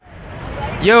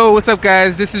Yo, what's up,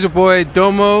 guys? This is your boy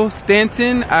Domo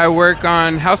Stanton. I work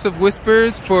on House of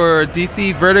Whispers for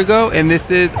DC Vertigo, and this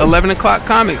is 11 O'Clock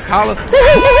Comics. Holla.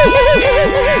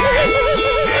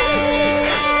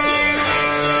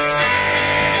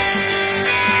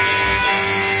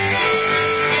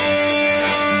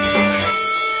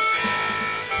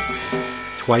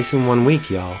 Twice in 1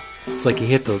 week, y'all. It's like you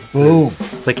hit the Boom.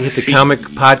 It's like you hit the comic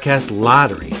podcast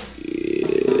lottery.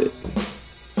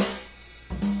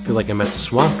 I feel like I'm at the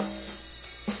swamp.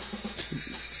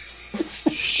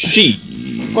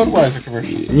 Budweiser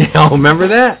commercial. Yeah, remember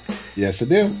that? Yes, I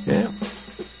do. Yeah.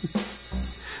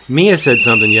 Mia said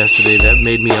something yesterday that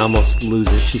made me almost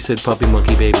lose it. She said puppy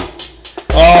monkey baby.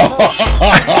 Oh.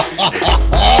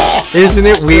 Isn't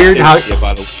it weird how... Yeah,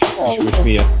 by the way, you should wish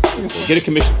me get a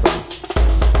commission from me.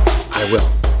 I will.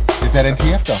 Get that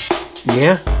NTF done.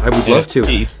 Yeah, I would love to.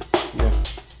 Yeah.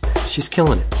 She's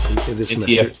killing it this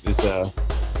semester. NTF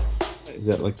is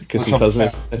that like the kissing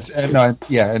cousin? No,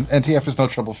 yeah, and NTF is no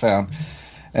trouble found.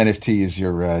 NFT is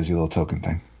your little token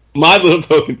thing. My little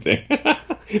token thing. I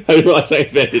didn't realize I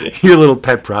invented it. Your little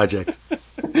pet project.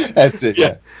 That's it.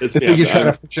 Yeah, that's the me. thing you're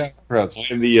trying to push out the crowds.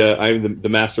 I'm the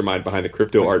mastermind behind the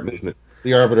crypto art movement.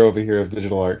 The arbiter over here of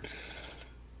digital art.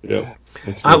 Yeah.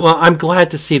 Well, I'm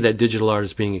glad to see that digital art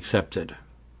is being accepted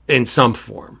in some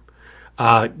form.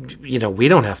 We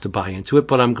don't have to buy into it,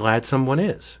 but I'm glad someone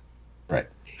is. Right.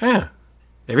 Yeah.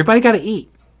 Everybody got to eat.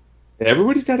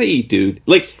 Everybody's got to eat, dude.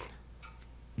 Like,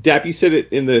 Dap, you said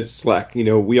it in the Slack. You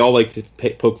know, we all like to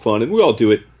poke fun, and we all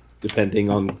do it depending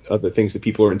on other things that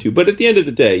people are into. But at the end of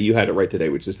the day, you had it right today,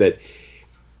 which is that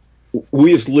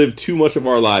we have lived too much of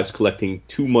our lives collecting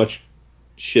too much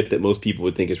shit that most people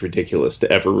would think is ridiculous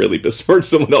to ever really besmirch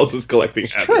someone else's collecting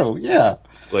habits. True, yeah.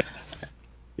 Like,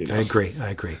 you know. I agree.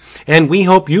 And we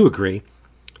hope you agree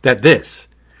that this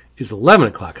is 11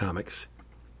 O'Clock Comics,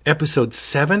 episode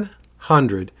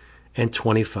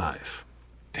 725.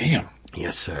 Damn.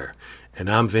 Yes, sir.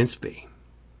 And I'm Vince B.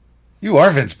 You are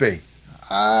Vince B.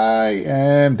 I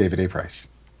am David A. Price.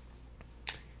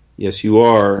 Yes, you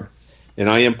are. And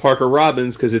I am Parker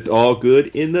Robbins because it's all good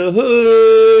in the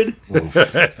hood.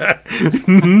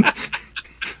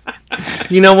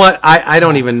 You know what? I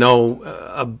don't even know.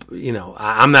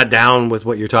 I'm not down with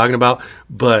what you're talking about,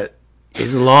 but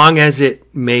as long as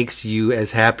it makes you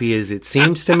as happy as it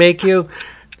seems to make you,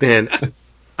 then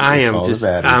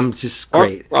I'm just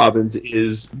great. Parker Robbins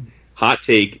is, hot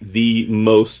take, the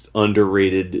most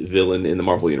underrated villain in the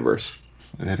Marvel Universe.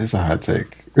 That is a hot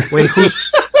take. Wait,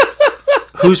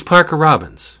 who's Parker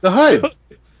Robbins? The HUD.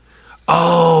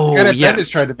 Oh, Kenneth yeah. Bendis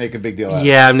tried to make a big deal out of it.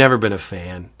 Yeah, I've never been a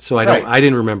fan, so I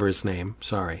didn't remember his name.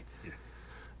 Sorry.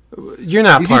 You're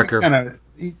not Parker.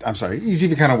 I'm sorry. He's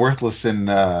even kind of worthless in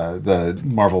the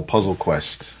Marvel Puzzle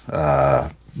Quest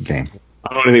game.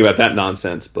 I don't know anything about that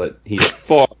nonsense, but he's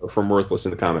far from worthless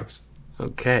in the comics.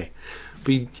 Okay.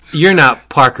 But you're not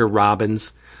Parker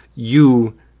Robbins.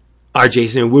 You are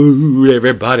Jason. Woo,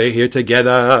 everybody here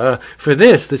together for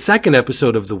this, the second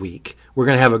episode of the week. We're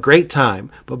going to have a great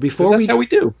time. But before that's how we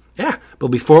do. Yeah. But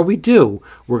before we do,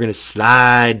 we're going to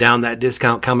slide down that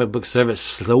discount comic book service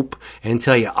slope and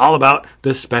tell you all about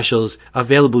the specials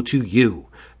available to you.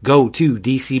 Go to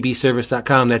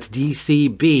dcbservice.com. That's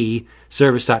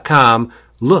dcbservice.com.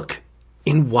 Look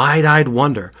in wide-eyed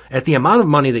wonder at the amount of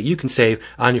money that you can save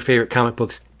on your favorite comic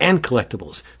books and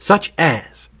collectibles, such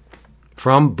as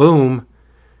from Boom,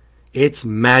 it's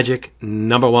Magic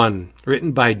 #1,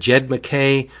 written by Jed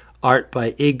MacKay, art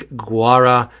by Ig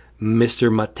Guara.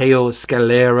 Mr. Matteo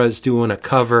Scalera's doing a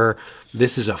cover.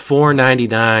 This is a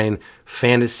 $4.99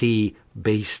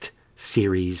 fantasy-based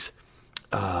series.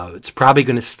 It's probably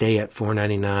going to stay at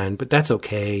 $4.99, but that's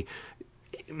okay.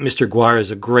 Mr. Guara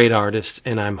is a great artist,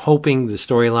 and I'm hoping the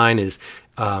storyline is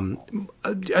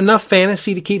enough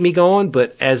fantasy to keep me going.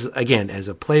 But as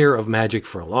a player of Magic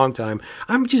for a long time,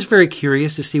 I'm just very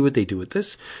curious to see what they do with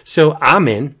this. So I'm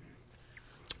in.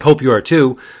 Hope you are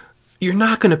too. You're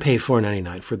not going to pay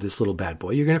 $4.99 for this little bad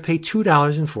boy. You're going to pay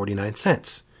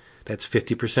 $2.49. That's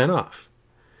 50% off.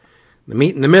 The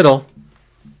meat in the middle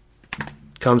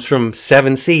comes from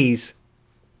 7 Seas.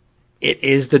 It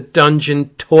is the Dungeon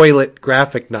Toilet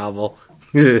graphic novel,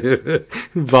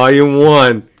 Volume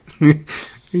 1.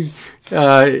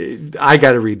 I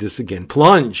got to read this again.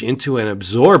 Plunge into an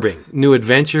absorbing new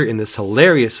adventure in this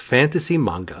hilarious fantasy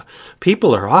manga.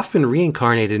 People are often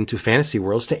reincarnated into fantasy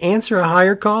worlds to answer a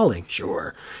higher calling.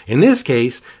 Sure. In this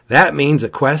case, that means a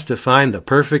quest to find the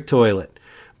perfect toilet.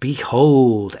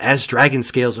 Behold, as dragon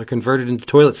scales are converted into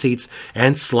toilet seats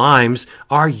and slimes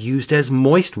are used as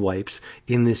moist wipes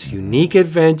in this unique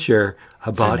adventure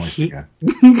about Moist again.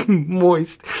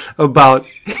 moist about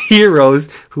heroes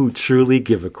who truly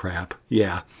give a crap.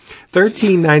 Yeah.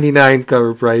 $13.99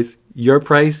 cover price. Your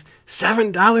price,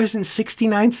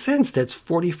 $7.69. That's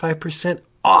 45%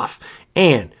 off.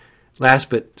 And last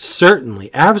but certainly,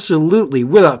 absolutely,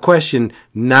 without question,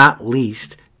 not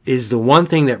least, is the one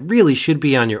thing that really should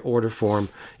be on your order form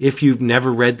if you've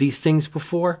never read these things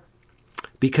before,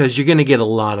 because you're going to get a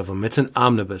lot of them. It's an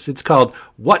omnibus. It's called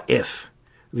What If?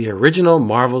 The original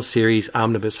Marvel series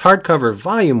omnibus hardcover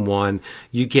volume 1.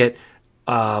 You get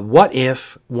What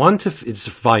If it's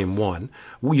volume 1.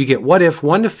 You get What If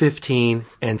 1 to 15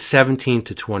 and 17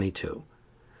 to 22.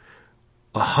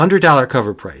 $100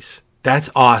 cover price. That's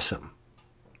awesome.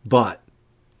 But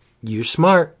you're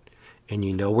smart and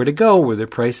you know where to go where the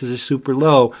prices are super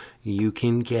low. You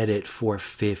can get it for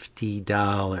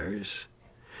 $50.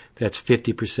 That's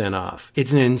 50% off.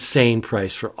 It's an insane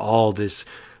price for all this,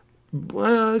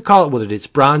 call it what it is,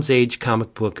 Bronze Age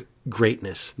comic book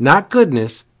greatness. Not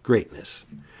goodness, greatness.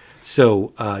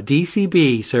 So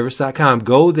DCBService.com,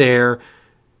 go there.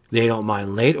 They don't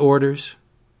mind late orders.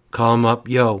 Call them up.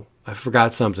 Yo, I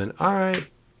forgot something. All right.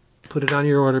 Put it on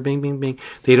your order. Bing, bing, bing.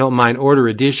 They don't mind order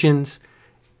additions.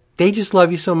 They just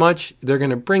love you so much, they're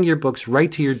going to bring your books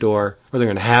right to your door, or they're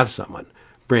going to have someone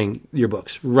bring your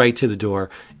books right to the door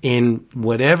in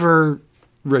whatever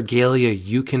regalia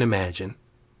you can imagine.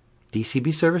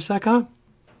 DCBService.com.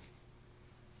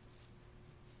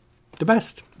 The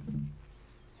best.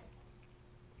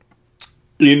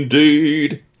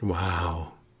 Indeed.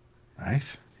 Wow. Right?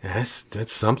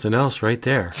 That's something else right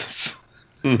there.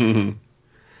 And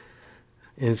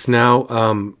it's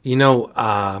now,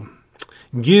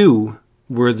 you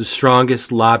were the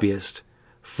strongest lobbyist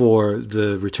for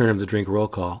the return of the drink roll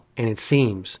call. And it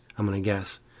seems, I'm going to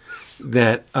guess,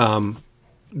 that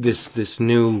this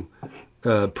new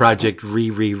project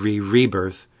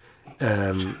Rebirth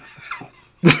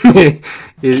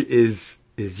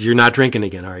is you're not drinking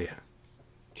again, are you?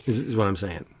 Is what I'm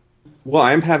saying. Well,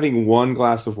 I'm having one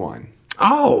glass of wine.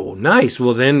 Oh, nice.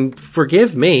 Well, then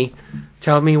forgive me.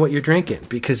 Tell me what you're drinking,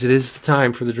 because it is the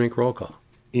time for the drink roll call.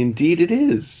 Indeed, it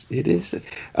is. It is.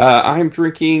 I'm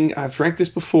drinking. I've drank this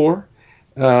before.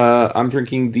 I'm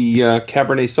drinking the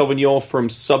Cabernet Sauvignon from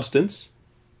Substance.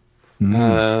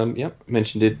 Yep,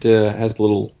 mentioned it has a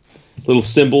little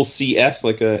symbol CS,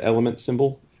 like a element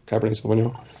symbol. Cabernet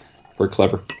Sauvignon. Very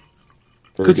clever.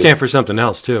 Very Could stand for something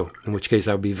else too. In which case,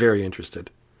 I would be very interested.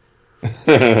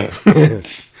 There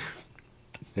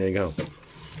you go.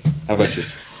 How about you?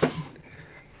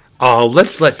 Oh,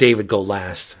 let's let David go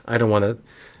last. I don't want to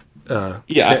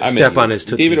step on his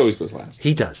tootsies. David always goes last.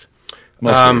 He does.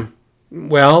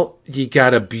 Well, you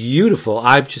got a beautiful...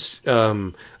 I'm just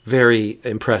very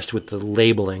impressed with the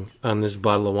labeling on this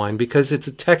bottle of wine, because it's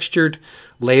a textured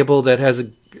label that has a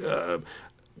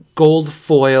gold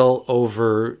foil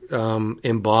over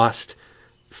embossed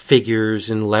figures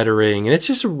and lettering. And it's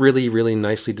just a really, really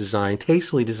nicely designed,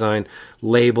 tastefully designed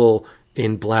label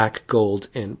in black, gold,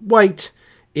 and white.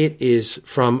 It is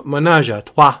from Menage a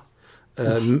Trois,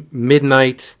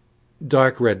 Midnight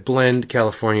Dark Red Blend,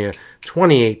 California,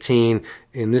 2018.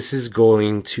 And this is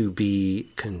going to be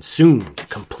consumed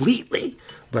completely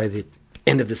by the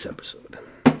end of this episode.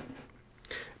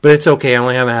 But it's okay. I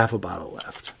only have half a bottle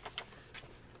left.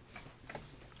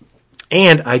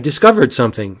 And I discovered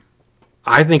something.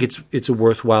 I think it's a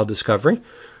worthwhile discovery.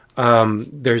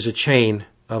 There's a chain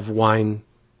of wine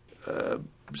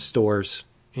stores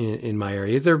in my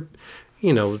area. They're,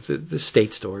 the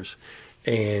state stores.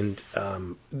 And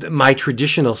my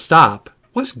traditional stop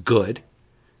was good.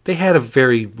 They had a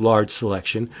very large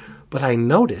selection. But I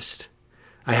noticed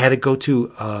I had to go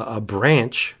to a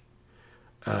branch,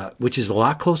 which is a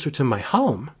lot closer to my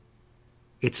home.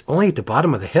 It's only at the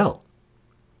bottom of the hill.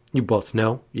 You both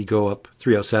know. You go up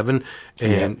 307,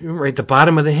 and right at the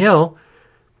bottom of the hill,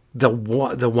 the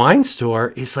wine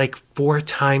store is like 4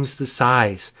 times the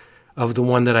size of the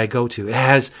one that I go to. It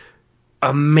has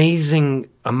amazing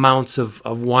amounts of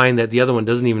wine that the other one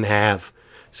doesn't even have.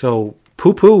 So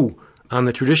poo-poo on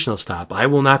the traditional stop. I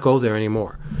will not go there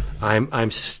anymore.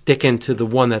 I'm sticking to the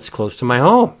one that's close to my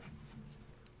home,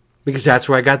 because that's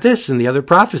where I got this and the other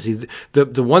prophecy.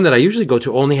 The one that I usually go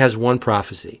to only has 1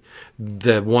 prophecy.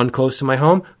 The one close to my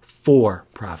home, 4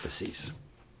 prophecies.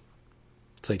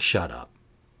 It's like, shut up.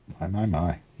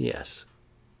 My. Yes.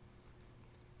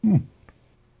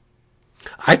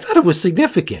 I thought it was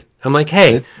significant. I'm like,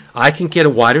 hey, I can get a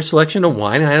wider selection of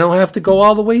wine, and I don't have to go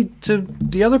all the way to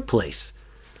the other place.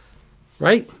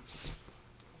 Right?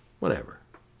 Whatever.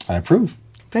 I approve.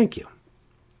 Thank you.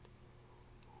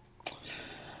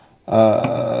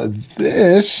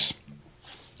 This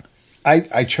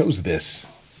I chose this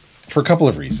for a couple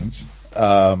of reasons.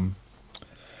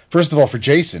 First of all, for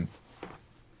Jason,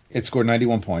 it scored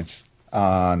 91 points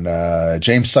on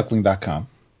JamesSuckling.com.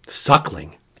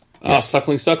 Suckling. Oh,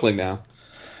 Suckling now.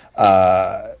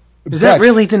 Is that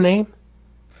really the name?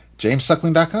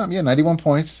 JamesSuckling.com. Yeah, 91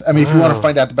 points. I mean, if you want to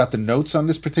find out about the notes on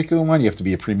this particular one, you have to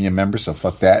be a premium member, so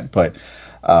fuck that. But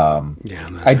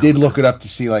I did look it up to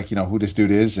see, like, who this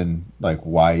dude is and, like,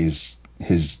 why does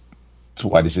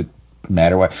it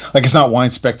matter? Why, like, it's not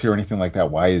Wine Spectre or anything like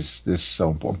that. Why is this so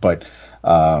important? But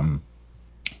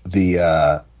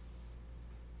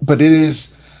but it is.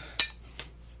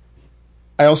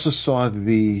 I also saw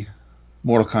the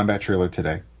Mortal Kombat trailer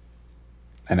today,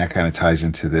 and that kind of ties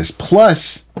into this.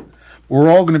 Plus, we're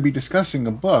all going to be discussing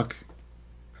a book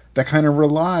that kind of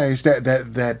relies that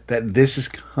this is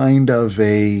kind of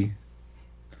a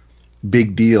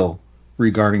big deal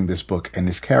regarding this book and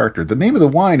this character. The name of the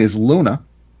wine is Luna.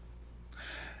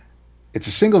 It's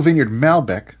a single vineyard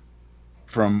Malbec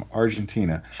from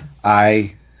Argentina.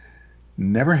 I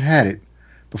never had it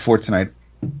before tonight.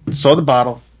 Saw the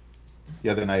bottle the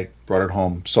other night, brought it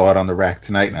home, saw it on the rack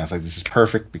tonight, and I was like, this is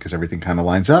perfect because everything kind of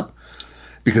lines up.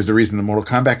 Because the reason the Mortal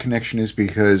Kombat connection is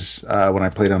because when I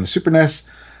played on the Super NES,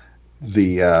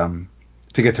 to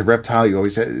get to Reptile, you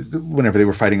always had, whenever they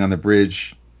were fighting on the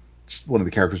bridge, one of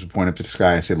the characters would point up to the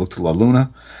sky and say, look to La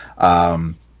Luna.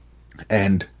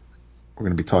 And we're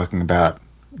going to be talking about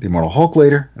the Immortal Hulk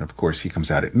later, and of course he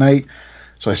comes out at night.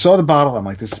 So I saw the bottle, I'm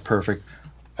like, this is perfect.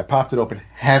 I popped it open,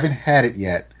 haven't had it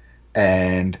yet,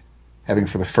 and having it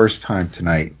for the first time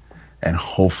tonight, and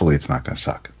hopefully it's not going to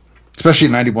suck. Especially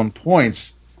 91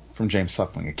 points from James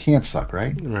Suckling. It can't suck,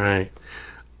 right? Right.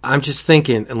 I'm just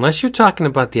thinking, unless you're talking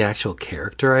about the actual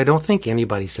character, I don't think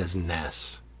anybody says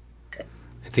NES.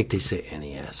 I think they say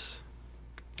NES.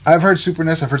 I've heard Super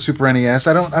NES. I've heard Super NES.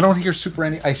 I don't hear Super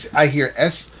NES. I hear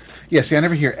S. Yeah, see, I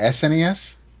never hear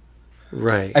SNES.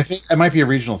 Right. I think it might be a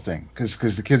regional thing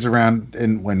because the kids around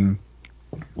and when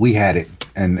we had it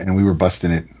and we were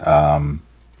busting it,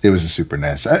 it was a Super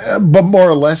NES. But more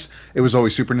or less, it was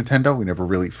always Super Nintendo. We never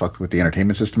really fucked with the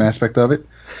entertainment system aspect of it.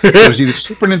 It was either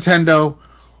Super Nintendo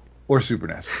or Super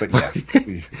NES. But yeah,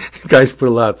 you guys put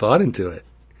a lot of thought into it.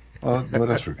 Well, what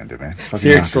else are we gonna do, man? Fucking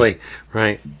Seriously, yonkers.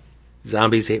 Right?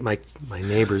 Zombies ate my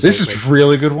neighbors. This is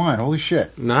really good wine. Holy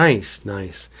shit! Nice.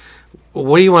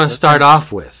 What do you want to start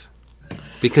off with?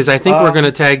 Because I think we're going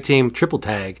to tag team, triple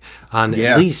tag on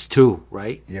at least two,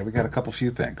 right? Yeah, we got a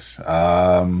few things.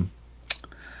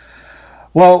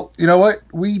 Well, you know what?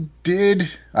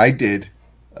 I did.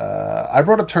 I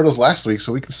brought up Turtles last week,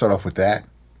 so we can start off with that.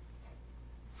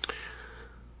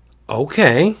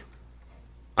 Okay.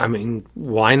 I mean,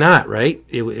 why not, right?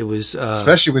 It was...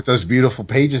 especially with those beautiful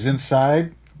pages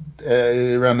inside,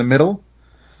 around the middle,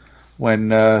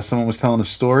 when someone was telling a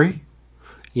story.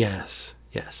 Yes.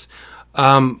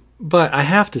 But I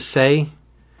have to say,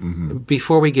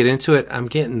 before we get into it, I'm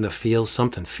getting the feel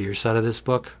something fierce out of this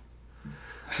book.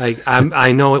 Like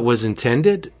I know it was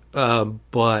intended,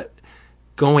 but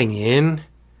going in,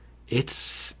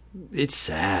 it's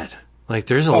sad. Like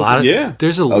there's a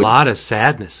lot of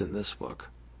sadness in this book.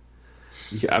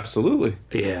 Yeah, absolutely.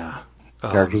 Yeah,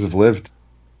 characters have lived.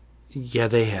 Yeah,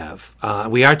 they have.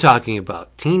 We are talking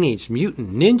about Teenage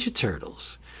Mutant Ninja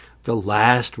Turtles, The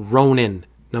Last Ronin,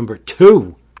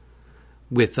 #2,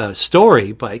 with a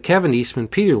story by Kevin Eastman,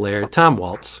 Peter Laird, Tom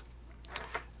Waltz.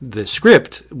 The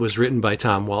script was written by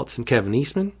Tom Waltz and Kevin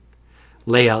Eastman.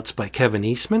 Layouts by Kevin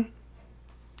Eastman,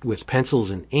 with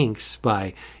pencils and inks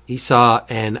by Esau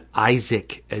and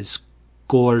Isaac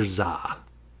Escorza.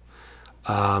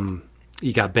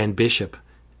 You got Ben Bishop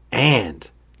and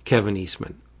Kevin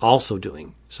Eastman also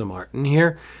doing some art in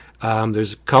here.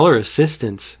 There's color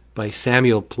assistance by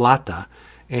Samuel Plata,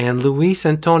 and Luis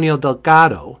Antonio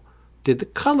Delgado did the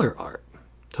color art.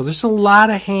 So there's a lot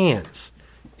of hands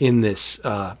in this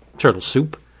turtle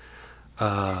soup.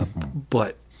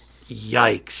 But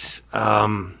yikes.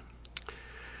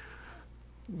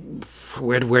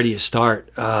 Where do you start?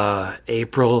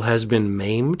 April has been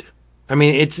maimed. I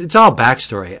mean, it's all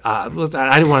backstory. I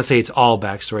didn't want to say it's all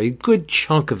backstory. A good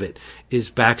chunk of it is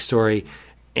backstory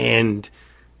and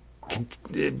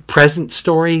present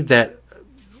story that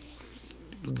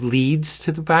leads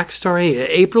to the backstory.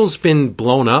 April's been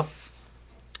blown up,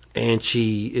 and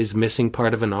she is missing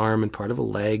part of an arm and part of a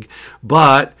leg,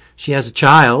 but she has a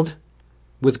child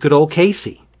with good old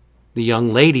Casey, the young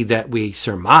lady that we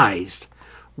surmised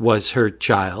was her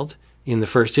child in the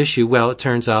first issue. Well, it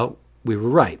turns out we were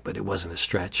right, but it wasn't a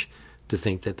stretch to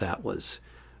think that was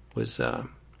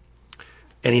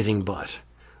anything but.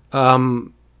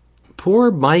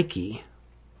 Poor Mikey,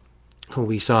 who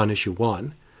we saw in issue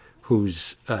 1,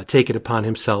 who's taken upon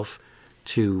himself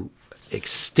to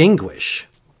extinguish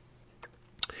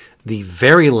the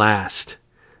very last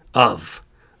of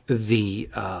the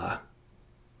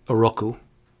Oroku,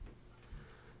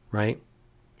 right?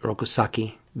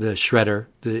 Orokusaki, the Shredder,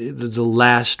 the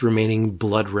last remaining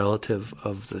blood relative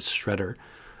of the Shredder,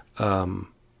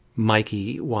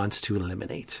 Mikey wants to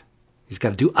eliminate. He's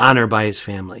got to do honor by his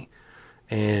family.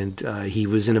 And he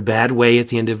was in a bad way at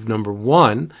the end of number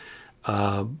 1,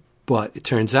 but it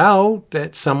turns out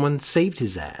that someone saved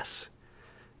his ass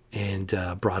and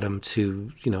brought him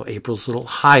to, April's little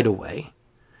hideaway.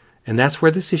 And that's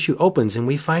where this issue opens, and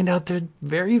we find out that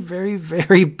very, very,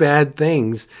 very bad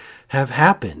things have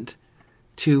happened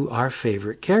to our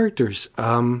favorite characters.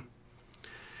 There's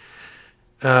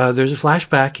a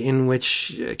flashback in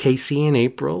which Casey and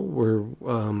April were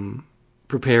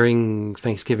preparing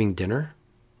Thanksgiving dinner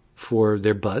for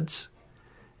their buds,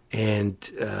 and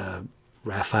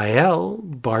Raphael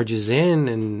barges in,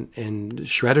 and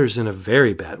Shredder's in a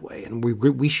very bad way. And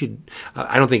we should,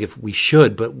 I don't think if we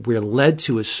should, but we're led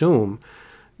to assume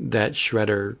that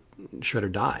Shredder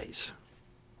dies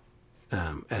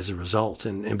as a result.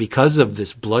 And because of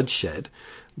this bloodshed,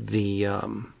 the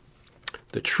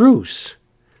truce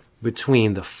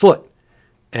between the Foot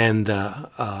and the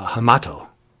Hamato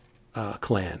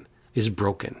clan is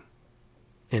broken.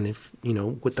 And if,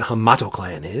 what the Hamato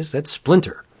clan is, that's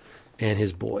Splinter and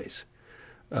his boys,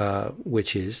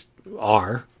 which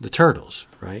are the Turtles,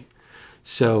 right?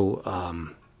 So,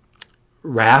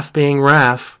 Raph being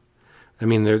Raph, I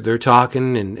mean, they're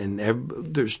talking and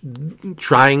they're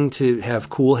trying to have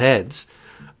cool heads,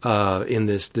 in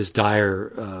this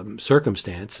dire,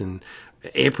 circumstance. And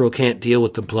April can't deal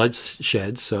with the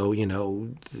bloodshed. So,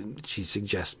 she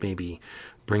suggests maybe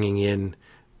bringing in,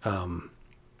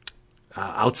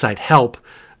 outside help.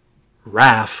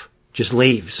 Raph just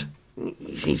leaves.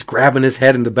 He's grabbing his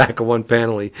head in the back of one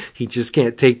panel. He just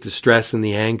can't take the stress and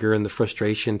the anger and the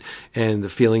frustration and the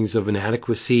feelings of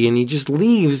inadequacy, and he just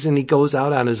leaves and he goes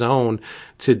out on his own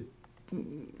to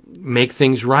make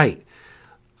things right.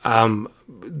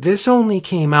 This only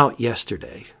came out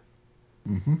yesterday,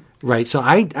 right? So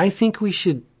I think we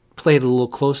should play it a little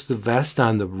close to the vest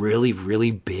on the really,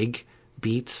 really big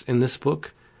beats in this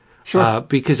book. Sure.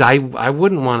 Because I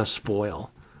wouldn't want to spoil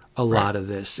a lot of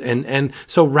this. And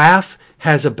so Raph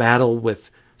has a battle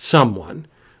with someone,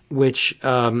 which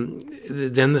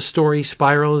then the story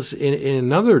spirals in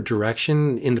another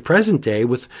direction in the present day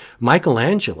with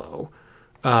Michelangelo,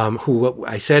 who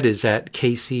I said is at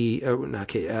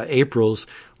April's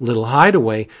little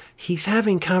hideaway. He's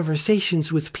having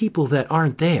conversations with people that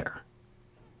aren't there.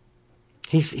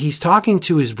 He's talking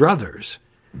to his brothers,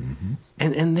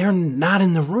 and they're not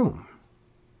in the room.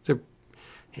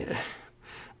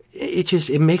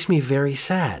 It makes me very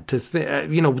sad to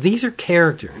these are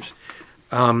characters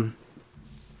that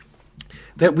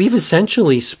we've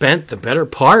essentially spent the better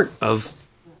part of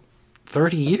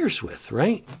 30 years with,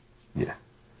 right? Yeah.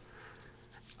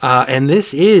 And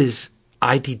this is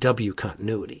IDW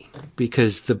continuity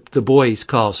because the boys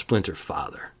call Splinter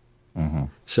father.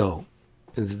 So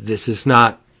this is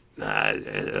not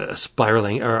a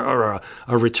spiraling or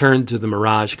a return to the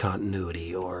Mirage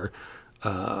continuity or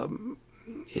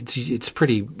it's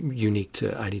pretty unique to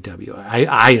IDW.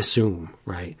 I assume,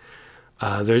 right?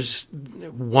 There's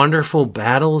wonderful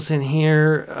battles in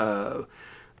here,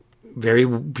 very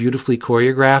beautifully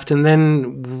choreographed, and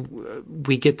then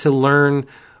we get to learn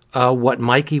what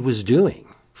Mikey was doing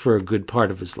for a good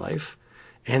part of his life,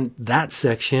 and that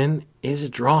section is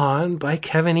drawn by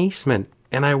Kevin Eastman,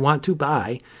 and I want to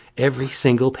buy every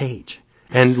single page.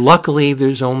 And luckily,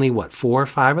 there's only 4 or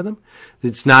 5 of them.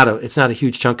 It's not a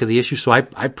huge chunk of the issue, so I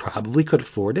probably could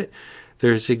afford it.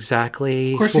 There's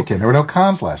exactly. Of course you can. There were no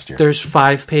cons last year. There's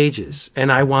 5 pages,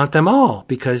 and I want them all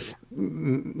because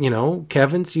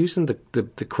Kevin's using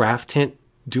the craft tint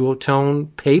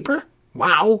duotone paper.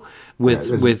 Wow,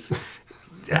 with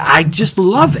I just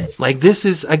love it. Like this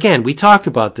is again, we talked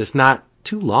about this not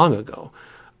too long ago.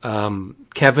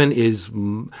 Kevin is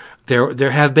there.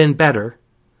 There have been better.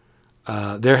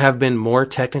 There have been more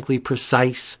technically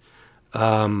precise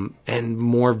and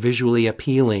more visually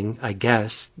appealing, I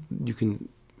guess. You can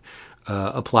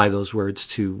apply those words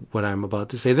to what I'm about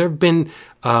to say. There have been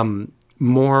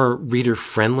more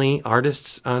reader-friendly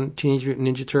artists on Teenage Mutant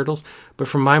Ninja Turtles, but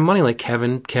for my money, like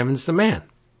Kevin's the man.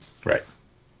 Right.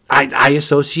 I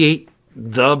associate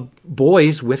the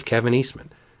boys with Kevin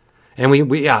Eastman. And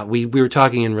we were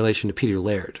talking in relation to Peter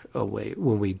Laird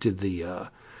when we did the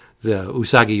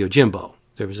Usagi Yojimbo.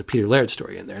 There was a Peter Laird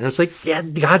story in there. And it's like, yeah,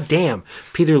 goddamn,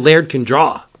 Peter Laird can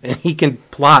draw. and he can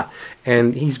plot,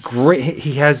 and he's great.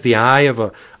 He has the eye of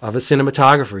a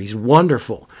cinematographer. He's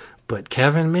wonderful. But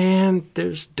Kevin, man,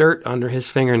 there's dirt under his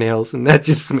fingernails, and that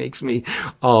just makes me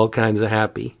all kinds of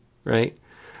happy, right?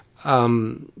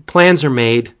 Plans are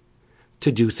made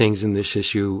to do things in this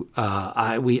issue.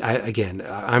 I'm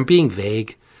being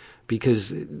vague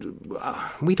because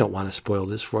we don't want to spoil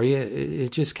this for you.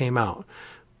 It just came out.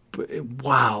 But,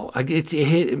 wow,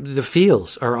 the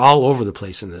feels are all over the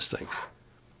place in this thing.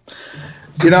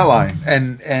 You're not lying,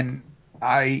 and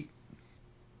I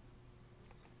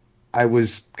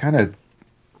was kind of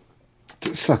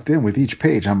sucked in with each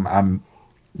page.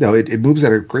 It moves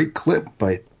at a great clip,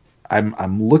 but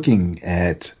I'm looking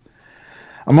at,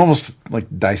 I'm almost like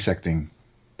dissecting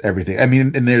everything. I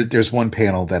mean, and there's one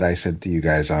panel that I sent to you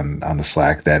guys on the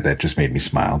Slack that just made me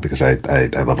smile because I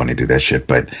love when I do that shit.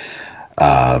 But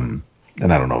and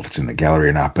I don't know if it's in the gallery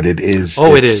or not, but it is.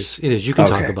 Oh, it is. It is. You can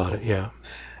talk about it. Yeah.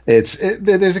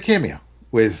 There's a cameo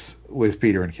with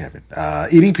Peter and Kevin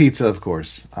eating pizza, of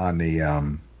course, on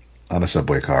a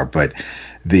subway car. But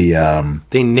they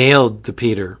nailed the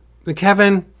Peter. The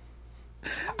Kevin.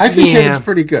 I think Kevin's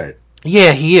pretty good.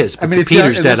 Yeah, he is. But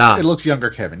Peter's dead on. It looks younger,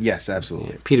 Kevin. Yes,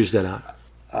 absolutely. Yeah, Peter's dead on.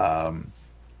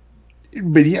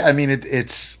 But yeah, I mean,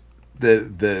 it's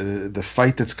the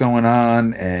fight that's going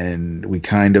on, and we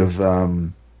kind of. I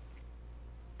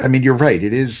mean, you're right.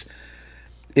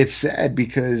 It's sad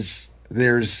because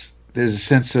there's a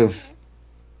sense of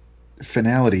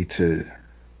finality to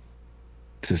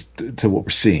what we're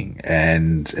seeing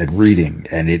and reading,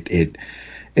 and it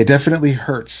definitely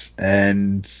hurts.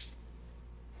 And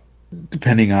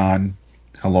depending on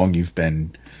how long you've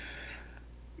been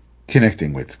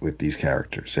connecting with these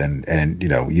characters, and you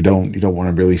don't want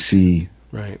to really see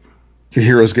right your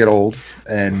heroes get old,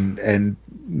 and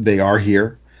they are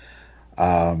here.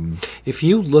 If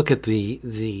you look at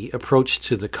the approach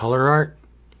to the color art,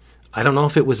 I don't know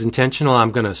if it was intentional.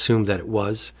 I'm going to assume that it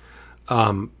was.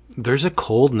 There's a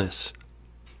coldness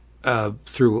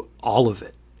through all of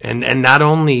it, and not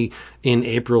only in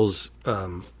April's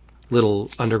little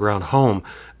underground home,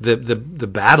 the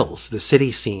battles, the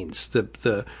city scenes,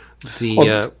 there's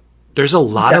a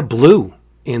lot of blue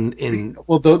in.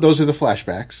 Well, those are the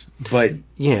flashbacks, but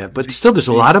yeah, but still, there's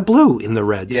a lot of blue in the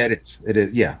reds. Yeah, it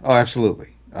is. Yeah, oh, absolutely.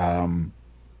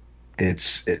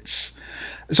 It's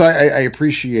so I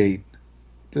appreciate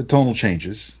the tonal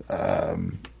changes,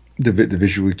 the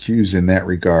visual cues in that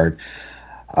regard.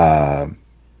 But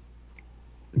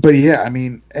yeah, I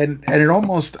mean, and it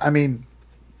almost, I mean,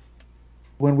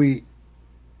 when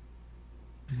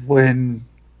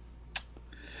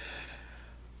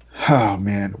oh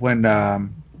man, when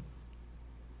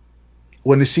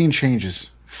the scene changes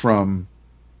from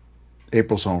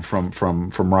April's home,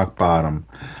 from rock bottom,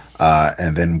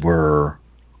 and then we're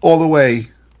all the way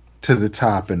to the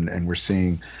top, and we're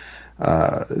seeing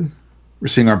our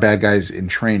bad guys in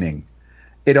training.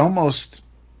 It almost,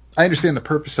 I understand the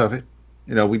purpose of it.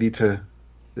 You know, we need to.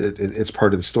 It's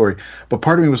part of the story, but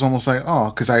part of me was almost like, oh,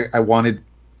 because I want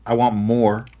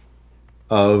more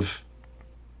of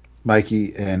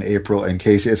Mikey and April and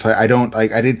Casey. It's like I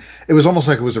didn't. It was almost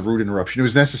like it was a rude interruption. It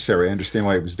was necessary. I understand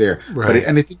why it was there, right.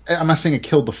 But I'm not saying it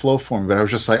killed the flow for me, but I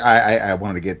was just like I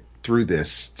wanted to get through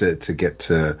this to get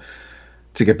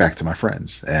back to my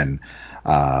friends, and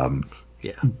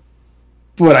yeah.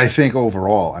 But I think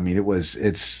overall, I mean,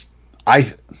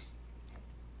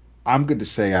 I'm good to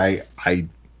say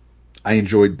I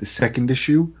enjoyed the second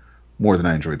issue more than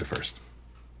I enjoyed the first.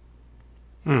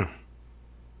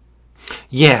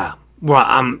 Yeah. Well,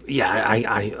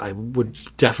 I would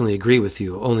definitely agree with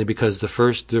you, only because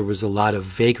there was a lot of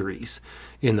vagaries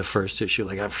in the first issue.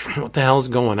 Like, what the hell's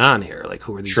going on here? Like,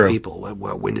 who are these people?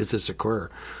 When does this occur?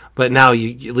 But now, at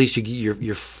least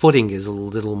your footing is a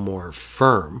little more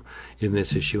firm in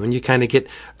this issue, and you kind of get.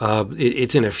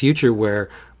 It's in a future where,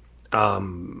 we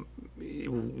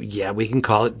can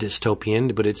call it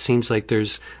dystopian, but it seems like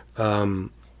there's a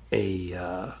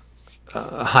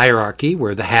hierarchy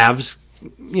where the haves,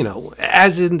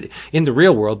 as in the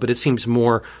real world, but it seems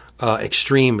more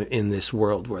extreme in this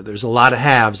world where there's a lot of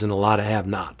haves and a lot of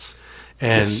have-nots.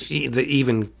 And yes.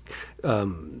 Even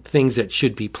things that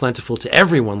should be plentiful to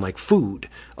everyone, like food,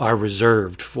 are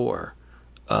reserved for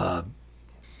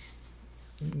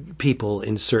people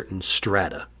in certain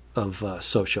strata of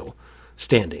social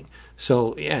standing.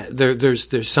 So, yeah,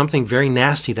 there's something very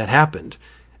nasty that happened,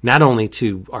 not only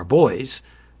to our boys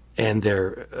and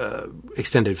their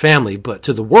extended family, but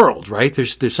to the world, right?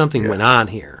 There's something went on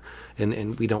here,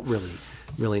 and we don't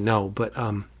really know. But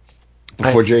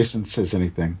before Jason says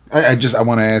anything, I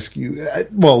want to ask you.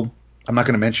 I'm not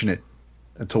going to mention it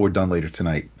until we're done later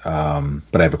tonight.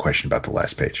 But I have a question about the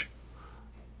last page.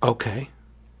 Okay.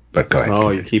 But go ahead. Oh,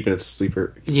 continue. you're keeping it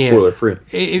spoiler free.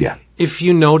 If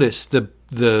you notice the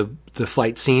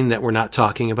fight scene that we're not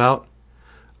talking about,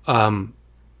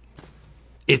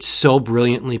 it's so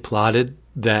brilliantly plotted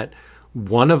that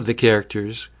one of the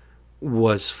characters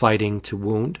was fighting to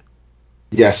wound,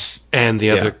 Yes. and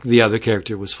the other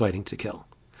character was fighting to kill.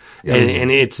 Yeah.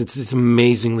 And it's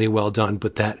amazingly well done.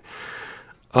 But that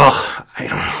I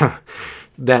don't know,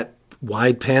 that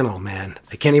wide panel, man,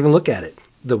 I can't even look at it.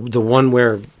 The one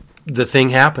where the thing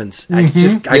happens,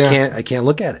 I can't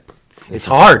look at it. It's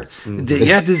hard.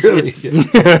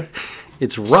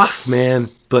 It's rough, man.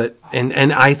 But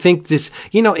and I think this,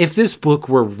 if this book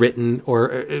were written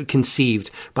or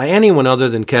conceived by anyone other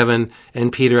than Kevin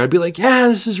and Peter, I'd be like, yeah,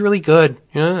 this is really good.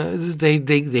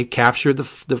 They captured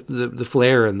the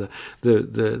flair and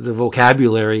the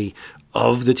vocabulary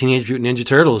of the Teenage Mutant Ninja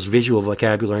Turtles, visual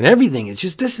vocabulary and everything. It's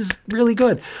just, this is really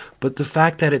good. But the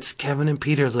fact that it's Kevin and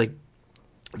Peter, like,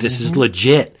 this is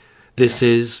legit. This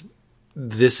is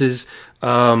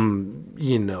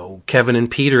Kevin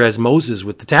and Peter as Moses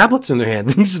with the tablets in their hand.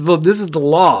 This is the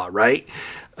law, right?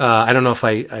 I don't know if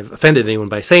I've offended anyone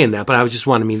by saying that, but I just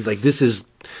want to mean, like, this is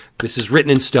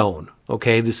written in stone.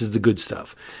 Okay, this is the good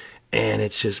stuff, and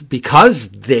it's just because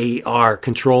they are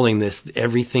controlling this,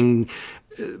 everything,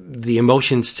 the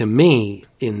emotions to me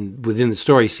within the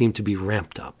story seem to be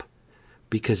ramped up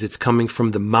because it's coming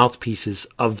from the mouthpieces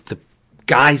of the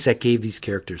guys that gave these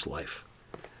characters life.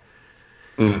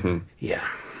 Mm-hmm. Yeah.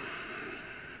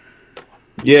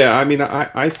 Yeah, I mean,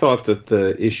 I thought that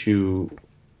the issue,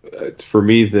 for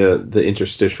me, the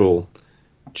interstitial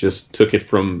just took it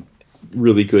from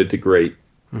really good to great.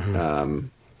 Mm-hmm.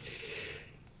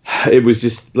 It was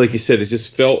just, like you said, it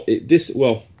just felt,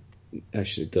 I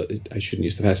shouldn't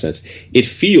use the past tense. It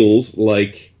feels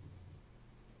like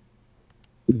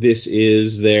this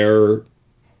is their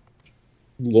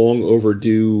long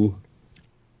overdue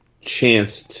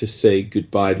chance to say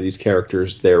goodbye to these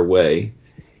characters their way,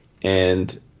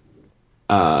 and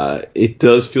it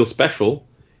does feel special,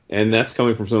 and that's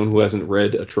coming from someone who hasn't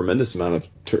read a tremendous amount of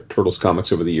Turtles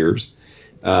comics over the years,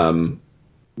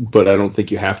 but I don't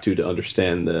think you have to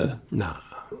understand the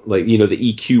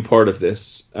EQ part of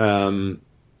this. I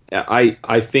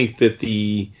think that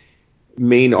the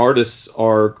main artists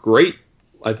are great.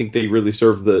 I think they really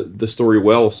serve the story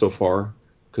well so far,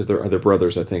 because they're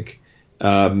brothers, I think.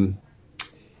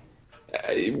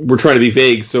 We're trying to be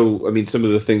vague, so I mean, some of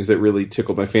the things that really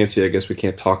tickled my fancy, I guess we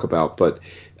can't talk about. But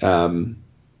I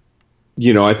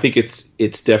think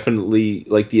it's definitely,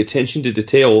 like, the attention to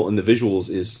detail and the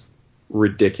visuals is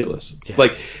ridiculous. Yeah.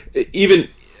 Like, even,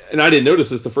 and I didn't notice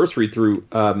this the first read through.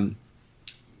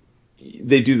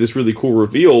 They do this really cool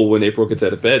reveal when April gets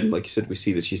out of bed, and like you said, we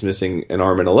see that she's missing an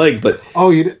arm and a leg. But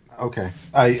you did? Okay.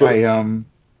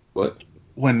 What?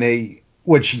 When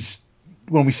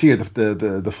we see her,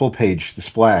 the full page, the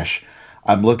splash,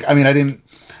 I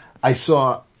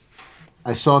saw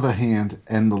the hand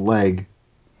and the leg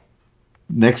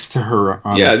next to her.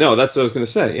 No, that's what I was going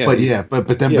to say. Yeah,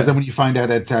 but then when you find out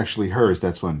it's actually hers,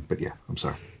 that's when. But yeah, I'm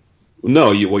sorry.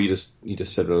 No, you just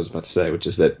said what I was about to say, which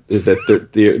is that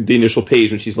the initial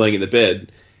page when she's laying in the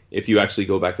bed. If you actually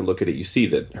go back and look at it, you see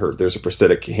that there's a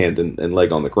prosthetic hand and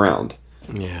leg on the ground.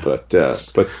 Yeah, but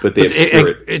they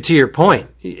obscure it. To your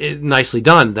point, nicely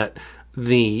done. That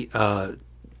the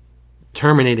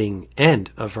terminating end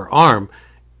of her arm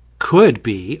could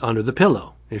be under the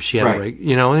pillow if she had a leg.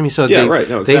 You know what I mean? So right.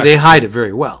 No, exactly. they hide it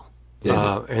very well.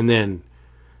 Yeah. And then,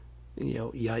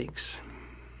 yikes.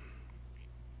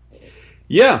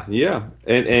 Yeah,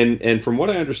 and from what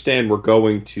I understand, we're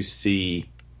going to see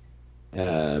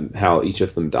how each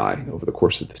of them die over the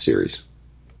course of the series.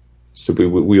 So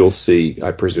we'll see,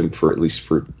 I presume, for at least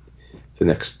for the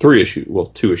next 2 issues,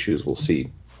 we'll see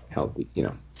how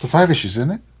So 5 issues,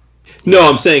 isn't it? No,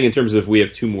 I'm saying in terms of we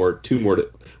have two more deaths.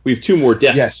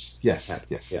 Yes.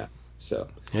 Yeah. So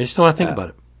I just don't want to think about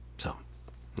it. So.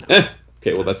 No.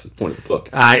 Okay, well, that's the point of the book.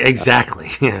 Exactly.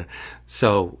 Yeah.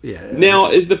 So yeah.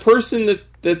 Now, is the person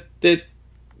that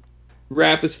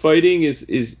Raph is fighting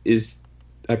is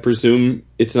I presume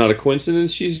it's not a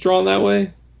coincidence she's drawn that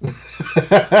way?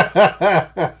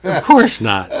 Of course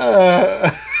not.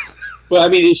 Well, I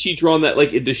mean, is she drawn that,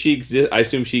 like, does she exist? I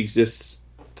assume she exists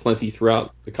plenty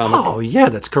throughout the comic. Oh yeah,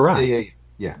 that's correct.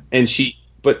 Yeah. And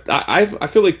but I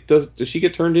feel like does she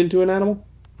get turned into an animal?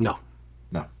 No.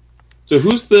 So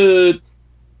who's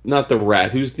not the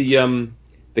rat? Who's the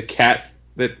cat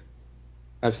that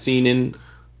I've seen in?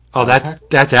 Oh, that's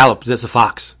Alep. That's a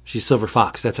fox. She's Silver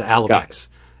Fox. That's an Alepex.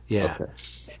 Yeah. Okay.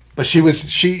 But she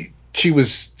she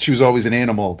was always an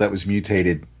animal that was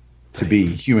mutated to be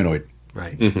humanoid.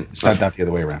 Right. Mm-hmm. It's not the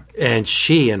other way around. And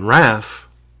she and Raph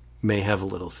may have a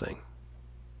little thing.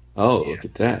 Oh, look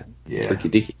at that. Yeah. Freaky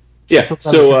deaky. Yeah.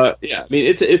 So, yeah, I mean,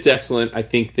 it's excellent. I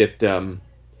think that,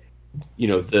 you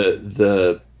know,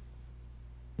 the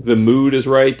mood is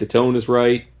right. The tone is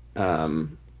right.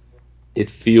 It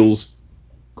feels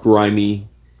grimy.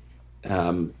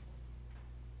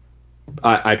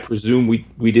 I presume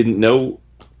we didn't know.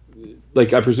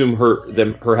 Like, I presume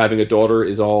her having a daughter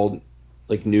is all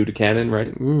like new to canon,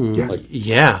 right? Yeah. Like,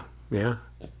 Yeah.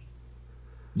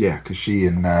 Yeah, because she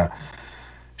and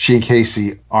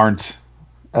Casey aren't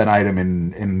an item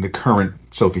in the current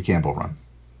Sophie Campbell run.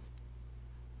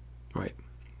 Right.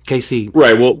 Casey.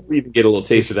 right. Well, we even get a little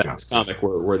taste of that in this comic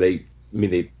where they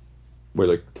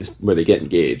get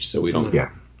engaged. So we don't. Yeah.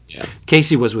 Yeah.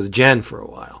 Casey was with Jen for a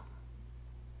while.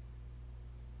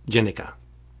 Jenica.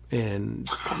 And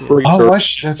Oh,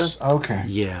 that's okay.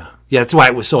 yeah, that's why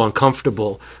it was so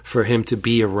uncomfortable for him to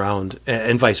be around,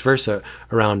 and vice versa,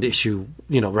 around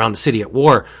around the City at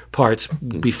War parts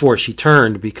before she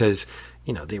turned, because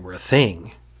they were a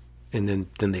thing, and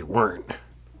then they weren't,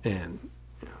 and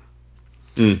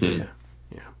Mm-hmm.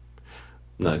 yeah.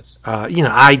 Nice.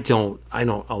 I don't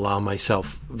allow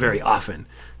myself very often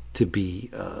to be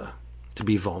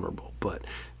vulnerable, but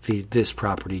this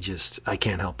property I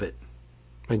can't help it.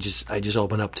 I just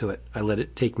open up to it. I let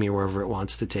it take me wherever it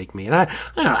wants to take me, and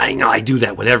I know I do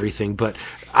that with everything, but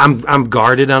I'm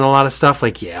guarded on a lot of stuff.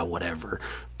 Like, yeah, whatever.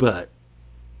 But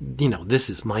this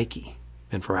is Mikey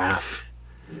and Raph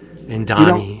and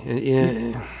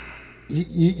Donnie.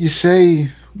 You say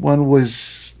one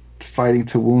was fighting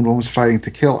to wound, one was fighting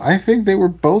to kill. I think they were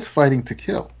both fighting to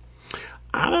kill.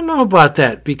 I don't know about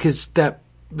that, because that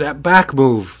back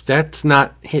move, that's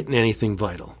not hitting anything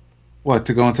vital. What,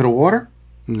 to go into the water?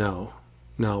 No,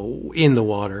 in the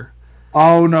water.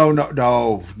 Oh, no.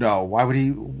 Why would he?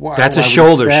 That's a why would he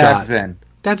shoulder stab shot. Then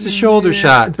That's a shoulder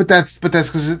shot. But that's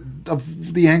because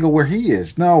of the angle where he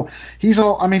is. No, he's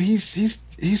all. I mean, he's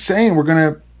saying we're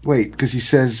gonna wait, because he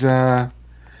says,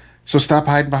 "So stop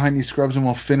hiding behind these scrubs and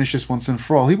we'll finish this once and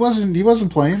for all." He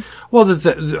wasn't playing. Well,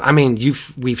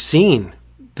 we've seen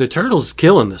the turtles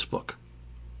kill in this book.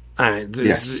 I mean,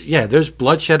 Yes. There's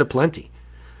bloodshed aplenty.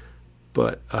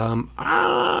 But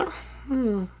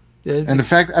And the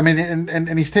fact, I mean,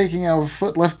 and he's taking out a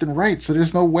foot left and right, so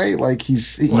there's no way like he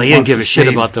didn't give a shit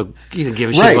about the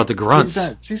grunts.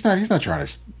 He's not trying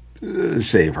to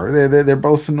save her. They're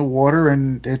both in the water,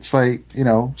 and it's like,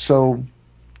 so.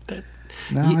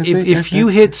 If you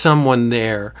hit someone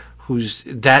there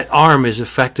that arm is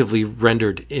effectively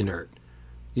rendered inert,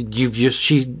 they've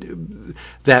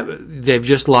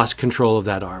just lost control of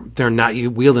that arm. They're not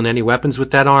wielding any weapons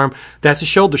with that arm. That's a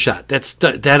shoulder shot.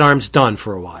 That arm's done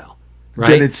for a while,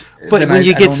 right? But when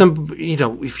you get some,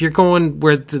 if you're going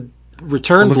where the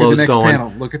return blow's going,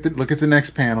 panel. Look at the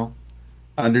next panel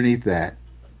underneath that,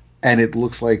 and it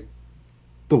looks like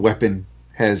the weapon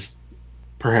has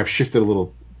perhaps shifted a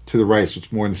little to the right, so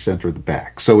it's more in the center of the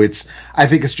back. So I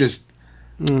think it's just.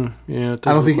 Yeah,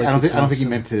 I don't think he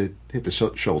meant to hit the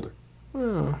shoulder.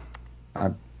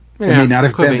 It may not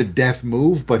have been the death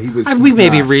move, but he was. We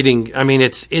may be reading. I mean,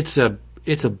 it's a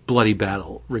bloody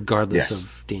battle, regardless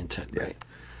of the intent, right?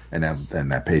 And then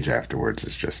that page afterwards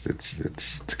is just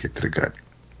it's to get to the gut.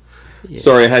 Yeah.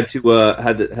 Sorry, I had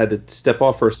to step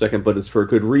off for a second, but it's for a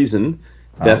good reason.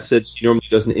 Beth said she normally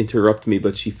doesn't interrupt me,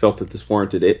 but she felt that this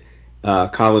warranted it.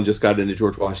 Colin just got into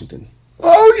George Washington.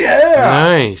 Oh yeah,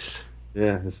 nice.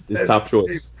 Yeah, his top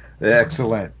choice.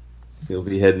 Excellent. He'll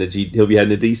be heading to CD's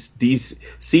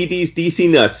DC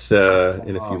Nuts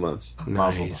in a few months.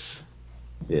 Nice.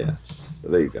 Yeah. So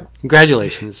there you go.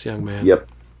 Congratulations, young man. Yep.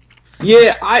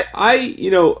 Yeah,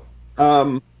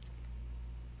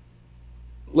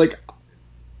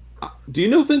 do you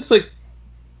know, Vince? Like,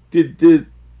 did the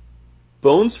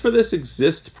bones for this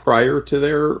exist prior to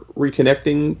their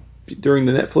reconnecting during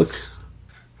the Netflix?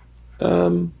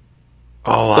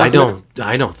 I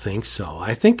don't think so.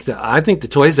 I think the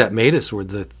Toys That Made Us was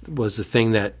the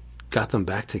thing that got them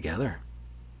back together.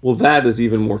 Well, that is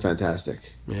even more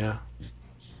fantastic. Yeah.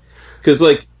 Because,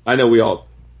 I know we all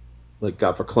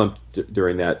got verklempt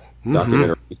during that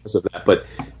documentary because of that, but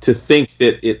to think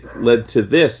that it led to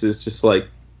this is just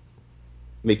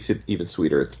makes it even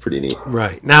sweeter. It's pretty neat.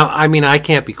 Right. Now, I mean, I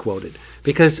can't be quoted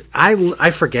because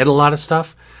I forget a lot of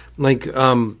stuff.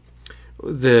 The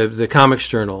Comics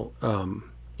Journal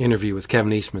interview with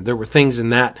Kevin Eastman, there were things in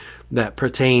that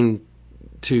pertain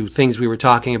to things we were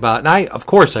talking about. And of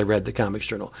course I read the Comics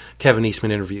Journal Kevin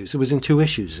Eastman interviews. It was in 2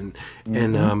 issues, and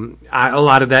a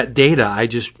lot of that data I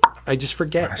just I just I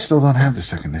forget, still don't have the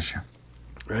second issue.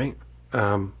 right?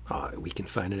 We can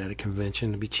find it at a convention.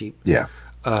 It'd be cheap. Yeah.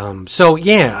 So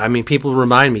yeah, I mean, people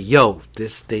remind me, yo,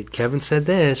 Kevin said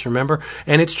this, remember?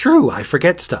 And it's true. I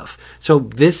forget stuff. So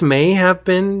this may have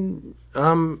been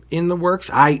in the works.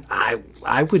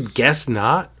 I would guess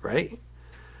not, right?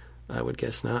 I would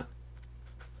guess not.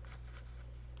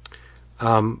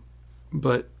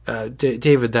 But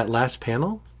David, that last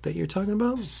panel that you're talking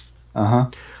about,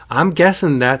 I'm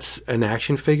guessing that's an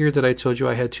action figure that I told you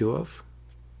I had 2 of.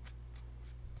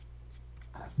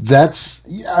 That's.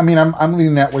 Yeah, I mean, I'm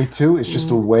leaning that way too. It's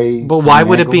just a way. But why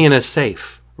would it be in a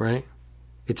safe, right?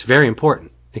 It's very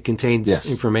important. It contains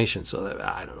information, so that,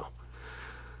 I don't know.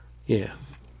 Yeah,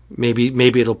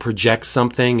 maybe it'll project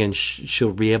something, and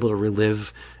she'll be able to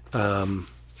relive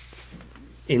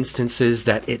instances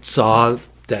that it saw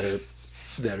that are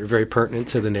very pertinent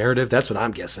to the narrative. That's what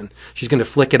I'm guessing. She's going to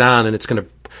flick it on, and it's going to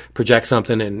project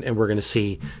something, and we're going to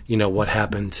see, what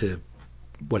happened to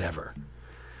whatever.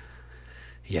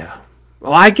 Yeah.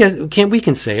 Well, I guess we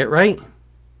can say it, right?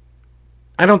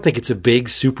 I don't think it's a big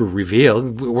super reveal.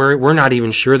 We're not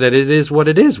even sure that it is what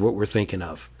we're thinking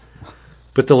of.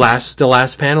 But the last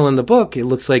panel in the book, it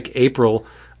looks like April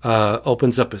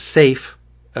opens up a safe,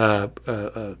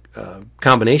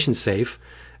 combination safe,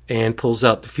 and pulls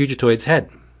out the Fugitoid's head.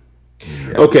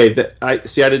 Okay, I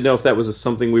didn't know if that was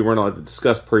something we weren't allowed to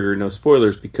discuss per your no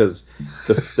spoilers, because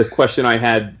the question I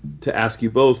had to ask you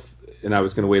both, and I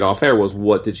was going to wait off air, was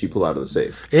what did she pull out of the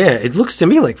safe? Yeah, it looks to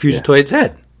me like Fugitoid's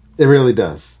head. It really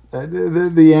does.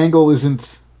 The angle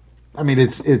isn't. I mean,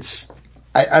 it's.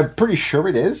 I'm pretty sure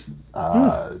it is.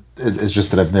 It's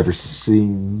just that I've never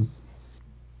seen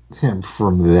him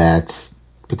from that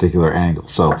particular angle.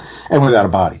 So, and without a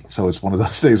body. So it's one of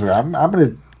those things where I'm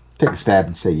going to take a stab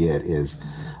and say, yeah, it is.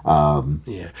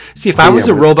 Yeah. See, if I was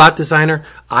a robot designer,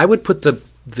 I would put the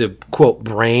quote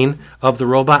brain of the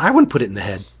robot. I wouldn't put it in the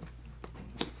head,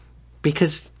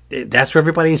 because that's where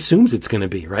everybody assumes it's going to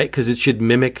be, right? Because it should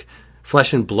mimic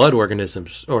flesh and blood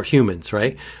organisms or humans,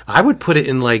 right? I would put it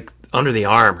in like under the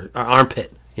arm or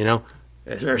armpit,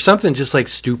 or something just like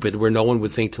stupid where no one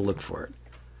would think to look for it.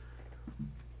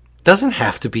 Doesn't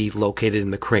have to be located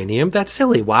in the cranium. That's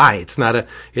silly. Why? It's not a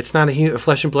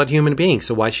flesh and blood human being.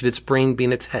 So why should its brain be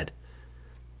in its head?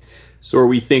 So are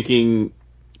we thinking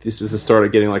this is the start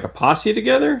of getting like a posse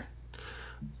together?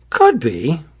 Could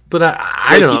be. But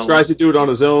I don't know. He tries to do it on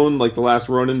his own, like the last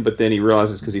Ronin, but then he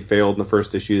realizes because he failed in the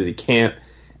first issue that he can't,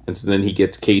 and so then he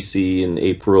gets Casey and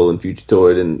April and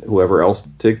Fugitoid and whoever else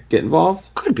to get involved.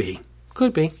 Could be.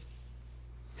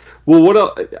 Well, what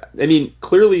else? I mean,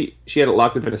 clearly she had it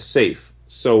locked up in a safe,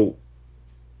 so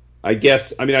I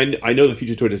guess. I mean, I know the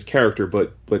Fugitoid is a character,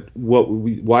 but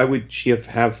why would she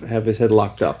have his head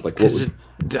locked up? Like,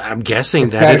 I'm guessing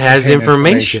that it has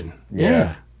information.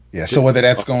 Yeah. So whether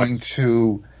that's going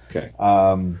to. Okay.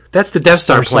 That's the Death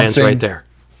Star plans right there.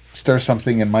 Stir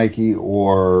something in Mikey,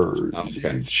 or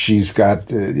she's got.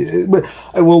 But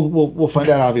we'll find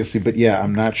out, obviously. But yeah,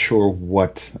 I'm not sure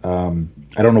what.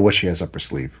 I don't know what she has up her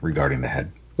sleeve regarding the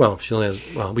head. Well, she only has.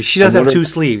 Well, she does have 2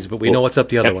 sleeves, but we know what's up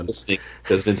the other one.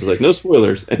 Because Vince is like, no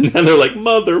spoilers, and then they're like,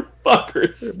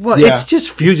 motherfuckers. Well, it's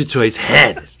just Fugitoid's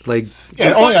head, like.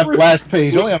 Yeah, only on the last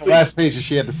page. Only on the last page,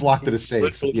 she had to flock to the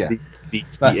safe. Yeah,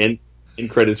 the end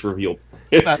credits revealed.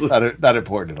 It's not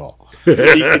important at all.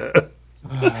 Good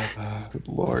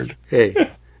Lord. Hey,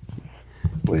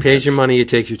 pays your money, you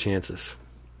take your chances.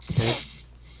 Okay?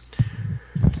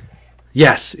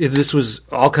 Yes, this was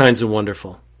all kinds of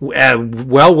wonderful.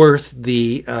 Well worth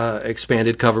the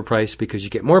expanded cover price, because you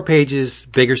get more pages,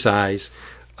 bigger size.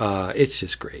 It's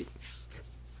just great.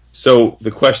 So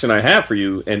the question I have for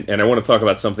you, and I want to talk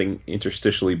about something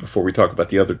interstitially before we talk about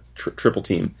the other triple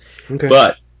team. Okay.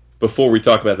 But before we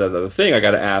talk about that other thing, I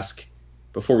got to ask,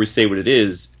 before we say what it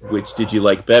is, which did you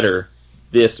like better,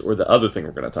 this or the other thing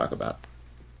we're going to talk about?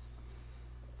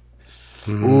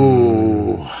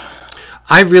 Ooh.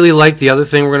 I really like the other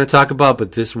thing we're going to talk about,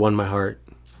 but this won my heart.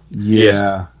 Yeah.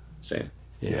 Yes. Same.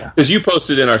 Yeah. Because you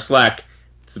posted in our Slack,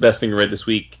 it's the best thing you read this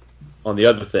week on the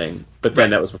other thing, but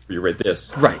then that was before you read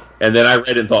this. Right. And then I read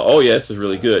it and thought, oh, yeah, this is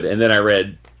really good. And then I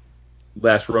read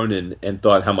Last Ronin and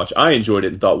thought how much I enjoyed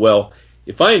it and thought, well,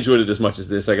 if I enjoyed it as much as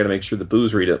this, I got to make sure the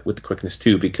booze read it with the quickness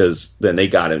too, because then they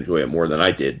got to enjoy it more than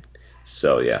I did.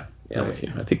 So yeah, I'm with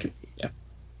you. I think, yeah.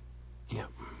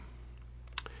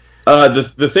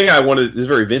 The thing I wanted, this is a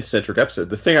very Vince centric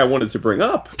episode. The thing I wanted to bring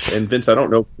up, and Vince, I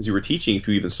don't know because you were teaching if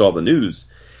you even saw the news,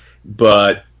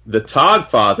 but the Todd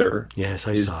father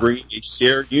is bringing a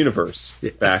shared universe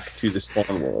back to the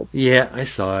Spawn world. Yeah, I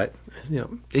saw it.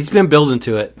 He's been building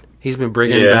to it. He's been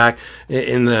bringing back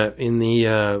in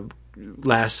the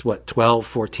last 12,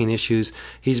 14 issues.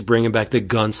 He's bringing back the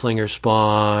Gunslinger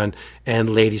Spawn and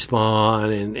Lady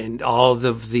Spawn and all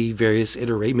of the various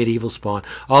medieval Spawn,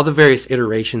 all the various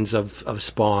iterations of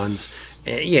Spawns.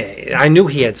 Yeah, I knew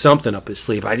he had something up his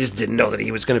sleeve. I just didn't know that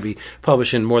he was going to be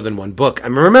publishing more than one book. I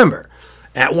mean, remember,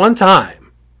 at one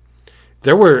time,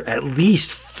 there were at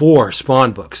least 4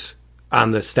 Spawn books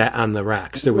on the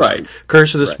racks. There was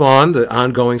Curse of the Spawn, the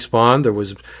ongoing Spawn. There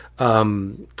was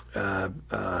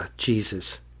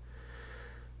Jesus.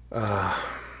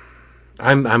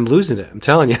 I'm losing it. I'm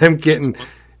telling you, I'm getting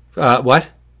what?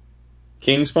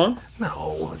 King Spawn?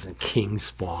 No, it wasn't King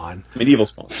Spawn. Medieval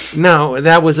Spawn. No,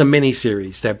 that was a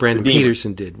mini-series that Brandon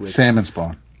Peterson did with Salmon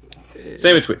Spawn.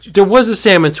 Salmon Twitch. There was a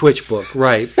Salmon Twitch book,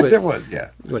 right? But there was,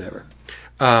 yeah. Whatever.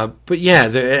 But yeah,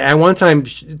 at one time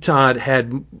Todd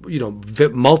had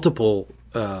multiple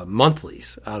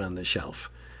monthlies out on the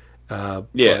shelf. Well,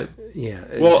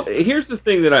 here's the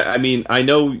thing that I mean. I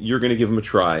know you're going to give him a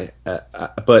try,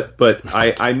 but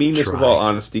I mean this with all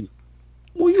honesty.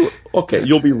 Well,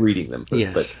 you'll be reading them.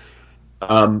 Yes.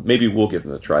 But maybe we'll give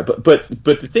them a try. But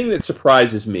the thing that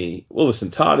surprises me, well, listen,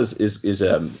 Todd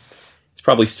is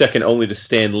probably second only to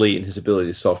Stan Lee in his ability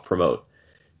to self-promote.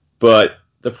 But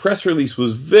the press release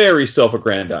was very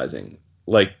self-aggrandizing,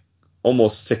 like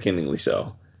almost sickeningly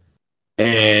so.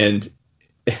 And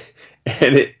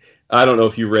it, I don't know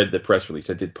if you read the press release.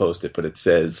 I did post it, but it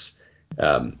says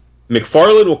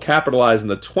McFarlane will capitalize on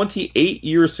the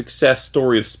 28-year success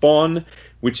story of Spawn,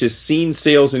 which has seen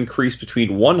sales increase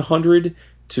between 100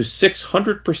 to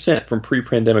 600% from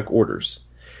pre-pandemic orders.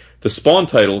 The Spawn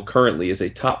title currently is a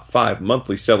top 5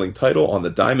 monthly selling title on the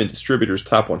Diamond Distributors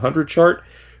Top 100 chart.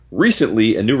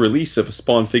 Recently, a new release of a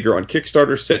Spawn figure on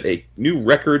Kickstarter set a new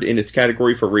record in its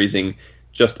category for raising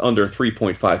just under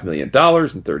 $3.5 million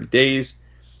in 30 days,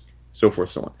 so forth,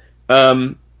 so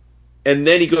on. And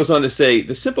then he goes on to say,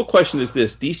 the simple question is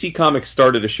this: DC Comics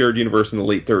started a shared universe in the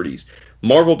late 30s.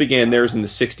 Marvel began theirs in the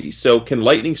 60s. So can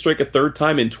lightning strike a third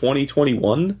time in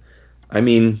 2021? I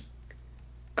mean,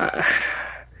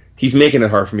 he's making it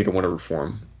hard for me to want to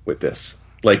reform with this.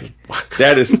 Like,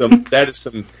 that is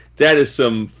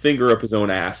some finger up his own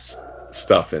ass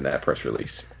stuff in that press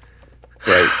release.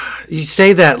 Right. You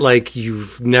say that like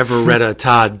you've never read a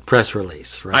Todd press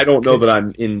release, right? I don't know that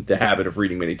I'm in the habit of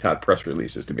reading many Todd press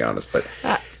releases, to be honest. But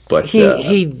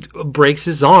he breaks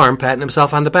his arm patting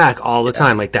himself on the back all the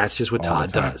time. Like, that's just what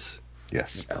Todd does.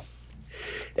 Yes. Yeah.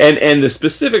 And the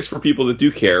specifics for people that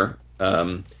do care,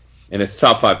 and it's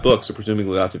top 5 books, so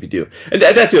presumably lots of you do. And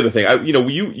that's the other thing.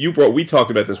 We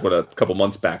talked about this a couple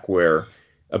months back,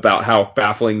 about how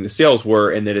baffling the sales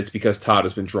were, and that it's because Todd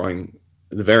has been drawing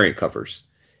the variant covers.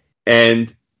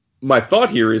 And my thought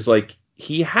here is, like,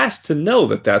 he has to know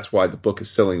that that's why the book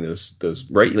is selling those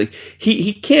right. Like,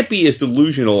 he can't be as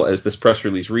delusional as this press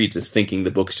release reads, as thinking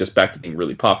the book is just back to being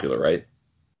really popular, right?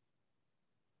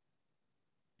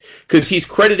 Because he's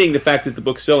crediting the fact that the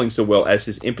book's selling so well as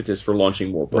his impetus for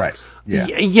launching more books. Right.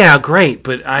 Yeah, great.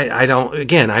 But I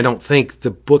don't think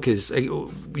the book is,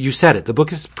 you said it, the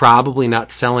book is probably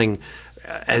not selling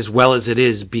as well as it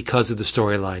is because of the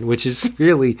storyline, which is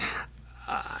really,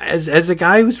 as a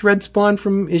guy who's read Spawn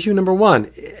from issue number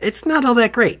 1, it's not all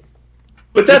that great.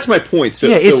 But that's my point. So,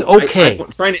 it's okay.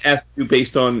 I'm trying to ask you,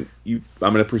 based on you,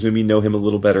 I'm going to presume you know him a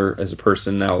little better as a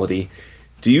personality.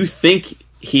 Do you think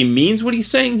he means what he's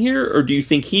saying here, or do you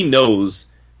think he knows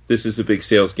this is a big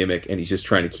sales gimmick and he's just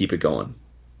trying to keep it going?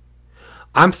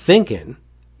 I'm thinking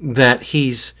that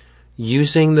he's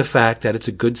using the fact that it's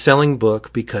a good selling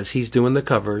book because he's doing the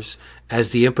covers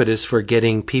as the impetus for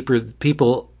getting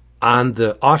people on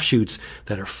the offshoots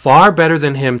that are far better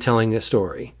than him telling a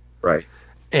story. Right.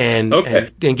 And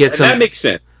get some. That makes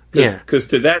sense. Because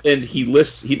to that end, he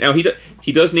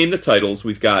does name the titles.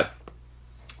 We've got,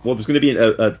 there's going to be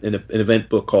an event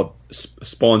book called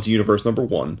Spawn's Universe number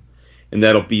 1, and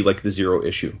that'll be like the 0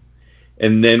 issue.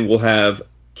 And then we'll have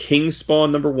King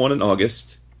Spawn number 1 in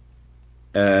August.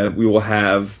 We will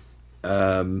have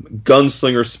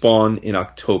Gunslinger Spawn in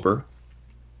October.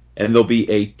 And there'll be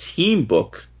a team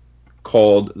book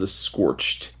called The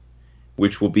Scorched,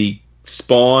 which will be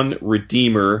Spawn,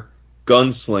 Redeemer,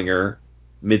 Gunslinger,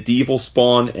 Medieval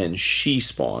Spawn, and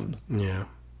She-Spawn. Yeah.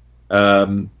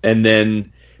 And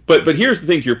then, but here's the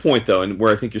thing to your point, though, and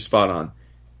where I think you're spot on.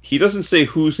 He doesn't say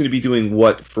who's going to be doing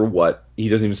what for what. He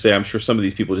doesn't even say, I'm sure some of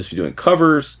these people will just be doing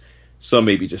covers, some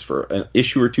maybe just for an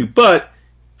issue or two. But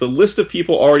the list of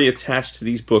people already attached to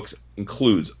these books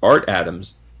includes Art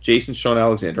Adams, Jason Sean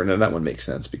Alexander, and that one makes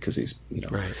sense because he's,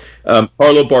 right.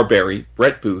 Carlo Barberi,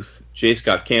 Brett Booth, J.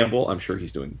 Scott Campbell, I'm sure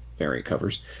he's doing variant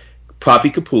covers, Poppy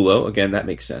Capullo, again, that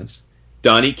makes sense.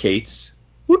 Donnie Cates,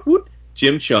 woot woot,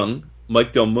 Jim Chung,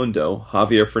 Mike Del Mundo,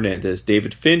 Javier Fernandez,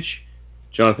 David Finch,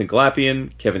 Jonathan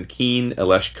Glapian, Kevin Keane,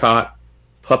 Alesh Kott,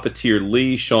 Puppeteer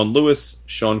Lee, Sean Lewis,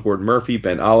 Sean Gordon Murphy,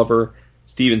 Ben Oliver,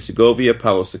 Steven Segovia,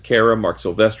 Paolo Sequeira, Mark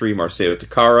Silvestri, Marcelo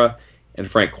Takara, and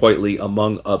Frank Quitely,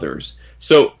 among others.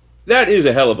 So that is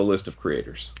a hell of a list of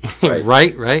creators.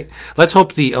 Right? right. Let's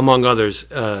hope the among others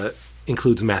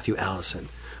includes Matthew Allison.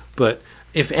 But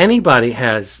if anybody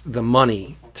has the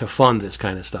money to fund this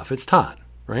kind of stuff, it's Todd,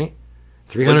 right?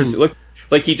 300. Look,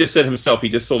 like he just said himself, he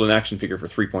just sold an action figure for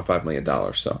 $3.5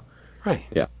 million. So, right.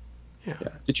 Yeah.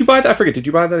 Did you buy that? I forget. Did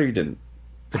you buy that or you didn't?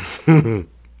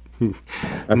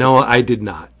 No, I did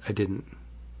not. I didn't.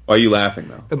 Why are you laughing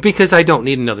though? Because I don't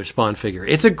need another Spawn figure.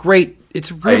 It's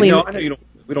really. I know you don't.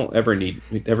 We don't ever need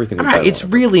everything. Right, it's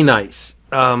really nice,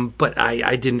 but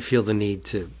I didn't feel the need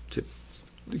to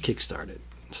kickstart it.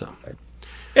 So.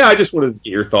 Yeah, I just wanted to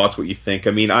get your thoughts, what you think.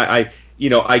 I mean, I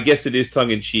guess it is tongue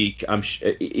in cheek.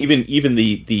 Even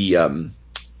the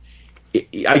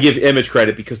I give Image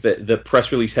credit because the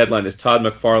press release headline is Todd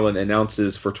McFarlane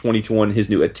announces for 2021 his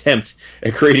new attempt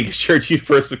at creating a shared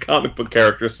universe of comic book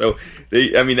characters. So,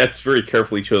 that's very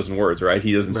carefully chosen words, right?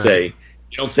 He doesn't say,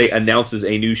 you don't say announces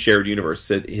a new shared universe,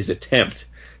 said his attempt.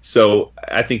 So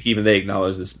I think even they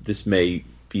acknowledge this may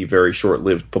be a very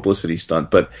short-lived publicity stunt.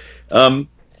 But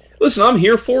listen, I'm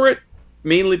here for it,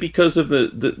 mainly because of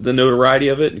the notoriety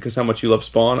of it and because how much you love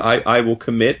Spawn. I will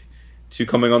commit to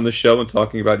coming on the show and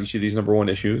talking about each of these number one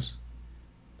issues.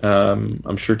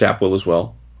 I'm sure Dap will as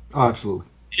well. Oh, absolutely.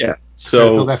 Yeah.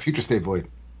 So fill that future state void.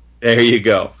 There you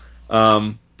go.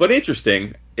 But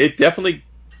interesting. It definitely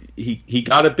he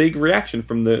got a big reaction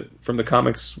from the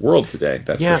comics world today.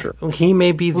 That's for sure. He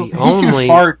may be the He only.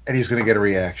 can fart and he's going to get a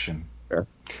reaction. Fair.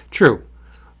 True,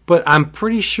 but I'm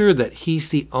pretty sure that he's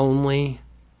the only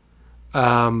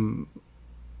comic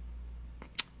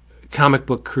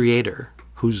book creator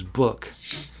whose book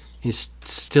is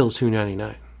still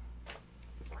 $2.99.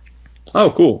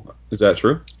 Oh, cool. Is that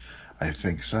true? I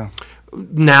think so.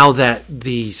 Now that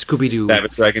the Scooby-Doo...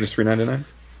 Savage Dragon is $3.99?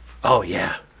 Oh,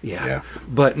 yeah.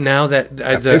 But now that...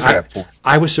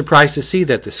 I was surprised to see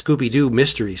that the Scooby-Doo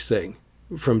Mysteries thing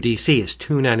from DC is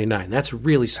 $2.99. That's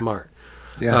really smart.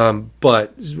 Yeah.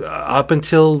 But up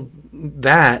until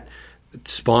that,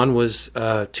 Spawn was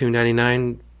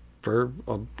 $2.99 for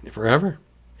forever.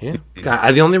 Yeah.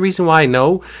 The only reason why I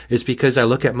know is because I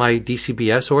look at my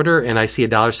DCBS order and I see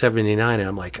 $1.79 and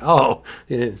I'm like, oh,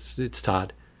 it's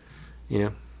Todd. Yeah.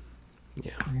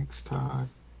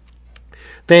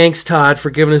 Thanks, Todd,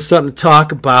 for giving us something to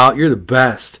talk about. You're the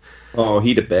best. Oh,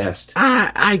 he the best.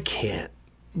 I can't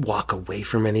walk away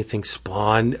from anything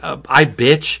Spawn. I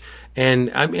bitch. And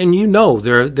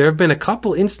there have been a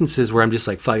couple instances where I'm just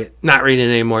like, fuck it, not reading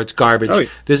it anymore. It's garbage.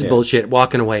 This is bullshit.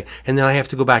 Walking away, and then I have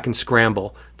to go back and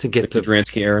scramble to get the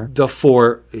Kudransky era. The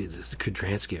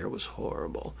Kudransky era was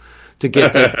horrible. To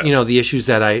get the issues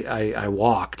that I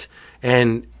walked,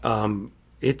 and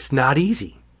it's not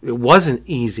easy. It wasn't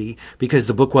easy because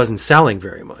the book wasn't selling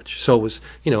very much. So it was,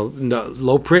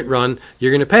 low print run, you're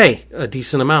going to pay a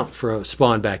decent amount for a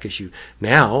Spawn back issue.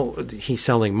 Now he's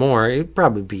selling more. It'd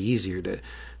probably be easier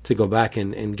to go back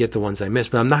and get the ones I missed,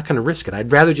 but I'm not going to risk it.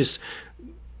 I'd rather just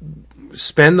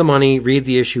spend the money, read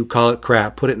the issue, call it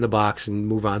crap, put it in the box, and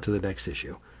move on to the next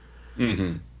issue.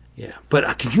 Mm-hmm. Yeah.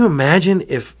 But can you imagine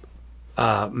if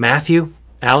Matthew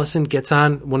Allison gets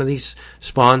on one of these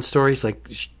Spawn stories? Like,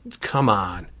 come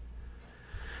on.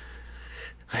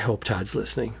 I hope Todd's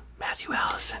listening. Matthew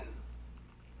Allison.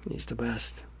 He's the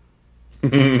best.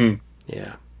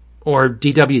 Yeah. Or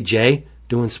DWJ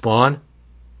doing Spawn.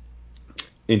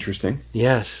 Interesting.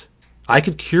 Yes. I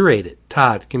could curate it.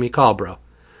 Todd, give me a call, bro.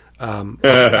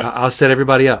 I'll set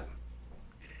everybody up.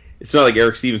 It's not like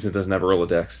Eric Stevenson doesn't have a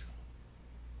Rolodex.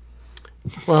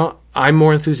 Well, I'm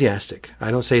more enthusiastic.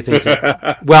 I don't say things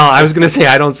I was going to say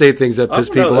I don't say things that piss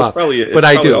people off. But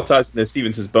I do. All ties into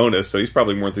Stevenson's bonus, so he's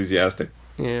probably more enthusiastic.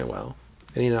 Yeah, well,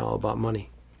 it ain't all about money.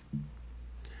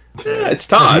 Yeah, it's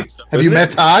Todd. Have you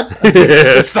met Todd?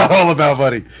 It's not all about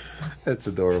money. That's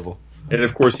adorable. And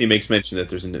of course, he makes mention that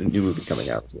there's a new movie coming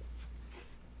out as well.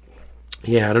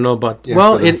 Yeah, I don't know about. It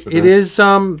is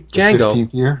Django.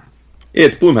 15th year. Yeah,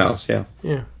 it's Blumhouse.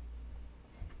 Yeah.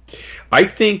 I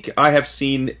think I have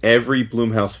seen every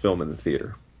Blumhouse film in the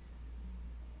theater.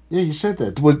 Yeah, you said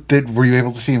that. Were you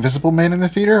able to see Invisible Man in the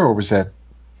theater, or was that?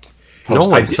 No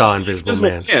one saw Invisible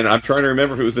Man. I'm trying to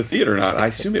remember if it was the theater or not. I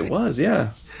assume it was.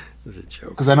 Yeah. It was a joke.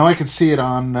 Because I know I can see it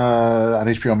on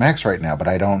HBO Max right now, but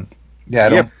I don't. Yeah, I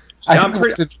don't. I'm think it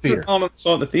was pretty in theater. sure I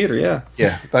saw it in the theater. Yeah.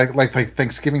 Yeah, like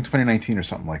Thanksgiving 2019 or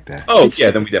something like that. Oh,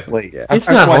 yeah. Then we definitely. Late. Yeah. It's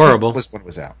not I think horrible. it was when it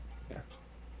was out.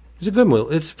 It's a good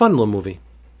movie. It's a fun little movie.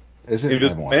 Is it?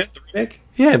 Invisible Man, the remake.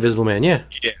 Yeah, Invisible Man. Yeah.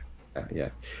 Yeah.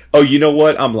 Oh, you know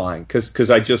what? I'm lying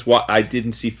because I just I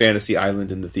didn't see Fantasy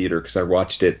Island in the theater because I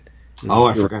watched it. Oh,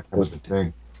 I forgot that was the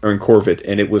thing. Or in Corvette,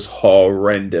 and it was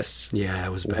horrendous. Yeah,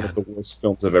 it was One of bad. the worst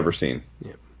films I've ever seen.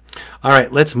 All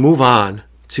right, let's move on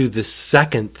to the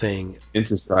second thing,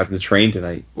 Vincent's driving the train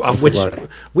tonight. of which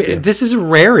this is a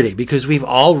rarity because we've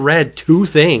all read two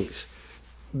things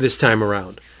this time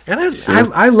around. And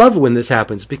I love when this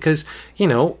happens because,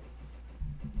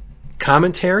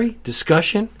 commentary,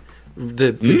 discussion,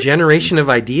 the generation of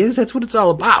ideas, that's what it's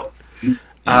all about.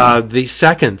 The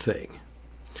second thing,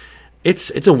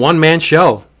 it's a one-man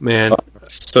show, man.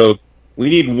 So we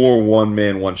need more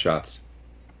one-man one-shots.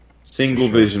 Single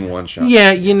vision one-shots.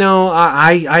 Yeah,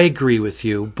 I agree with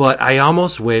you, but I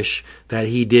almost wish that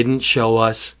he didn't show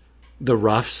us the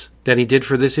roughs that he did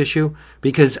for this issue,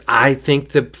 because I think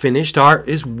the finished art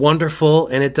is wonderful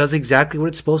and it does exactly what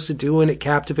it's supposed to do, and it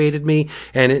captivated me,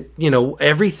 and it,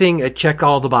 everything, it checked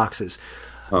all the boxes.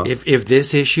 If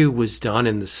this issue was done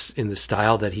in the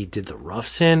style that he did the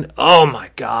roughs in, oh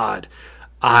my God,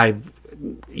 I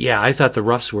thought the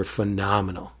roughs were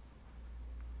phenomenal.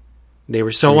 They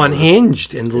were so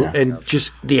unhinged, and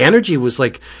just the energy was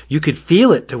like you could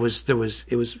feel it. It was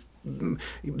the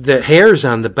hairs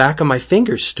on the back of my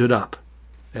fingers stood up.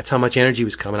 That's how much energy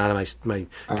was coming out of my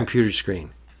computer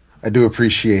screen. I do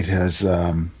appreciate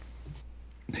him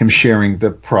sharing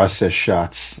the process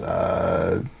shots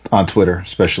on Twitter,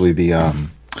 especially the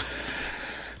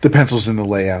pencils and the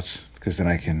layouts, because then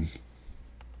I can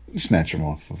snatch them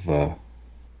off of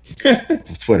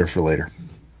Twitter for later.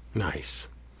 Nice.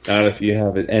 Not if you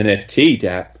have an NFT,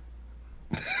 Dap.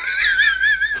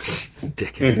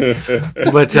 Dickhead.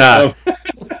 But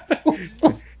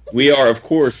we are, of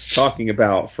course, talking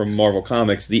about, from Marvel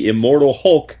Comics, the Immortal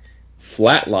Hulk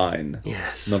Flatline.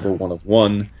 Yes. Number 1 of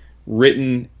 1.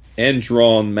 Written and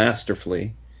drawn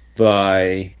masterfully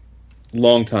by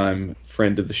longtime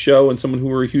friend of the show and someone who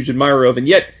we're a huge admirer of, and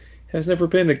yet has never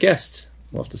been a guest.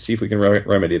 We'll have to see if we can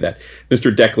remedy that.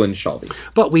 Mr. Declan Shalvey.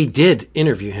 But we did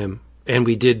interview him, and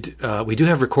we do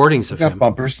have recordings of him.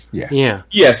 Bumpers, yeah.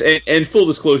 Yes, and full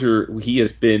disclosure, he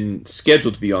has been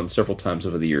scheduled to be on several times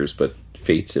over the years, but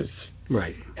fates have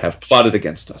plotted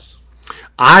against us.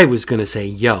 I was going to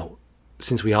say,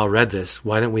 since we all read this,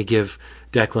 why don't we give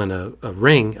Declan a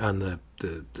ring on the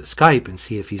Skype and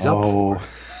see if he's up for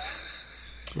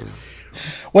it.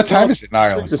 What time is it in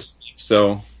Ireland?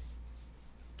 So,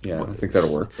 yeah, I think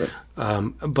that'll work.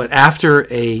 But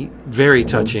after a very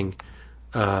touching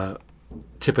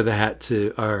tip of the hat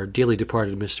to our dearly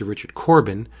departed Mr. Richard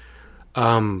Corbin,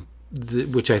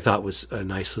 which I thought was a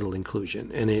nice little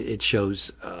inclusion, and it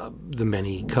shows the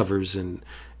many covers and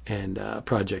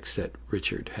projects that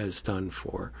Richard has done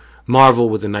for Marvel,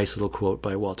 with a nice little quote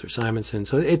by Walter Simonson.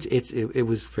 So it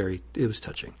was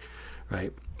touching,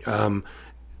 right?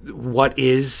 What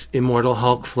is Immortal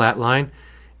Hulk Flatline?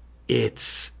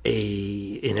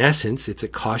 In essence, it's a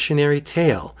cautionary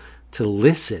tale to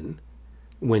listen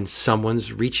when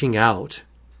someone's reaching out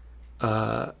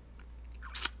and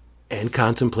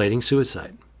contemplating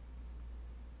suicide.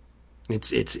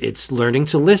 It's learning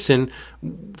to listen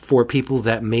for people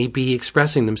that may be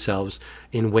expressing themselves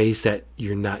in ways that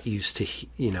you're not used to.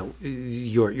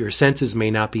 Your senses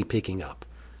may not be picking up.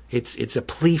 It's a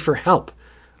plea for help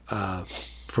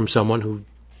from someone who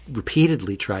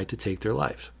repeatedly tried to take their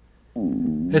life.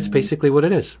 That's basically what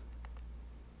it is.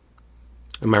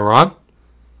 Am I wrong?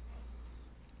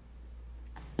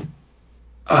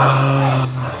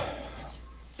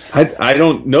 I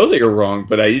don't know that you're wrong,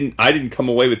 but I didn't come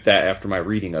away with that after my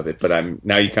reading of it. But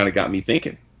now you kind of got me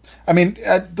thinking. I mean,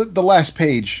 the last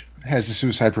page has the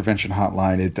suicide prevention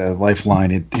hotline,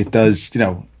 lifeline. It does,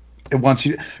 it wants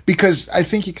you, because I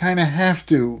think you kind of have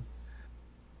to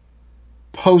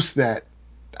post that.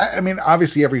 I mean,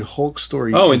 obviously every Hulk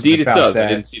story. Oh, indeed it does. That. I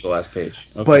didn't see the last page.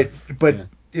 Okay. But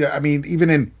I mean, even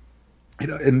in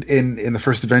the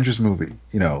first Avengers movie,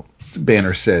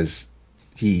 Banner says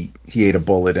he ate a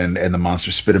bullet and the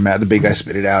monster spit him out. The big guy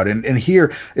spit it out. And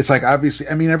here it's like, obviously,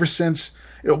 I mean, ever since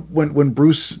when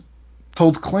Bruce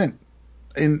told Clint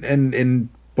in the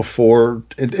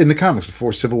comics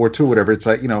before Civil War II, whatever, it's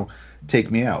like,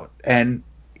 take me out. And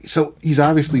so he's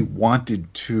obviously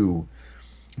wanted to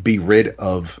be rid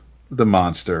of the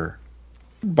monster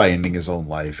by ending his own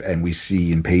life. And we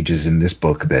see in pages in this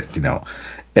book that,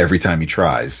 every time he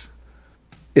tries,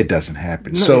 it doesn't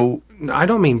happen. No, I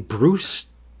don't mean Bruce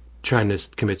trying to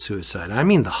commit suicide. I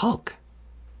mean the Hulk.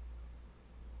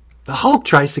 The Hulk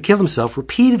tries to kill himself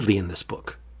repeatedly in this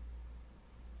book.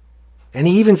 And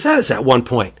he even says at one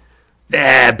point,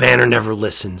 Banner never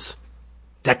listens.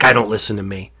 That guy don't listen to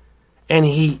me. And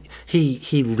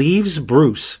he leaves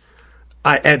Bruce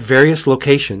at various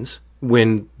locations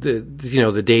when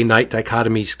the day-night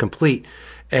dichotomy is complete,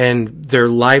 and their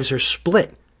lives are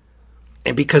split,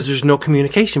 and because there's no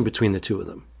communication between the two of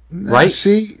them, right?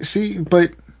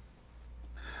 But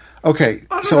okay.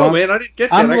 I don't know, man. I didn't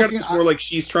get that. I got it more like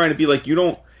she's trying to be like, you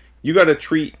got to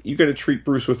treat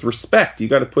Bruce with respect. You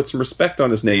got to put some respect on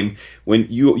his name when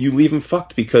you leave him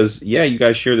fucked because you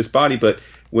guys share this body, but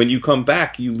when you come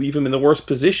back, you leave him in the worst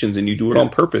positions and you do it on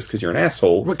purpose because you're an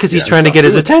asshole. Because he's trying to get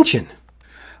his attention.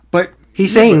 But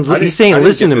he's saying,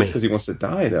 listen to me. Because he wants to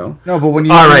die, though. No, but when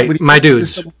you all right, my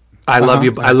dudes, I love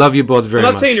you. I love you both very much.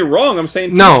 I'm not saying you're wrong. I'm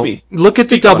saying no. Me. Look at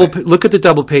the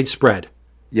double page spread.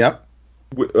 Yep.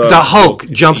 The Hulk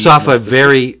jumps off towards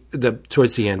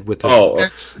the end with the.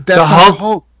 That's the not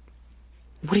Hulk.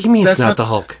 What do you mean it's not the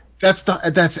Hulk?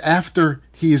 That's after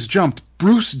he has jumped.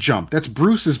 Bruce jumped. That's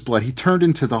Bruce's blood. He turned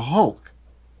into the Hulk.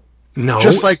 No.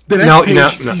 Just like the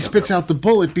next page, he spits out the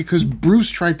bullet because Bruce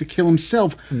tried to kill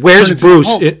himself. Where's Bruce?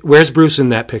 Where's Bruce in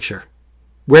that picture?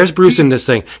 Where's Bruce in this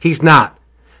thing? He's not.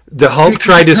 The Hulk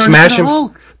tried to smash him.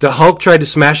 The Hulk tried to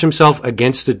smash himself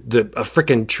against a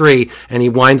freaking tree, and he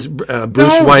winds.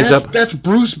 Bruce winds up. That's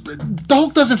Bruce. The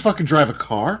Hulk doesn't fucking drive a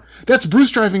car. That's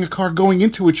Bruce driving a car, going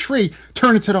into a tree,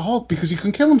 turn into the Hulk because he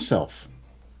couldn't kill himself.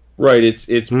 Right. It's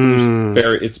Bruce.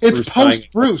 It's Bruce post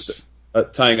Bruce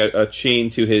tying a chain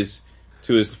to his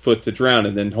foot to drown,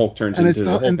 and then Hulk turns into the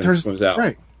Hulk and swims out.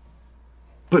 Right.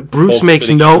 But Bruce Hulk makes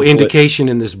no indication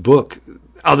in this book,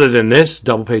 other than this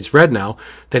double page spread now,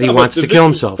 that he wants to kill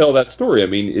himself. Tell that story. I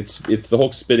mean, it's the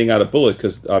Hulk spitting out a bullet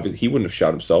because obviously he wouldn't have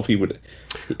shot himself. He would.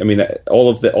 I mean, all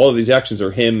of these actions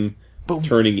are him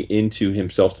turning into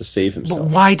himself to save himself. But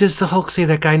why does the Hulk say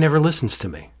that guy never listens to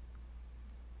me?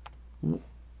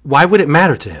 Why would it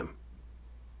matter to him?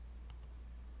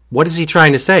 What is he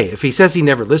trying to say? If he says he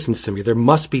never listens to me, there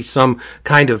must be some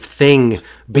kind of thing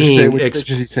being. Which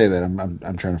does he say that?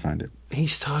 I'm trying to find it.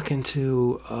 He's talking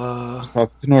to. He's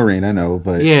talking to Noreen, I know,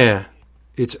 but yeah,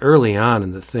 it's early on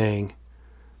in the thing.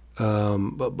 Yeah.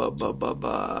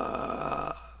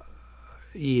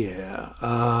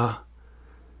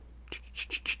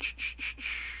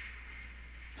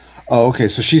 Oh, okay.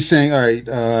 So she's saying, all right,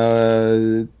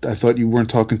 I thought you weren't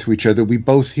talking to each other. We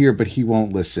both hear, but he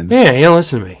won't listen. Yeah, he don't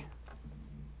listen to me.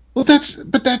 Well,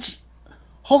 that's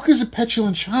Hulk is a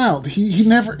petulant child. He's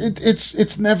never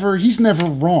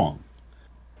wrong.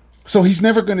 So he's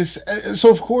never going to.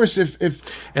 So of course, if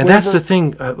and that's the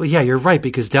thing. Yeah, you're right,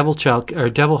 because Devil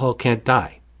Hulk can't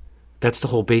die. That's the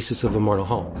whole basis of Immortal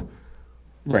Hulk.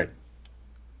 Right.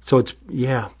 So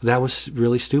that was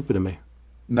really stupid of me.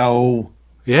 No.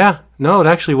 Yeah, no, it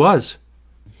actually was.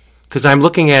 Because I was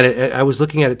looking at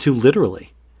it too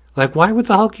literally. Like, why would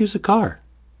the Hulk use a car?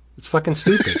 It's fucking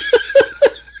stupid.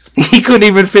 He couldn't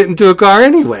even fit into a car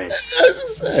anyway.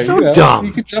 So dumb.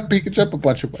 He could jump a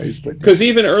bunch of ways. Because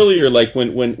even earlier, like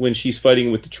when she's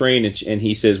fighting with the train and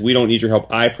he says, "We don't need your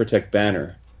help. I protect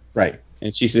Banner." Right.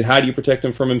 And she said, "How do you protect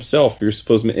him from himself? You're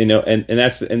supposed to,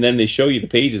 and then they show you the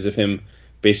pages of him."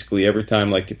 Basically, every time,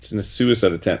 like it's a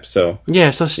suicide attempt. So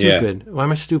so stupid. Yeah. Why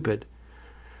am I stupid?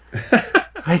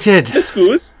 I did. That's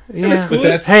cool. Yeah.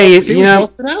 Hey,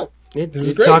 talk it out. This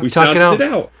is great. We sounded it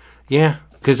out. Yeah,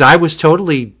 because I was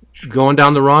totally going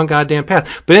down the wrong goddamn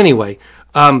path. But anyway,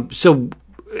 my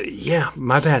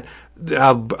bad.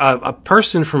 A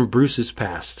person from Bruce's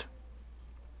past.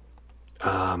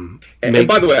 And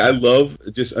by the way, I love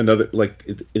just another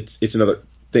it's another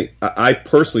thing. I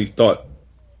personally thought.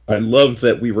 I loved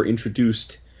that we were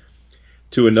introduced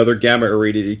to another gamma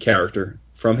irradiated character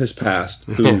from his past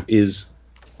who is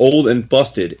old and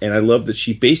busted, and I love that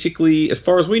she basically, as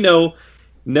far as we know,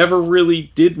 never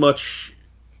really did much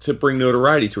to bring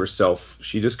notoriety to herself.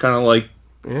 She just kind of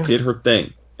did her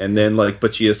thing, and then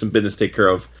but she has some business to take care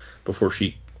of before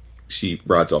she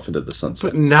rides off into the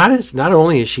sunset. But not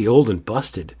only is she old and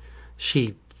busted,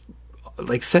 she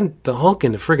sent the Hulk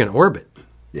into friggin' orbit.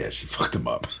 Yeah, she fucked him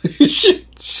up.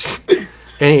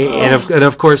 and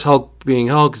of course, Hulk being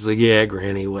Hulk is like, yeah,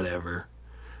 Granny, whatever.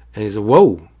 And he's like,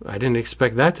 whoa, I didn't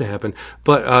expect that to happen.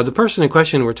 But the person in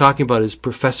question we're talking about is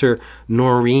Professor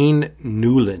Noreen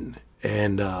Newlin.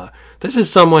 And this is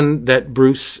someone that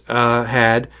Bruce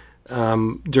had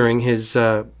during his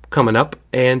coming up.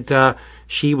 And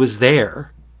she was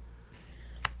there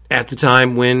at the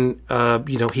time when,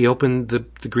 he opened the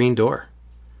green door.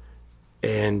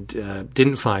 And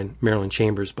didn't find Marilyn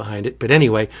Chambers behind it. But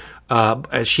anyway,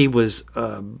 as she was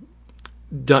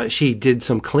she did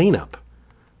some cleanup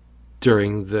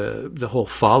during the whole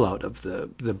fallout of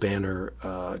the Banner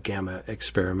Gamma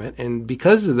experiment, and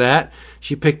because of that,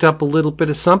 she picked up a little bit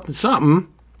of something.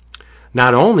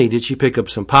 Not only did she pick up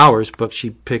some powers, but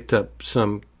she picked up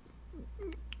some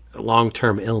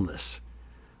long-term illness,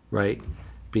 right?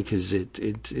 Because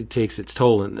it takes its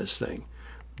toll in this thing.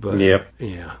 But yep.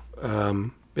 Yeah.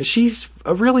 She's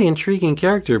a really intriguing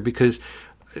character because,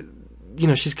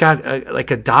 she's got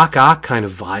like a Doc Ock kind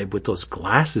of vibe with those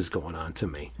glasses going on to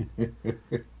me.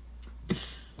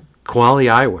 Quality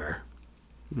eyewear,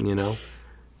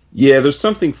 Yeah, there's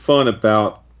something fun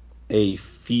about a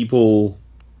feeble,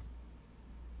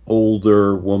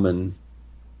 older woman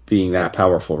being that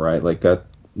powerful, right? Like that.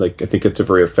 Like, I think it's a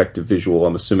very effective visual.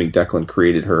 I'm assuming Declan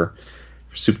created her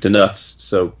soup to nuts,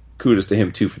 so kudos to him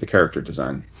too for the character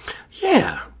design.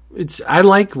 Yeah, I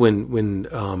like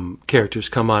when characters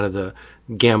come out of the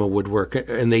Gamma woodwork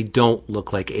and they don't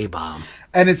look like A-Bomb.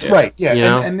 And it's right,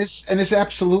 yeah, and this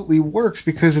absolutely works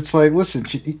because it's like, listen,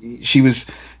 she was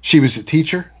a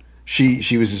teacher,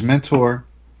 she was his mentor,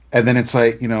 and then it's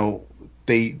like,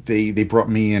 they brought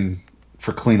me in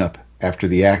for cleanup after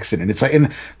the accident. It's like,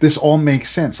 and this all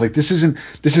makes sense. Like, this isn't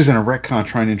a retcon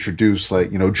trying to introduce, like,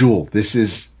 Jewel.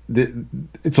 It's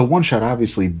a one shot,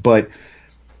 obviously, but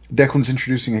Declan's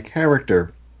introducing a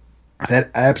character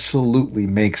that absolutely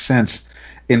makes sense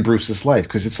in Bruce's life,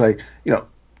 because it's like,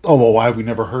 oh well, why have we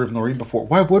never heard of Noreen before?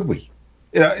 Why would we?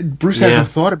 Bruce hasn't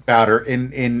thought about her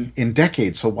in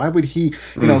decades, so why would he?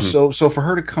 So for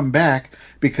her to come back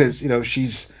because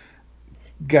she's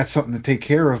got something to take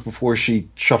care of before she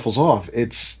shuffles off.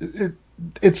 It's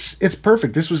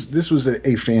perfect. This was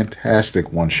a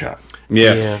fantastic one shot.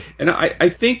 Yeah. And I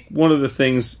think one of the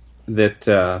things that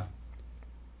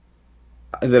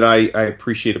I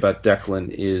appreciate about Declan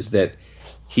is that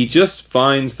he just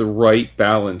finds the right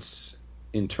balance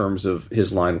in terms of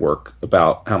his line work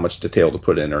about how much detail to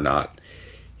put in or not.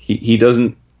 He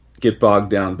doesn't get bogged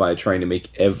down by trying to make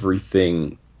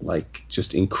everything like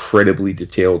just incredibly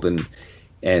detailed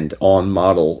and on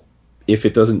model if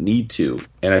it doesn't need to.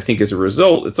 And I think as a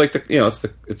result, it's like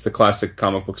it's the classic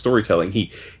comic book storytelling.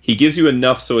 He gives you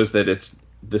enough so as that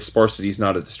the sparsity is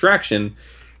not a distraction,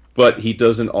 but he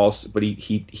doesn't also. But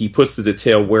he puts the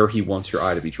detail where he wants your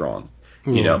eye to be drawn.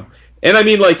 And I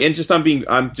mean, like, and just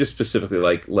I'm just specifically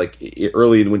like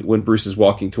early when Bruce is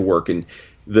walking to work and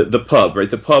the pub, right?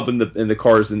 The pub and the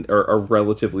cars are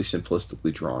relatively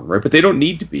simplistically drawn, right? But they don't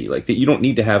need to be like that. You don't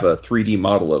need to have a 3D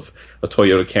model of a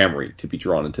Toyota Camry to be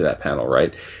drawn into that panel,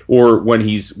 right? Or when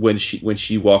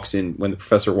she walks in, when the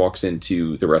professor walks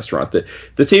into the restaurant,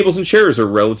 the tables and chairs are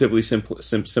relatively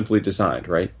simply designed,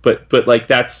 right? But like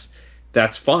that's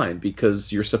fine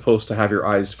because you're supposed to have your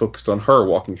eyes focused on her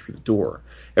walking through the door.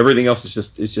 Everything else is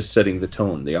just setting the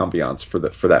tone, the ambiance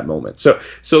for that moment. So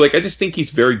like I just think he's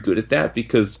very good at that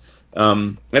because,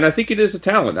 and I think it is a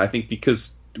talent. I think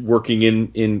because working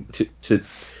in to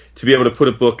be able to put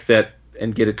a book that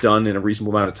and get it done in a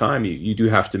reasonable amount of time, you do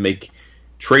have to make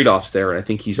trade-offs there, and I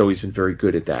think he's always been very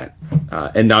good at that,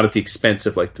 and not at the expense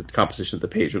of like the composition of the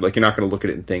page. Or like you're not going to look at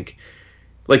it and think.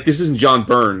 Like, this isn't John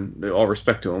Byrne, all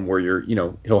respect to him, where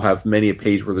he'll have many a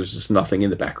page where there's just nothing in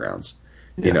the backgrounds,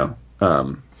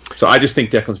 So I just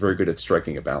think Declan's very good at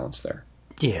striking a balance there.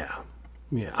 Yeah,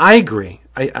 I agree.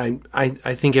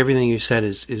 I think everything you said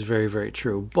is very, very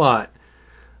true. But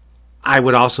I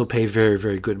would also pay very,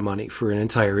 very good money for an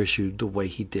entire issue the way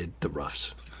he did the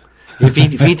roughs. If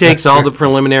he takes all the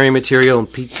preliminary material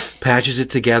and patches it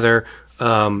together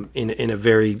in a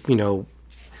very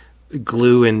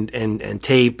glue and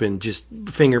tape and just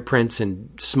fingerprints and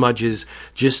smudges,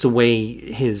 just the way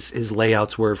his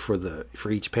layouts were for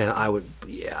each panel, I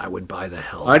would buy the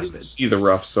hell out of it. I didn't see the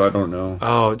rough, so I don't know.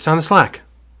 Oh, it's on the Slack.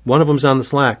 One of them's on the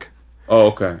Slack. Oh,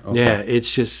 okay. Yeah,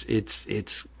 it's just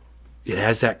it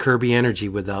has that Kirby energy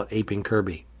without aping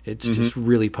Kirby. It's just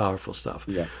really powerful stuff.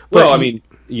 Yeah. Well, I mean,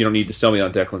 you don't need to sell me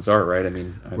on Declan's art, right? I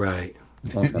mean, right.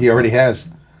 He already has.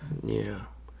 Yeah.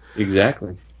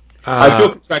 Exactly. I feel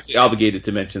contractually obligated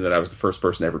to mention that I was the first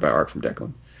person to ever buy art from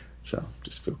Declan. So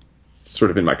just feel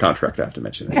sort of in my contract I have to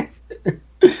mention it.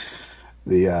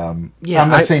 On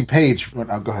the same page. Go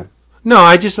ahead. No,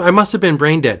 I must have been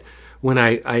brain dead when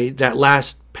I that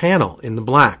last panel in the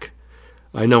black.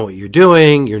 I know what you're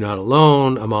doing. You're not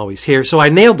alone. I'm always here. So I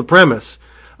nailed the premise.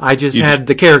 I just had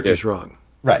the characters wrong.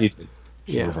 Right. You did.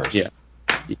 Yeah.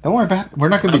 Don't worry about it. We're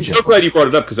not going to be I'm so glad you brought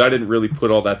it up because I didn't really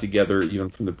put all that together even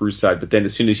from the Bruce side. But then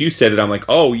as soon as you said it, I'm like,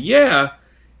 oh, yeah.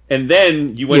 And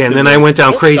then you went and then I went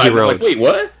down Crazy Road. Like, wait,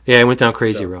 what? Yeah, I went down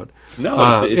Crazy Road.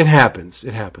 No, it happens.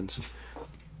 It happens.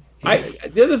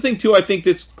 The other thing, too, I think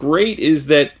that's great is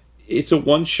that it's a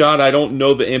one shot. I don't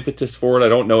know the impetus for it. I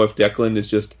don't know if Declan is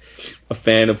just a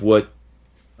fan of what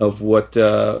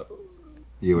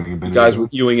Ewing and Bennett guys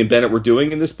Ewing and Bennett were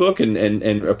doing in this book, and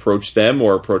approached them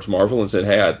or approached Marvel and said,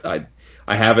 "Hey,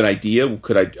 I have an idea.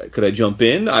 Could I jump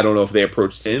in?" I don't know if they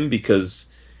approached him because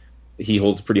he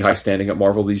holds a pretty high standing at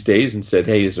Marvel these days and said,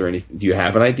 "Hey, do you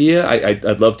have an idea?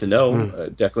 I'd love to know,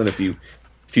 Declan, if you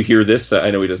hear this.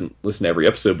 I know he doesn't listen to every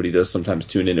episode, but he does sometimes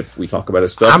tune in if we talk about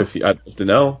his stuff. I'd love to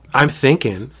know." I'm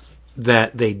thinking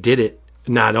that they did it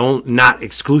not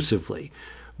exclusively,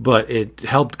 but it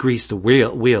helped grease the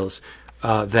wheels.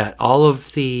 That all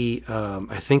of the,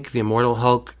 I think the Immortal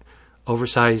Hulk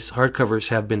oversized hardcovers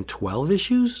have been 12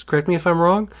 issues. Correct me if I'm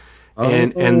wrong.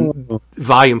 And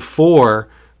volume 4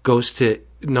 goes to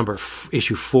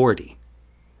issue 40.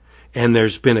 And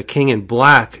there's been a King in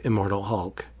Black Immortal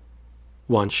Hulk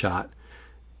one shot.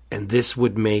 And this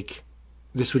would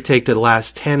take the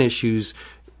last 10 issues,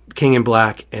 King in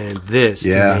Black, and this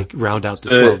to round out the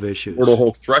 12 issues. Immortal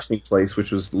Hulk Threshing Place,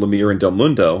 which was Lemire and Del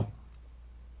Mundo.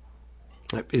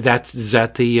 Is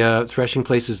that the Threshing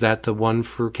Place? Is that the one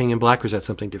for King in Black, or is that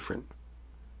something different?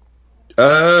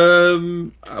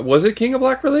 Was it King of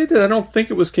Black related? I don't think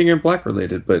it was King in Black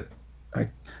related, but I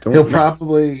don't. He'll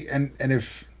probably and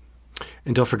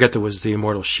don't forget there was the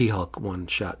Immortal She-Hulk one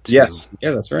shot too. Yes,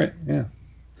 yeah, that's right. Yeah.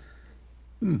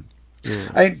 Yeah.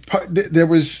 There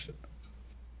was.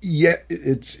 Yeah,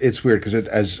 it's weird because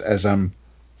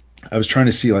I was trying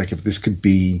to see like if this could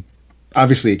be.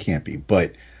 Obviously, it can't be,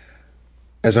 but.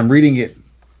 As I'm reading it,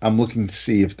 I'm looking to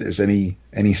see if there's any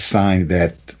sign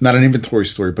that not an inventory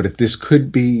story, but if this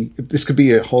could be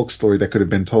a Hulk story that could have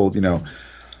been told,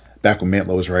 back when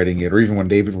Mantlo was writing it, or even when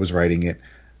David was writing it.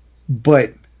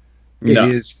 But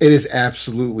it is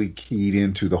absolutely keyed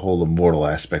into the whole immortal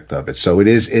aspect of it. So it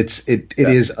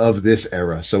is of this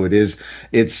era. So it's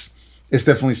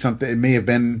definitely something. It may have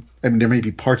been. I mean, there may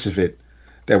be parts of it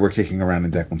that were kicking around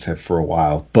in Declan's head for a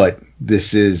while, but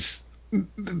this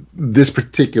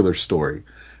particular story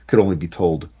could only be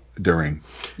told during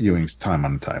Ewing's time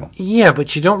on the title. Yeah,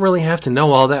 but you don't really have to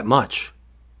know all that much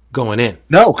going in.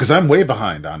 No, because I'm way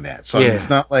behind on that. So I mean, it's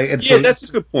not like... that's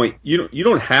a good point. You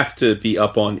don't have to be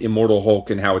up on Immortal Hulk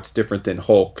and how it's different than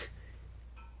Hulk,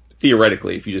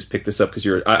 theoretically, if you just pick this up,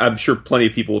 because I'm sure plenty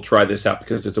of people will try this out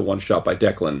because it's a one-shot by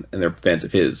Declan and they're fans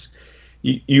of his.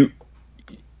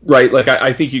 Right, like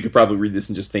I think you could probably read this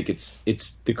and just think it's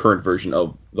the current version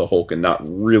of the Hulk and not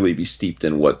really be steeped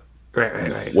in what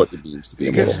it means to be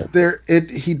a Hulk.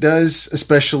 He does,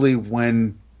 especially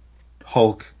when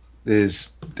Hulk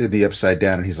is in the Upside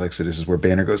Down and he's like, so this is where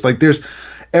Banner goes. Like there's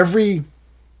every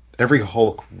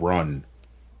Hulk run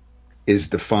is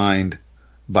defined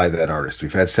by that artist.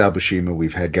 We've had Sal Buscema,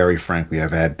 we've had Gary Frank, we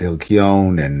have had Dale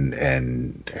Keown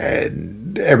and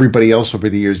everybody else over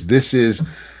the years. This is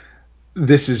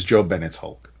Joe Bennett's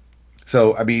Hulk.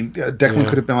 So I mean, Declan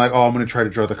could have been like, "Oh, I'm going to try to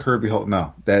draw the Kirby Hulk."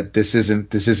 No, this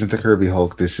isn't the Kirby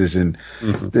Hulk. This isn't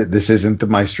this isn't the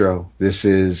Maestro. This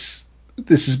is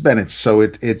Bennett's. So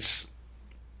it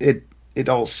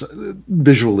also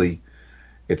visually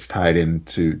it's tied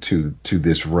into to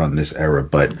this run, this era.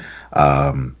 But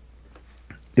Hulk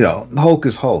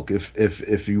is Hulk.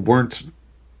 If you weren't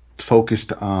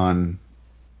focused on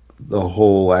the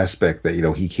whole aspect that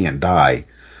he can't die.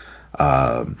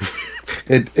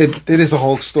 It is a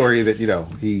Hulk story that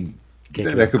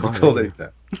that could be told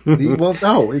anytime. Well,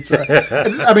 no, it's.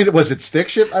 I mean, was it stick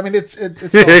shift? I mean, it's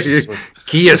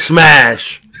Kia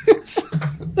Smash.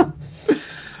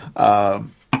 I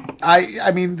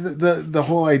mean the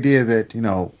whole idea that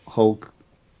Hulk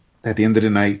at the end of the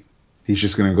night he's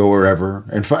just going to go wherever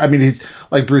and I mean he's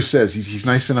like Bruce says he's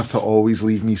nice enough to always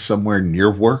leave me somewhere near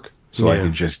work so I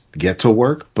can just get to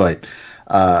work, but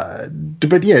yeah,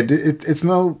 it's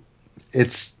no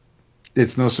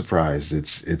surprise.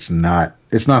 It's not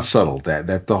subtle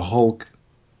that the Hulk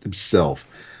himself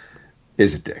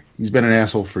is a dick. He's been an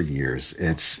asshole for years.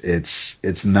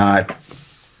 It's not.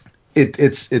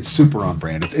 It's super on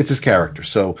brand. It's his character.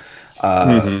 So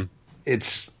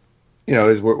it's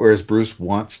whereas Bruce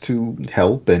wants to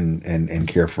help and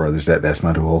care for others. That's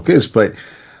not who Hulk is. But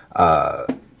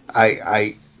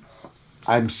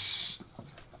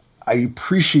I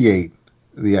appreciate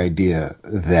the idea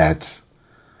that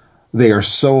they are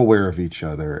so aware of each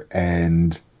other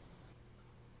and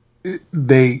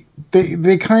they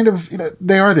kind of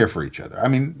they are there for each other. I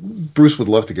mean, Bruce would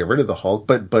love to get rid of the Hulk,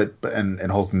 but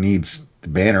Hulk needs the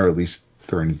Banner at least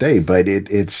during the day. But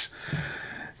it's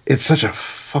such a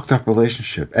fucked up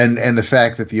relationship, and the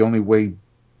fact that the only way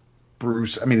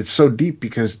Bruce, I mean, it's so deep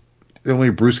because the only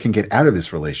way Bruce can get out of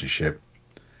this relationship,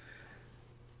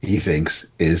 he thinks,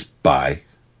 is by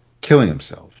killing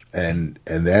himself, and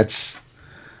that's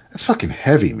fucking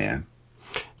heavy, man.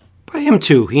 But him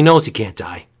too. He knows he can't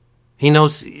die. He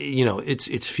knows,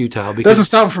 it's futile because Doesn't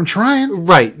stop him from trying.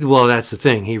 right. Well, that's the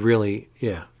thing. He really,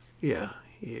 yeah.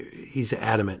 He's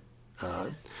adamant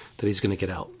that he's going to get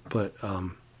out. But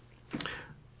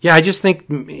yeah, I just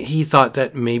think he thought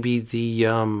that maybe the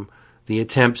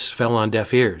attempts fell on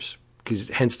deaf ears, because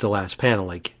hence the last panel,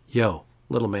 like, yo,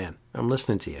 little man, I'm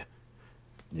listening to you.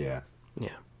 Yeah.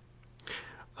 Yeah.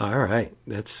 All right,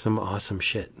 that's some awesome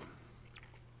shit.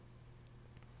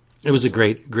 It was a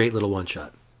great little one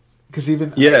shot. Because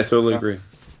even Yeah, I totally agree.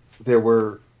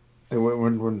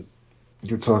 When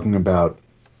you're talking about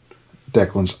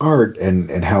Declan's art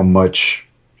and how much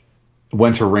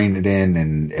when to rein it in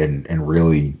and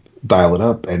really dial it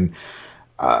up, and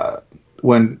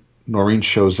when Noreen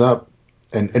shows up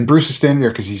and Bruce is standing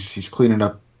there because he's cleaning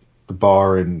up the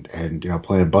bar and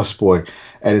playing busboy,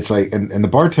 and it's like and the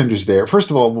bartender's there. First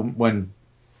of all, when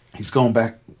he's going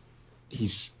back,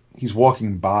 he's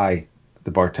walking by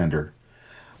the bartender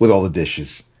with all the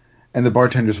dishes, and the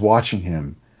bartender's watching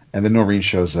him, and then Noreen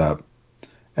shows up,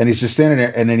 and he's just standing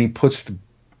there, and then he puts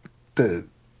the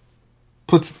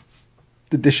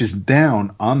dishes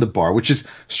down on the bar, which is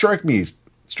struck me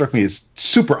as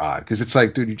super odd, because it's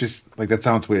like, dude, you just like, that's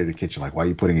on its way to the kitchen. Like, why are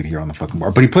you putting it here on the fucking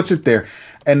bar? But he puts it there,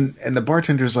 and the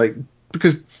bartender's like,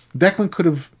 because Declan could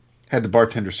have had the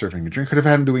bartender serving a drink, could have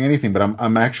had him doing anything, but I'm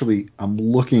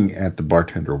looking at the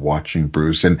bartender watching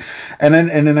Bruce, and then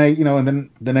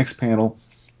the next panel,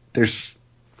 there's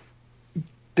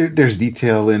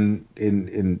detail in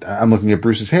I'm looking at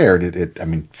Bruce's hair, and I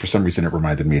mean, for some reason it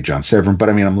reminded me of John Severin, but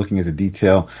I mean, I'm looking at the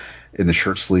detail in the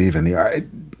shirt sleeve and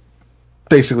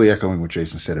basically echoing what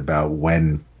Jason said about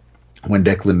when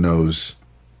Declan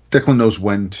knows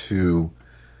when to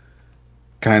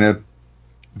kind of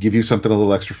give you something a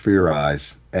little extra for your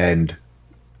eyes, and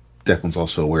Declan's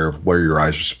also aware of where your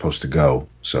eyes are supposed to go,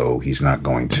 so he's not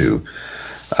going to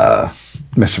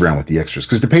mess around with the extras,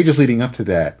 because the pages leading up to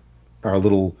that are a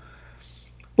little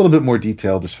bit more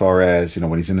detailed, as far as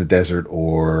when he's in the desert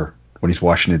or when he's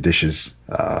washing the dishes,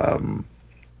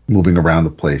 moving around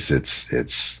the place. I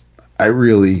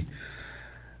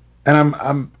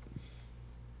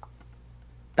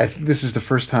think this is the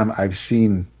first time I've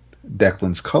seen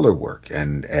Declan's color work,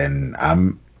 and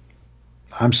I'm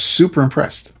super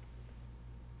impressed.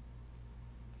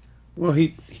 Well,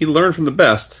 he learned from the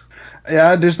best.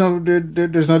 Yeah, there's no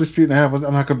dispute to have. I'm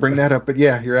not going to bring that up, but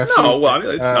yeah, you're absolutely. No, well, I mean,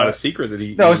 it's not a secret that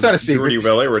he. No, it's not a secret. Jordi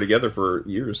Valet were together for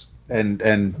years, and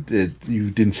you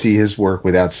didn't see his work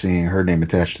without seeing her name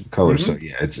attached to the color. Mm-hmm. So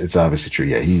yeah, it's obviously true.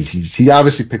 Yeah, he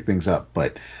obviously picked things up,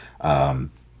 but I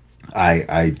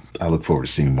look forward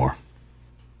to seeing more.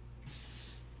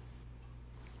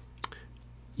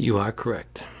 You are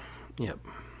correct. Yep.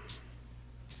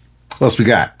 What else we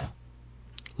got?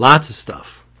 Lots of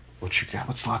stuff. What you got?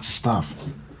 What's lots of stuff?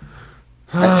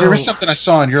 There is something I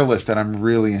saw on your list that I'm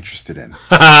really interested in.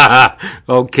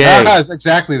 Okay. It's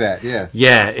exactly that. Yeah.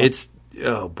 Yeah. It's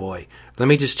oh boy. Let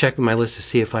me just check my list to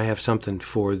see if I have something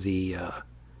for the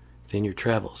Vineyard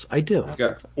Travels. I do. You've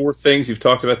got 4 things. You've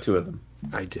talked about 2 of them.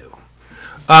 I do.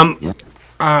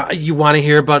 You want to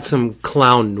hear about some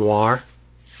clown noir?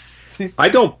 I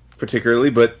don't particularly,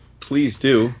 but please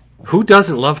do. Who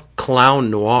doesn't love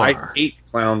clown noir? I hate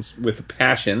clowns with a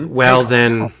passion. Well,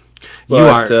 then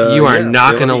But, you are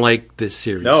not going to really, like this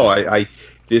series. No,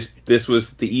 this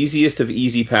was the easiest of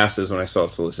easy passes when I saw it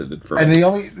solicited for. And the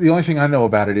only thing I know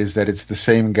about it is that it's the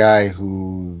same guy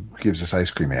who gives us Ice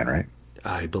Cream Man, right?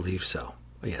 I believe so.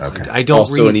 Yes, Okay. I don't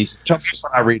also read. an easy. Just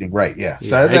not reading, right? Yeah. Yeah,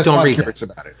 So I that's don't why I'm read curious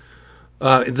that. about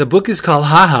it. The book is called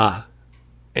Haha,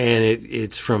 and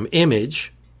it's from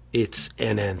Image. It's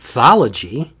an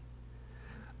anthology.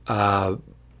 As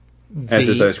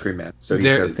is Ice Cream Man, so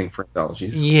he's got a thing for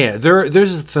anthologies. Yeah,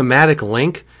 there's a thematic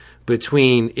link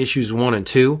between issues 1 and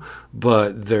 2,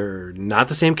 but they're not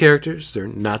the same characters. They're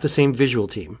not the same visual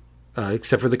team,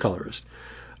 except for the colorist.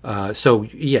 So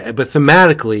yeah, but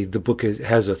thematically, the book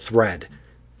has a thread,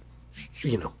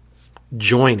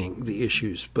 joining the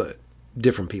issues, but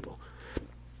different people.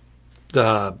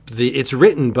 It's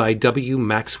written by W.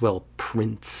 Maxwell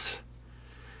Prince.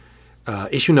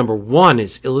 Issue number 1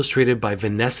 is illustrated by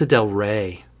Vanessa Del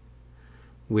Rey,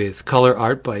 with color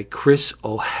art by Chris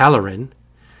O'Halloran,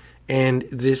 and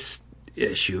this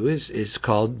issue is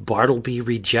called Bartleby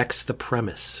Rejects the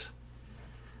Premise.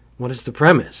 What is the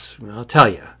premise? Well, I'll tell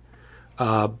you.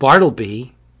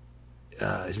 Bartleby,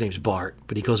 his name's Bart,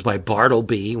 but he goes by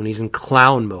Bartleby when he's in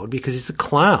clown mode because he's a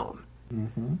clown.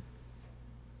 Mm-hmm.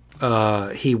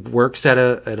 He works at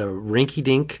a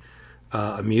rinky-dink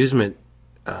amusement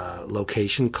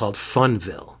location called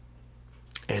Funville.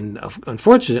 And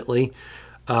unfortunately,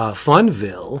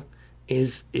 Funville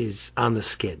is on the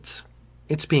skids.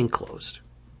 It's being closed.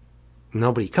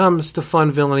 Nobody comes to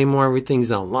Funville anymore.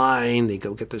 Everything's online. They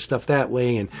go get their stuff that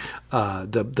way. And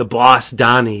the boss,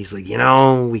 Donnie's like,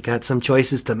 we got some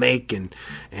choices to make, and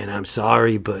I'm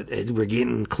sorry, but we're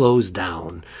getting closed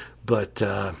down. But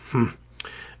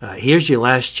here's your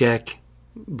last check,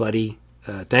 buddy.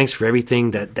 Thanks for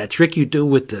everything. That trick you do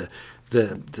with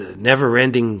the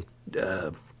never-ending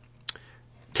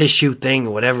tissue thing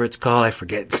or whatever it's called, I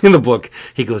forget. It's in the book.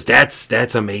 He goes,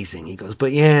 that's amazing. He goes,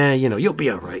 but yeah, you'll be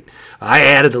all right. I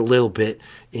added a little bit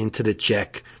into the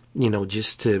check,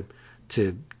 just to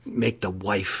make the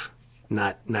wife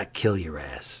not kill your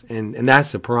ass. And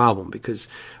that's the problem, because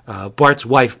Bart's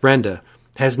wife, Brenda,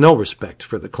 has no respect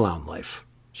for the clown life.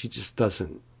 She just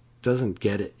doesn't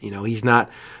get it. He's not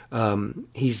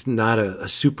a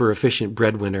super efficient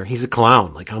breadwinner. He's a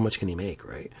clown. Like, how much can he make,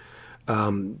 right?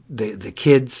 The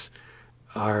kids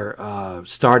are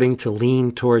starting to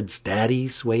lean towards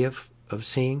daddy's way of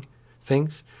seeing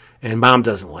things, and mom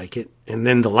doesn't like it. And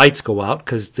then the lights go out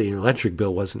because the electric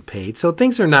bill wasn't paid. So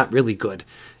things are not really good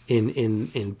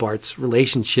in Bart's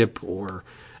relationship. Or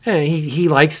he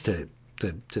likes to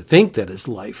think that his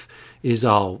life is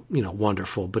all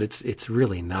wonderful, but it's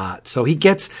really not. So he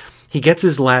gets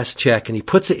his last check and he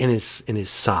puts it in his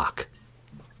sock.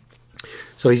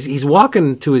 So he's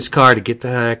walking to his car to get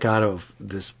the heck out of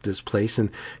this place,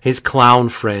 and his clown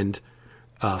friend,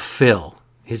 Phil,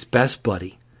 his best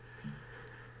buddy,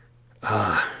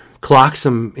 clocks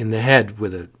him in the head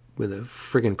with a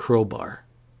friggin' crowbar,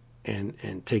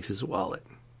 and takes his wallet.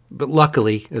 But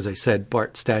luckily, as I said,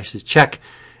 Bart stashed his check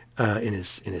in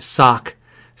his sock,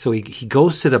 so he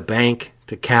goes to the bank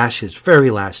to cash his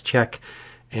very last check,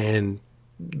 and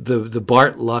the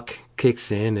Bart luck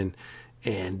kicks in,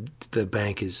 and the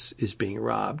bank is being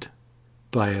robbed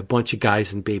by a bunch of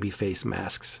guys in baby face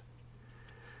masks.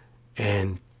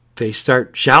 And they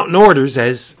start shouting orders,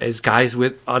 as guys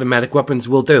with automatic weapons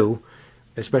will do,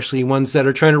 especially ones that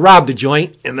are trying to rob the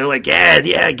joint. And they're like,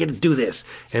 yeah, get to do this.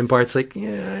 And Bart's like,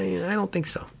 yeah, I don't think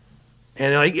so.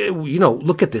 And like,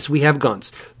 look at this. We have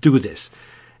guns. Do this.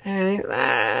 And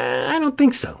I don't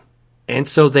think so. And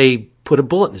so they put a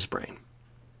bullet in his brain.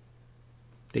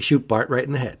 They shoot Bart right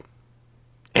in the head.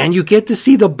 And you get to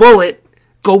see the bullet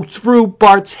go through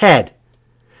Bart's head,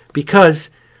 because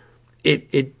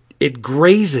it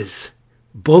grazes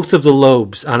both of the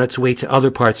lobes on its way to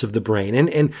other parts of the brain.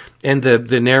 And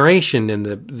the narration and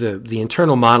the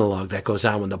internal monologue that goes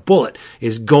on when the bullet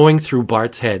is going through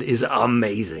Bart's head is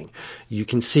amazing. You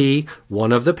can see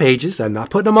one of the pages. I'm not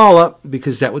putting them all up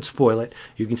because that would spoil it.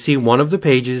 You can see one of the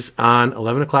pages on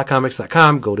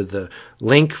 11o'clockcomics.com. Go to the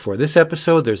link for this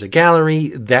episode. There's a gallery.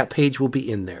 That page will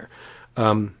be in there.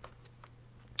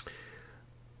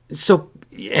 So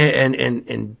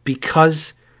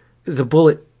because the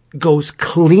bullet goes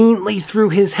cleanly through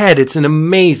his head, it's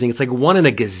like one in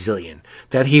a gazillion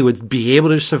that he would be able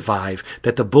to survive,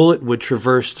 that the bullet would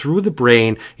traverse through the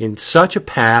brain in such a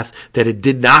path that it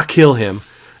did not kill him.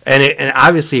 And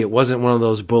obviously it wasn't one of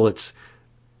those bullets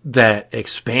that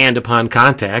expand upon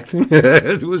contact.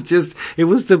 It was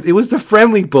the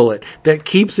friendly bullet that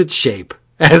keeps its shape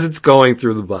as it's going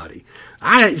through the body.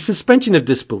 Suspension of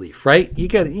disbelief, right? You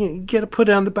gotta put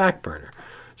it on the back burner.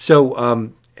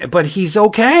 So, but he's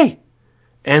okay.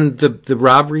 And the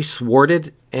robbery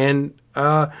thwarted, and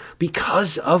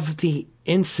because of the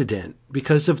incident,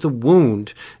 because of the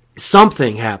wound,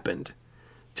 something happened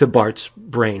to Bart's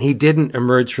brain. He didn't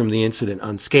emerge from the incident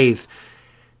unscathed.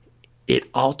 It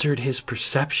altered his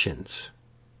perceptions.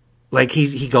 Like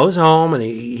he goes home and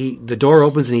the door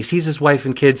opens and he sees his wife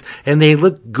and kids, and they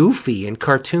look goofy and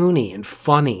cartoony and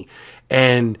funny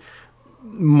and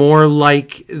more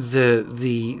like the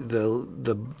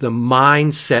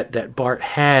mindset that Bart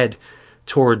had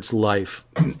towards life,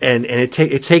 and it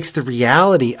takes the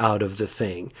reality out of the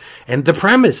thing. And the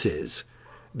premise is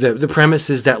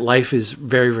that life is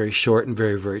very, very short and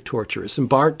very, very torturous, and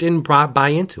Bart didn't buy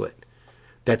into it.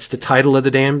 That's the title of the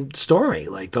damn story.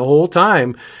 Like, the whole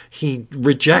time he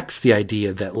rejects the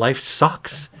idea that life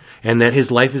sucks and that his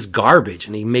life is garbage,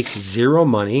 and he makes zero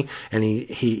money, and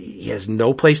he has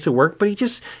no place to work, but he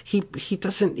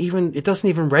doesn't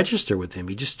even register with him.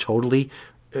 He just totally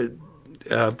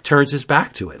turns his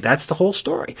back to it. That's the whole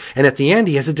story. And at the end,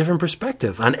 he has a different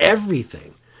perspective on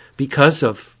everything because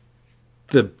of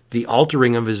the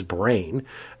altering of his brain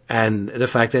and the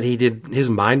fact that his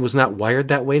mind was not wired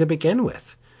that way to begin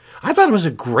with. I thought it was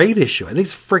a great issue. I think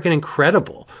it's freaking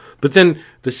incredible. But then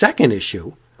the second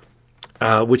issue,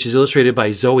 which is illustrated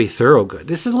by Zoe Thorogood,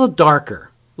 this is a little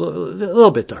darker. a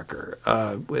little bit darker.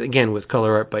 Again, with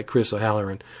color art by Chris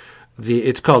O'Halloran.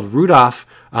 It's called Rudolph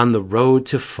on the Road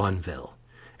to Funville.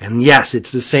 And yes,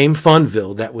 it's the same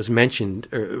Funville that was mentioned,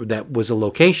 or that was a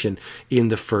location in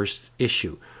the first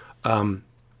issue.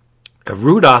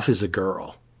 Rudolph is a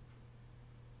girl.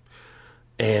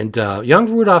 And young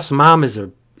Rudolph's mom is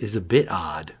a bit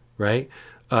odd, right?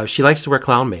 She likes to wear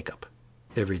clown makeup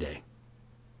every day.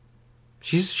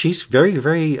 She's very,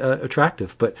 very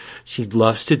attractive, but she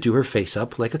loves to do her face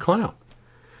up like a clown.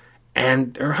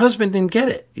 And her husband didn't get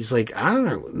it. He's like, I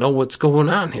don't know what's going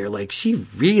on here. Like, she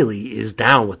really is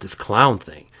down with this clown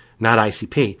thing. Not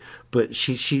ICP, but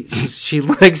she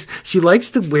likes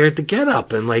to wear the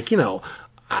getup, and like, you know,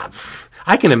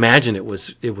 I can imagine it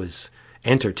was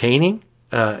entertaining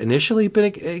initially,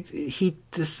 but he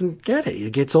doesn't get it.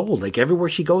 It gets old. Like, everywhere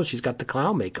she goes, she's got the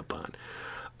clown makeup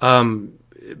on.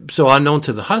 So unknown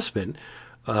to the husband,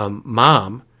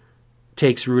 Mom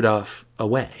takes Rudolph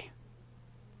away.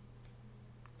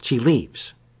 She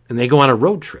leaves, and they go on a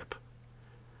road trip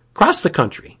across the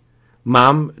country.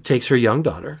 Mom takes her young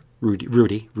daughter,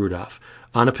 Rudolph,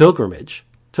 on a pilgrimage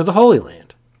to the Holy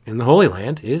Land. And the Holy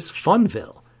Land is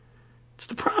Funville. It's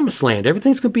the promised land.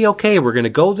 Everything's going to be okay. We're going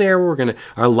to go there.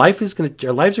 Our lives are going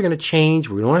to change.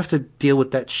 We don't have to deal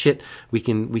with that shit. We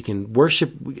can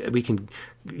worship. We can,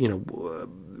 you know,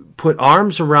 put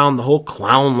arms around the whole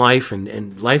clown life,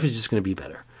 and life is just going to be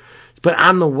better. But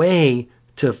on the way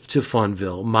to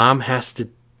Funville, Mom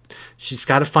she's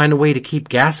got to find a way to keep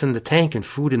gas in the tank and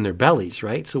food in their bellies,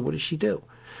 right? So what does she do?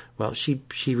 Well, she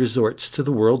resorts to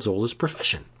the world's oldest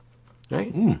profession,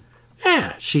 right? Mm.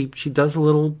 Yeah, she does a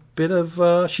little bit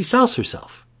of, she sells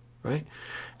herself, right?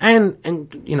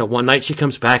 And, you know, one night she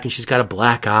comes back and she's got a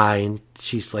black eye, and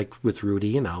she's like with Rudy,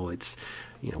 you know, it's,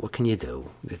 you know, what can you do?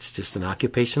 It's just an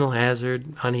occupational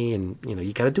hazard, honey, and, you know,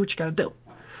 you got to do what you got to do.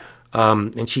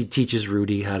 And she teaches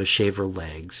Rudy how to shave her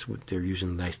legs. They're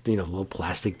using nice, you know, little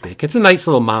plastic bic. It's a nice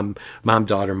little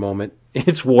mom-daughter moment.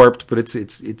 It's warped, but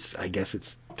it's I guess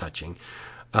it's touching.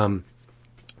 So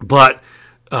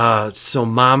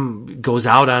Mom goes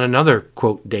out on another,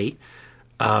 quote, date,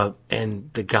 and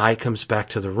the guy comes back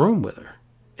to the room with her.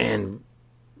 And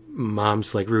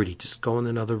Mom's like, Rudy, just go in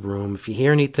another room. If you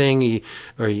hear anything,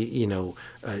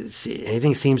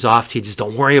 anything seems off to you, just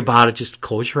don't worry about it. Just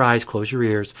close your eyes, close your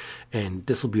ears, and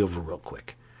this will be over real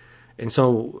quick. And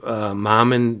so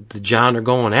Mom and the John are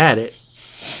going at it,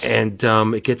 and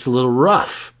it gets a little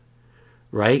rough,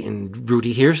 right? And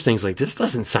Rudy hears things like, this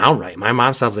doesn't sound right. My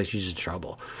mom sounds like she's in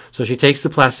trouble. So she takes the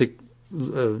plastic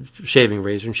shaving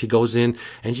razor, and she goes in,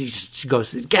 and she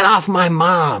goes, get off my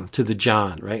mom, to the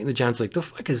John, right? And the John's like, the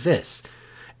fuck is this?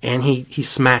 And he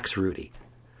smacks Rudy,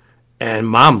 and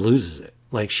Mom loses it.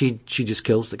 Like, she just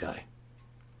kills the guy.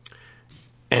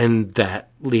 And that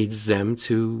leads them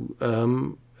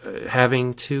to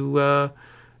having to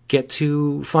get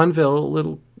to Funville a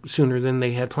little sooner than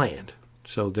they had planned.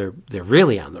 So they're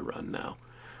really on the run now.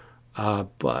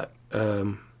 But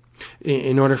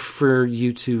in order for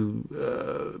you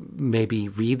to maybe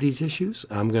read these issues,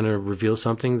 I'm going to reveal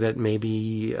something that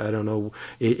maybe, I don't know,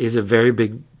 is a very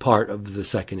big part of the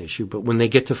second issue. But when they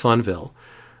get to Funville,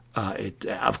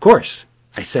 of course,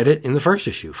 I said it in the first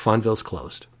issue, Funville's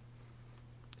closed.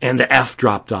 And the F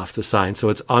dropped off the sign, so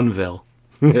it's Unville.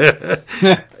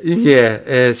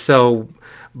 Yeah, so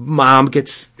Mom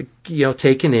gets, you know,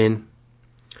 taken in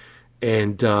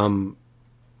and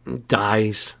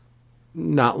dies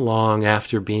not long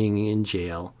after being in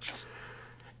jail.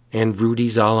 And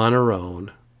Rudy's all on her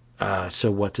own.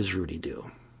 So what does Rudy do?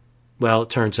 Well, it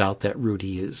turns out that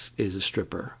Rudy is a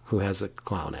stripper who has a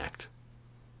clown act.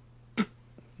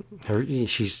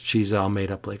 She's all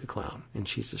made up like a clown, and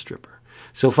she's a stripper.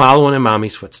 So following in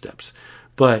Mommy's footsteps.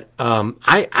 But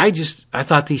I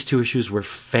thought these two issues were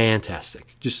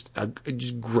fantastic, just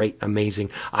great,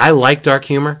 amazing. I like dark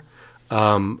humor.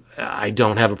 I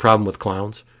don't have a problem with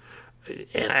clowns,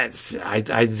 and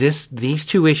these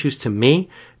two issues, to me,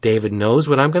 David knows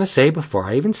what I'm going to say before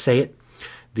I even say it.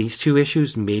 These two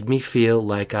issues made me feel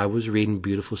like I was reading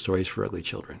Beautiful Stories for Ugly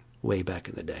Children way back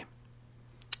in the day.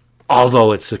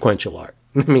 Although it's sequential art.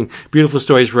 I mean, Beautiful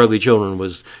Stories for Ugly Children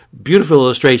was beautiful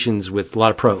illustrations with a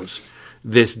lot of prose.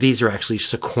 These are actually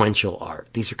sequential art.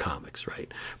 These are comics,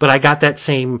 right? But I got that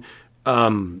same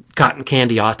cotton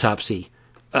candy autopsy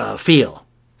feel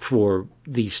for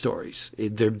these stories.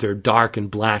 They're dark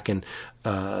and black and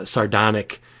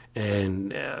sardonic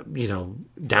and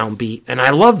downbeat, and I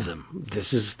love them.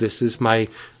 This is my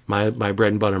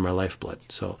bread and butter, my lifeblood.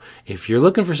 So if you're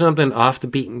looking for something off the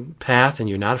beaten path and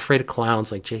you're not afraid of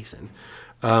clowns like Jason,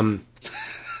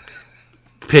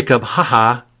 pick up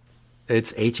Haha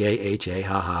It's HAHA,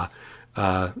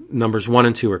 haha. Numbers 1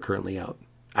 and 2 are currently out.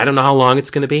 I don't know how long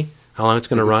it's going to be, how long it's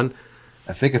going to run.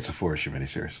 I think it's a 4-issue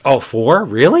miniseries. Oh, 4?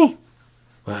 Really?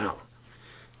 Wow.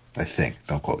 I think.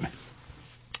 Don't quote me.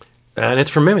 And it's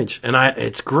from Image, and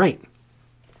it's great.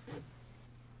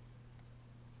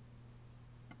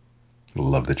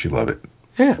 Love that you love it.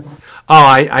 Yeah. Oh,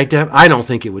 I don't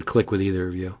think it would click with either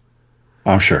of you.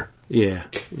 I'm sure. Yeah.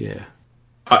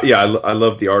 I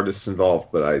love the artists involved,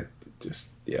 but I just,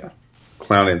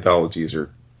 clown anthologies are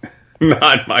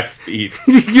not my speed.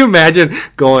 Can you imagine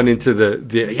going into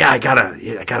I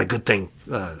got a good thing.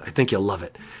 I think you'll love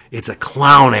it. It's a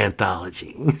clown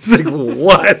anthology. It's like,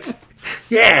 what?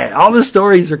 Yeah, all the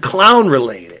stories are clown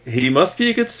related. He must be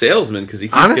a good salesman because he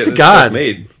keeps Honest getting to God, stuff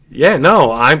made. Yeah,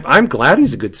 no, I'm glad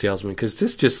he's a good salesman because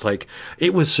this just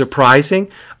it was surprising.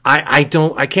 I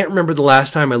can't remember the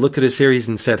last time I looked at a series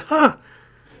and said,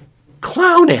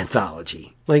 clown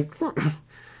anthology. Like,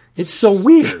 it's so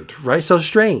weird, right? So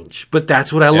strange, but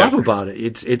that's what I love about it.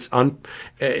 It's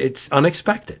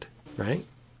unexpected, right?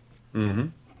 Mm-hmm.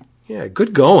 Yeah,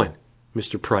 good going,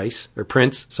 Mr. Price or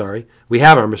Prince. Sorry, we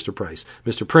have our Mr. Price.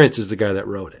 Mr. Prince is the guy that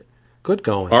wrote it. Good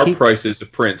going. Our Price is a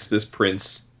prince. This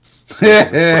prince.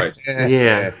 Price.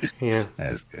 Yeah.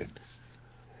 That's good.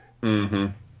 Mm-hmm.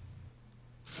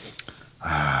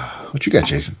 What you got,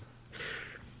 Jason?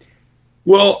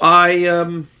 Well,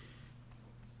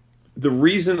 the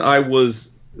reason I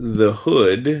was the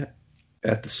Hood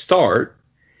at the start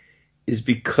is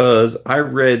because I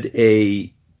read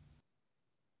a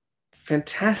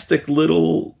fantastic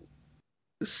little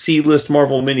C-list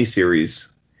Marvel miniseries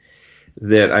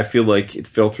that I feel like it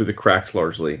fell through the cracks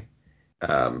largely.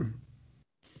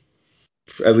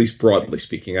 At least broadly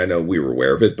speaking, I know we were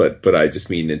aware of it, but I just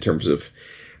mean in terms of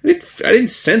I didn't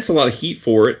sense a lot of heat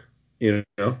for it, you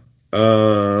know.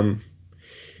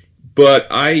 But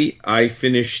I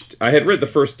finished. I had read the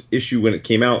first issue when it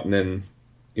came out, and then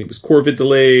it was Corvid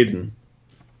delayed and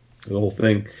the whole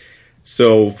thing.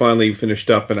 So finally finished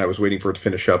up, and I was waiting for it to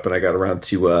finish up, and I got around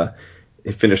to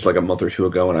it finished like a month or two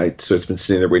ago, and so it's been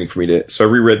sitting there waiting for me to. So I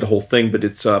reread the whole thing, but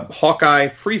it's Hawkeye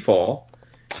Freefall.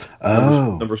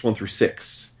 Numbers 1 through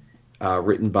 6,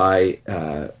 written by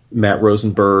Matt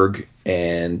Rosenberg,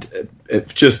 and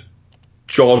just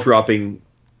jaw-dropping,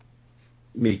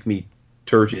 make me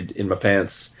turgid in my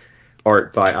pants.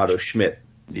 Art by Otto Schmidt.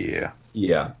 Yeah.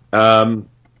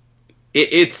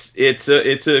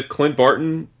 It's a Clint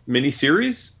Barton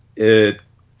miniseries. It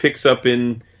picks up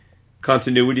in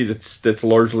continuity that's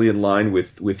largely in line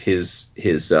with his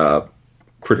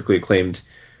critically acclaimed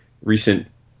recent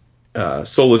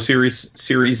solo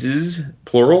series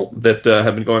plural that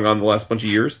have been going on the last bunch of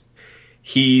years.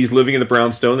 He's living in the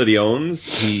brownstone that he owns.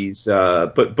 He's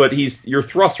but you're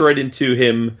thrust right into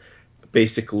him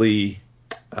basically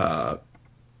trying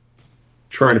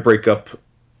to break up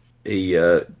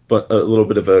a little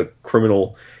bit of a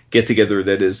criminal get together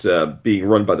that is being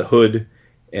run by the Hood,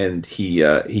 and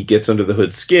he gets under the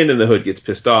Hood's skin, and the Hood gets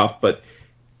pissed off, but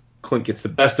Clint gets the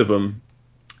best of him,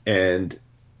 and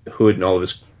Hood and all of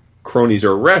his cronies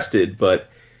are arrested. But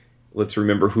let's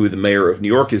remember who the mayor of New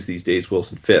York is these days,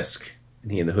 Wilson Fisk,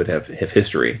 and he and the Hood have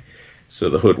history. So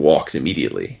the Hood walks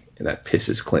immediately, and that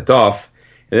pisses Clint off.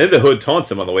 And then the Hood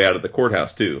taunts him on the way out of the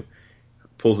courthouse too.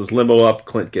 Pulls his limo up,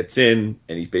 Clint gets in,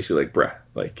 and he's basically like, bruh,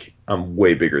 like, I'm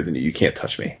way bigger than you. You can't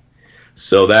touch me.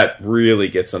 So that really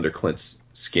gets under Clint's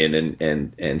skin,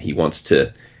 and he wants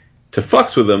to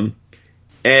fucks with him.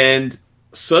 And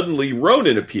suddenly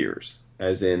Ronin appears,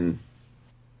 as in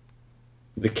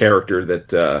the character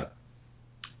that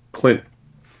Clint,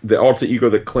 the alter ego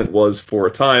that Clint was for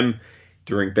a time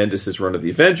during Bendis' run of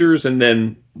the Avengers, and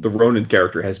then the Ronin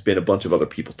character has been a bunch of other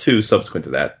people too subsequent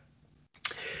to that.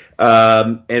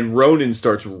 And Ronin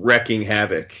starts wreaking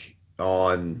havoc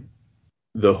on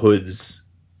the Hood's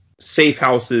safe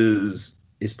houses,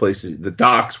 his places, the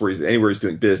docks, anywhere he's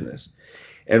doing business.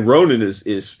 And Ronin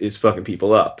is fucking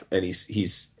people up, and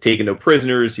he's taking no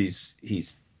prisoners.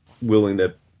 He's willing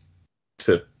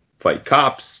to fight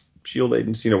cops, shield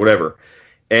agents, whatever.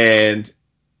 And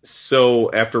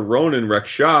so after Ronin wrecks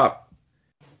shop,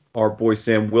 our boy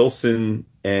Sam Wilson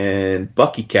and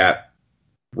Bucky Cap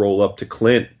roll up to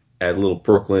Clint at a little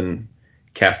Brooklyn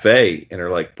cafe and are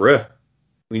like, bruh,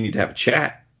 we need to have a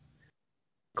chat.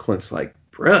 Clint's like,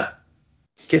 bruh,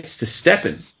 gets to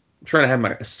stepping. I'm trying to have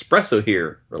my espresso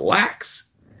here. Relax.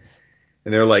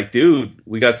 And they're like, dude,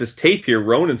 we got this tape here.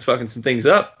 Ronin's fucking some things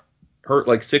up. Hurt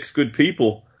like 6 good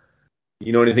people.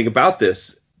 You know anything about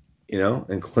this?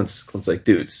 And Clint's like,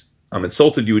 dudes, I'm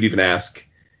insulted you would even ask.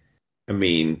 I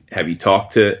mean, have you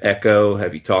talked to Echo?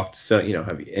 Have you talked to some,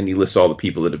 and he lists all the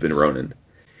people that have been Ronin.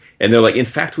 And they're like, in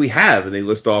fact, we have. And they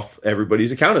list off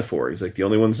everybody's accounted for. He's like, the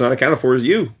only one that's not accounted for is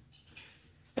you.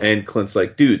 And Clint's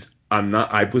like, dudes,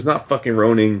 I was not fucking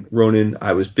Ronin.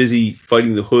 I was busy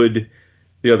fighting the Hood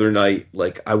the other night.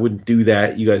 Like, I wouldn't do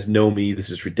that. You guys know me. This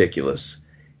is ridiculous.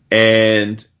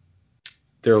 And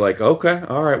they're like, okay,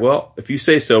 all right. Well, if you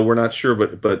say so, we're not sure,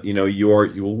 but you know,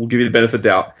 we'll give you the benefit of the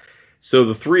doubt. So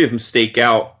the three of them stake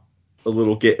out a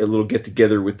little get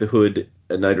together with the Hood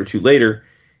a night or two later.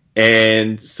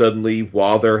 And suddenly,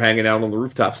 while they're hanging out on the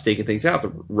rooftop staking things out,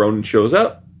 the Ronin shows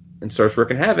up and starts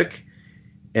wreaking havoc.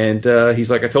 And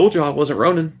he's like, I told you I wasn't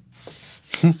Ronin.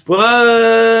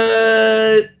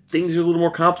 But things are a little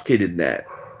more complicated than that.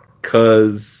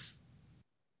 Because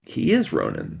he is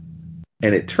Ronin.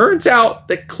 And it turns out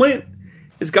that Clint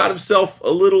has got himself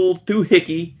a little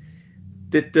doohickey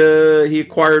that he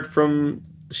acquired from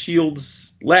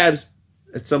Shield's labs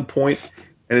at some point.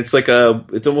 And it's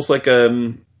almost like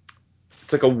a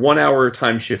 1 hour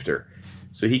time shifter.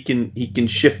 So he can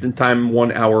shift in time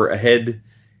 1 hour ahead,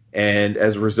 and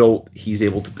as a result, he's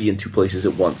able to be in two places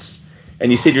at once.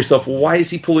 And you say to yourself, well, why is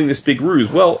he pulling this big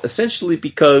ruse? Well, essentially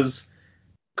because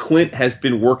Clint has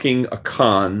been working a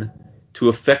con to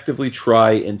effectively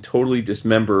try and totally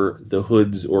dismember the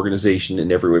Hood's organization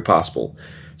in every way possible.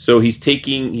 So he's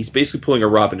basically pulling a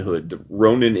Robin Hood. The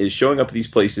Ronin is showing up at these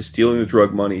places, stealing the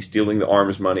drug money, stealing the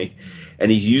arms money, and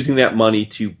he's using that money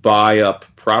to buy up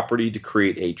property to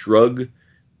create a drug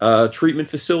treatment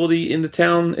facility in the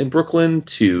town in Brooklyn,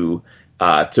 to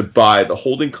buy the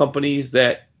holding companies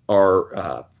that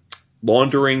are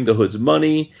laundering the Hood's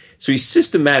money. So he's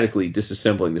systematically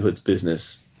disassembling the Hood's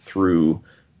business through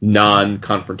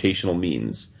non-confrontational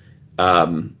means.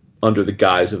 Under the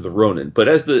guise of the Ronin. But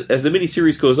as the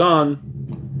miniseries goes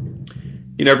on,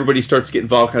 you know, everybody starts to get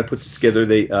involved, kind of puts it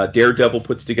together. Daredevil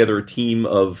puts together a team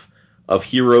of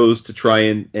heroes to try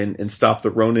and stop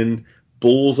the Ronin.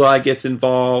 Bullseye gets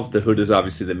involved. The Hood is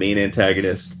obviously the main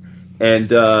antagonist.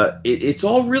 And it's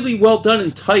all really well done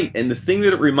and tight. And the thing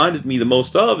that it reminded me the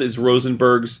most of is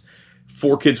Rosenberg's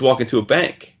Four Kids Walk Into a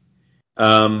Bank.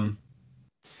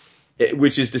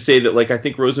 Which is to say that, like, I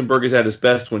think Rosenberg is at his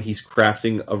best when he's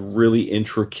crafting a really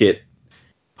intricate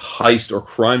heist or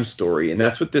crime story, and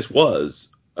that's what this was.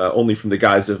 Only from the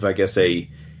guise of, I guess, a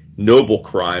noble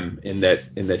crime in that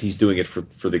he's doing it for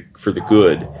the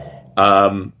good.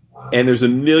 And there's a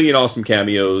million awesome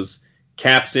cameos.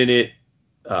 Cap's in it.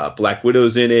 Black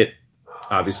Widow's in it.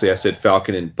 Obviously, I said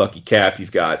Falcon and Bucky Cap.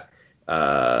 You've got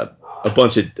a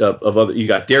bunch of other. You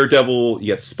got Daredevil.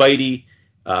 You got Spidey.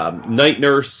 Night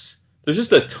Nurse. There's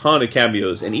just a ton of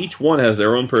cameos, and each one has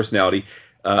their own personality.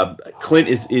 Clint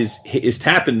is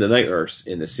tapping the Night Nurse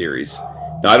in this series.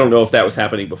 Now, I don't know if that was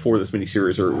happening before this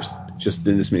miniseries or it was just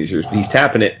in this miniseries, but he's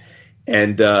tapping it,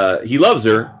 and he loves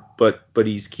her, but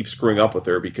he keeps screwing up with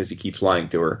her because he keeps lying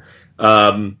to her.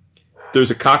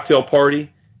 There's a cocktail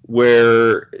party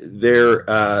where their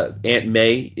Aunt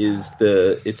May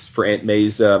it's for Aunt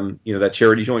May's that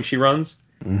charity joint she runs,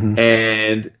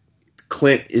 and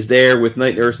Clint is there with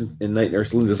Night Nurse, and Night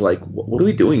Nurse Linda's like, "What are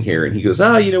we doing here?" And he goes,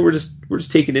 we're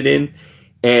just taking it in."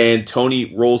 And Tony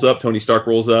Stark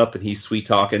rolls up, and he's sweet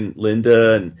talking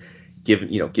Linda and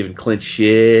giving Clint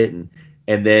shit, and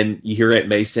then you hear Aunt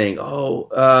May saying,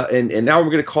 and now we're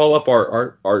going to call up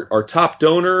our top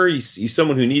donor. He's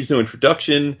someone who needs no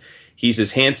introduction. He's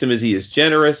as handsome as he is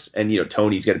generous, and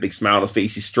Tony's got a big smile on his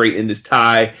face. He's straightening his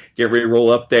tie, get ready to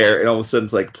roll up there, and all of a sudden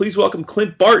it's like, "Please welcome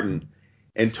Clint Barton."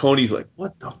 And Tony's like,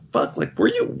 "What the fuck? Like,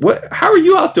 how are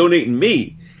you out donating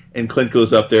me?" And Clint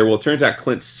goes up there. Well, it turns out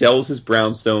Clint sells his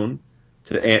brownstone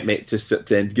to Aunt May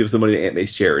and gives the money to Aunt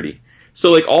May's charity.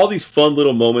 So, like, all these fun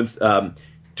little moments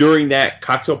during that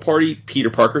cocktail party. Peter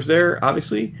Parker's there,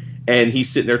 obviously, and he's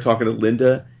sitting there talking to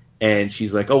Linda, and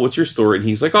she's like, "Oh, what's your story?" And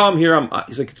he's like, "Oh, I'm here.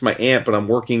 He's like, "It's my aunt, but I'm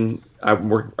working. I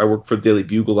work for the Daily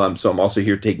Bugle. So I'm also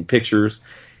here taking pictures."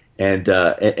 And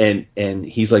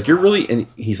he's like, "You're really," and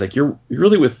he's like, "You're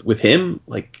really with him?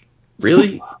 Like,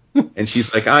 really?" And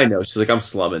she's like, "I know." She's like, "I'm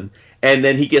slumming." And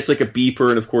then he gets like a beeper,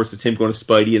 and of course it's him going to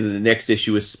Spidey, and then the next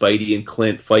issue is Spidey and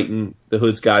Clint fighting the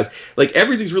Hood's guys. Like,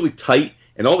 everything's really tight,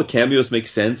 and all the cameos make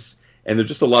sense, and they're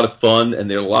just a lot of fun, and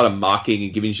they're a lot of mocking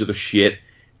and giving each other shit.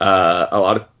 A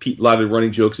lot of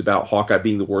running jokes about Hawkeye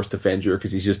being the worst Avenger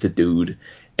because he's just a dude,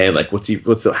 and like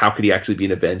how could he actually be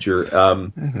an Avenger?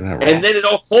 And then it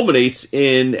all culminates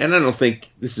in, and I don't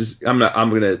think I'm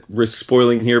going to risk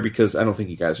spoiling here because I don't think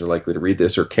you guys are likely to read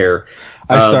this or care.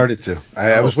 I started to.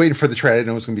 I was waiting for the trailer. I didn't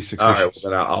know it was going to be 6 issues. All right,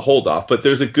 well, then I'll hold off. But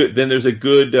there's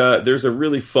a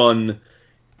really fun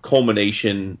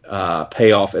culmination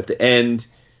payoff at the end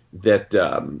that.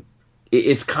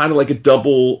 It's kind of like a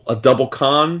double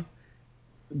con,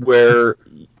 where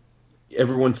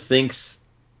everyone thinks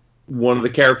one of the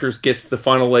characters gets the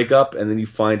final leg up, and then you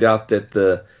find out that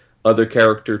the other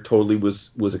character totally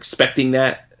was expecting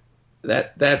that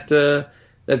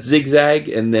zigzag,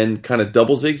 and then kind of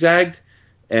double zigzagged,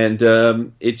 and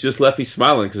it just left me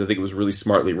smiling because I think it was really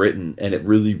smartly written, and it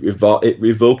really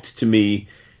evoked to me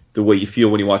the way you feel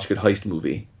when you watch a good heist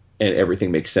movie and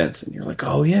everything makes sense, and you're like,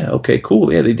 oh yeah, okay,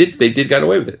 cool, yeah, they did get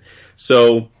away with it.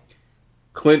 So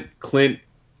Clint,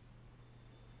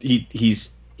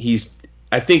 he's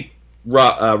I think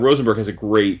Rosenberg has a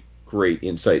great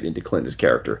insight into Clinton's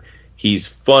character. He's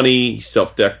funny, he's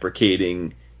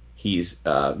self-deprecating, he's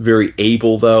very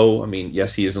able, though. I mean,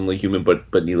 yes, he is only human,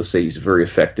 but needless to say, he's very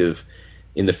effective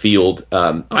in the field.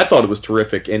 I thought it was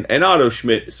terrific, and Otto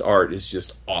Schmidt's art is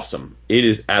just awesome. It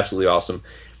is absolutely awesome.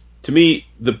 To me,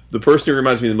 the person who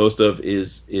reminds me the most of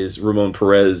is Ramon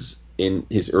Perez in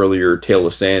his earlier Tale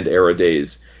of Sand era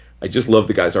days. I just love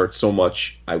the guy's art so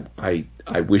much.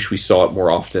 I wish we saw it more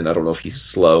often. I don't know if he's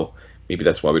slow. Maybe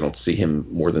that's why we don't see him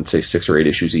more than, say, 6 or 8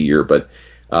 issues a year. But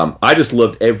I just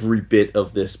loved every bit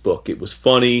of this book. It was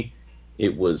funny.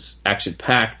 It was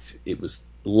action-packed. It was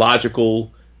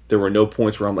logical. There were no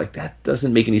points where I'm like, that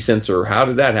doesn't make any sense, or how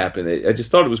did that happen? I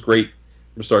just thought it was great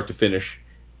from start to finish.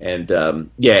 And,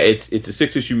 it's a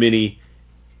 6-issue mini.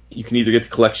 You can either get the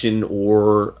collection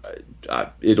or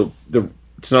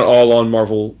it's not all on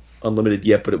Marvel Unlimited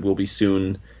yet, but it will be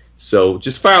soon. So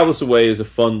just file this away as a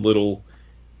fun little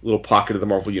pocket of the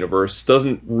Marvel Universe.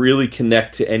 Doesn't really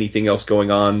connect to anything else going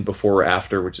on before or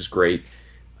after, which is great.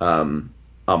 I'm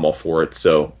all for it.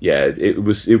 So yeah, it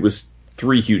was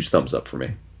 3 huge thumbs up for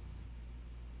me.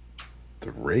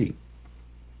 3.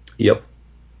 Yep.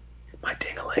 My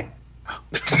ding-a-ling.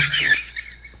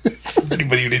 For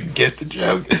anybody who didn't get the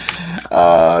joke.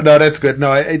 No, that's good.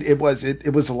 No, it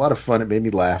was a lot of fun. It made me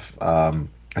laugh.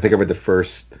 I think I read the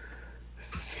first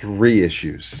 3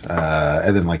 issues,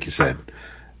 and then, like you said,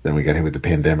 then we got hit with the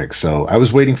pandemic. So I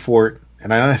was waiting for it,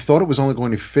 and I thought it was only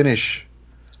going to finish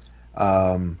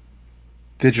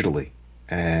digitally,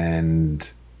 and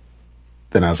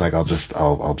then I was like, I'll just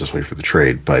wait for the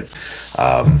trade. But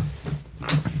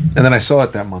and then I saw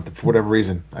it that month, and for whatever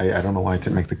reason, I don't know why I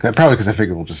didn't make the cut. Probably because I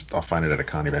figured I'll find it at a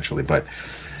con eventually. But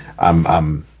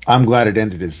I'm glad it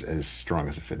ended as strong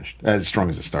as it finished, as strong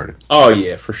as it started. Oh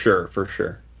yeah, for sure.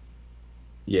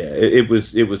 Yeah, it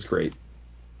was great.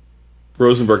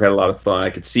 Rosenberg had a lot of fun.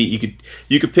 I could see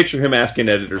you could picture him asking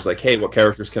editors like, "Hey, what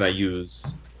characters can I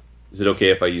use? Is it okay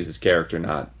if I use this character or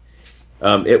not?"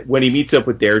 When he meets up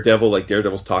with Daredevil, like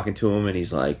Daredevil's talking to him, and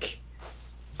he's like,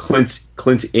 Clint's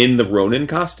in the Ronin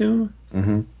costume,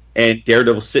 mm-hmm. and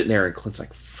Daredevil's sitting there, and Clint's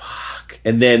like, "Fuck!"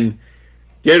 And then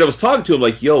Daredevil's talking to him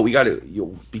like, "Yo, we got to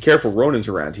be careful. Ronins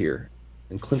around here."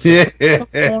 And Clint's like, and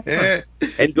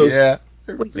he goes,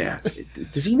 "Wait, man,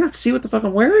 does he not see what the fuck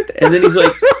I'm wearing?" And then he's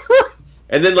like,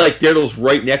 and then like Daredevil's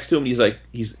right next to him, and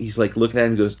he's like looking at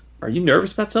him and goes, "Are you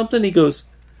nervous about something?" He goes,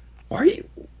 "Why are you?"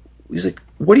 He's like,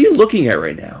 "What are you looking at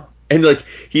right now?" And like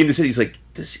he said, he's like,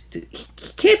 he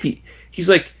can't be. He's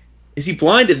like, "Is he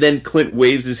blind?" And then Clint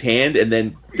waves his hand, and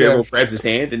then Daredevil grabs his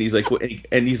hand, and he's like,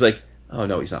 "Oh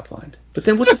no, he's not blind." But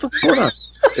then what the fuck's going on?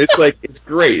 It's like, it's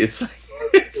great. It's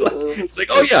like,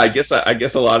 oh yeah, I guess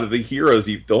a lot of the heroes,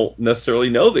 you don't necessarily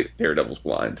know that Daredevil's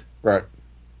blind, Right.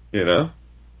 you know.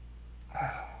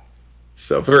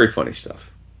 So very funny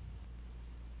stuff.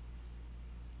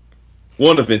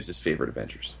 One of Vince's favorite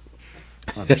Avengers.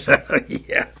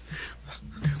 Yeah.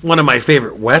 One of my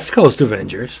favorite West Coast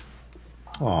Avengers.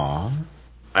 Aww.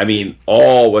 I mean,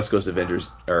 all West Coast Avengers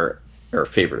are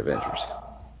favorite Avengers.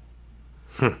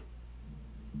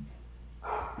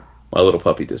 My little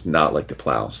puppy does not like the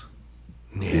plows.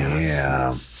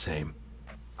 Yeah. Same.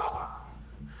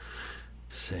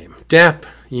 Dap,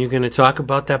 you going to talk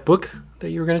about that book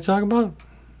that you were going to talk about?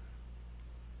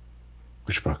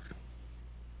 Which book?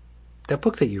 That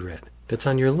book that you read. That's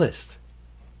on your list.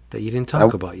 That you didn't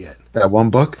talk about yet. That one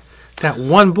book? That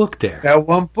one book there.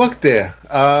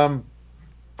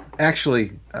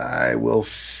 Actually, I will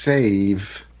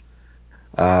save.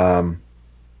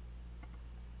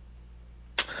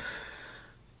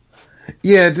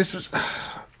 This was.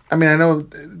 I mean, I know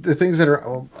the things that are.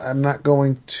 Well, I'm not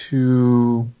going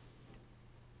to.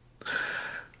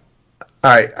 All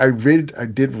right, I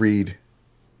did read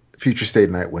Future State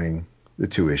Nightwing, the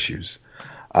 2 issues,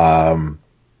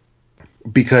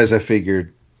 because I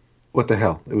figured, what the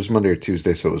hell? It was Monday or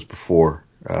Tuesday, so it was before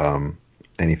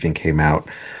anything came out,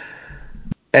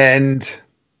 and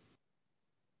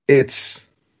it's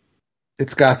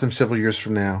Gotham several years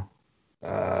from now,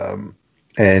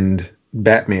 and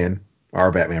Batman,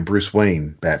 our Batman, Bruce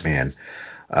Wayne Batman,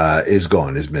 is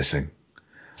gone, is missing.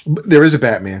 But there is a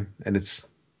Batman, and it's,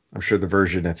 I'm sure, the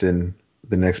version that's in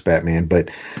the next Batman. But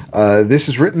this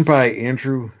is written by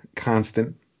Andrew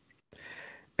Constant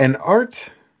and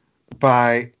art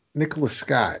by Nicholas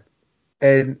Scott.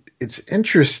 And it's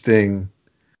interesting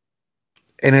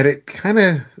and that it kind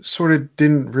of sort of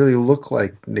didn't really look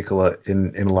like Nicola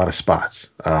in a lot of spots.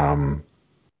 I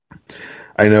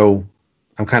know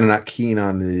I'm kind of not keen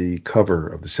on the cover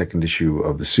of the second issue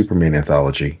of the Superman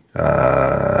anthology.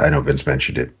 I know Vince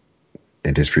mentioned it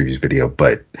in his previous video,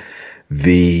 but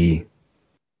the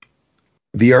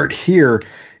art here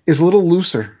is a little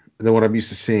looser than what I'm used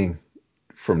to seeing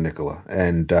from Nicola.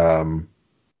 And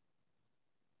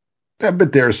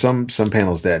but there are some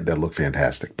panels that look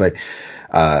fantastic. But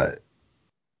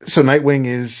so Nightwing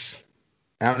is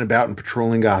out and about and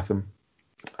patrolling Gotham,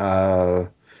 wearing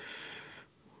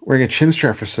a chin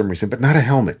strap for some reason, but not a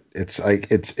helmet. It's like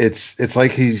it's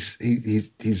like he's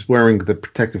wearing the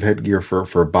protective headgear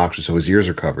for a boxer, so his ears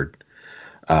are covered,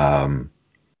 and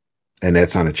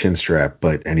that's on a chin strap.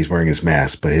 And he's wearing his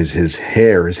mask, but his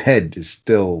head is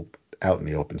still out in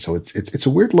the open. So it's a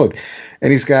weird look,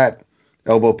 and he's got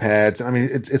elbow pads. I mean,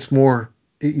 it's more.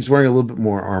 He's wearing a little bit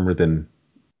more armor than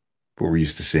what we're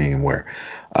used to seeing him wear.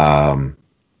 But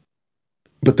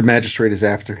the magistrate is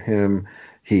after him.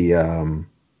 He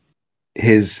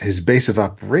his base of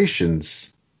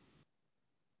operations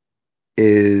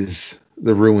is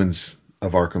the ruins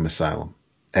of Arkham Asylum,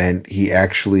 and he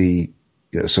actually,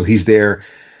 so he's there.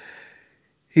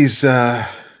 He's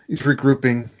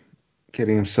regrouping,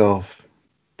 getting himself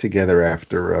together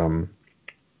after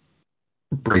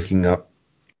breaking up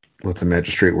what the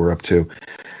magistrate were up to.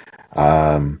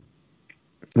 A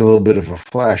little bit of a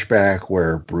flashback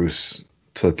where Bruce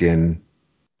took in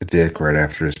Dick right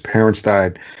after his parents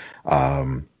died,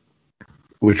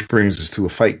 which brings us to a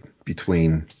fight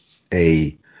between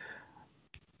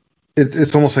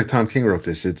it's almost like Tom King wrote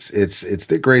this. It's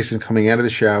Dick Grayson coming out of the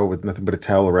shower with nothing but a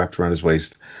towel wrapped around his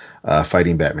waist,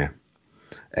 fighting Batman.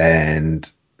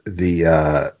 And they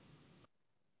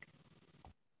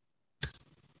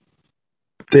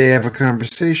have a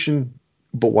conversation,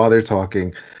 but while they're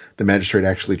talking, the magistrate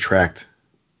actually tracked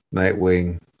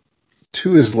Nightwing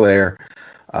to his lair,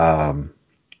 and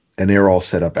they're all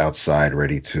set up outside,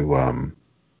 ready to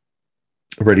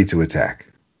attack.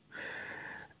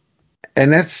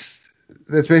 And that's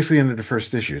basically the end of the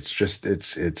first issue. It's just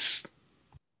this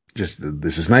is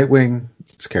Nightwing.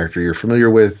 It's a character you're familiar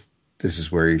with. This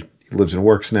is where he lives and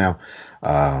works now.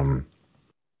 And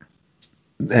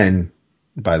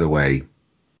by the way,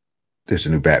 there's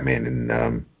a new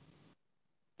Batman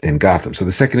in Gotham. So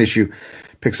the second issue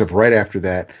picks up right after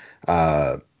that.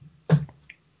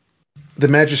 The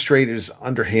magistrate is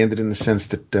underhanded in the sense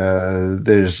that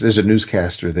there's a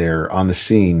newscaster there on the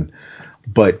scene,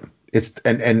 but it's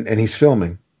and he's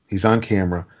filming. He's on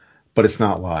camera, but it's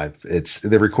not live.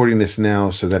 They're recording this now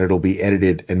so that it'll be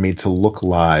edited and made to look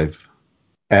live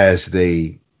once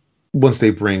they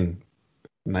bring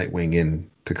Nightwing in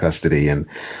to custody, and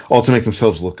all to make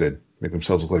themselves look good, make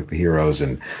themselves look like the heroes,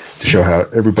 and to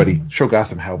show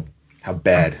Gotham how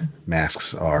bad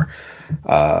masks are.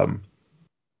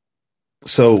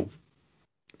 So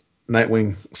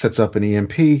Nightwing sets up an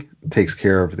EMP, takes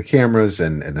care of the cameras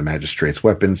and the magistrate's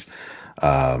weapons,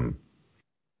 and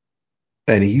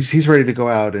he's ready to go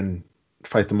out and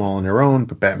fight them all on their own.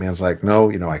 But Batman's like, no,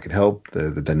 I can help.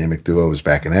 The dynamic duo is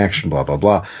back in action. Blah blah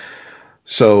blah.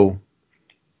 So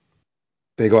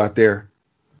they go out there,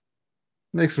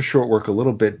 makes them short work a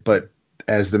little bit, but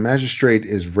as the magistrate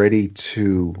is ready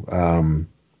to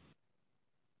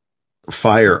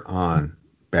fire on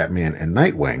Batman and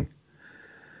Nightwing,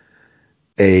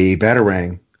 a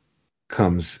Batarang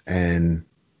comes and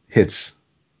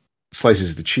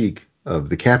slices the cheek of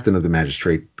the captain of the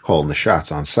magistrate, calling the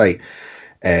shots on sight.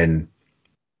 And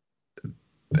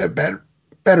that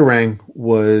Batarang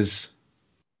was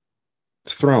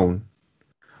thrown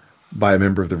by a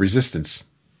member of the Resistance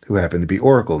who happened to be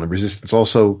Oracle. And the Resistance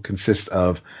also consists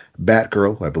of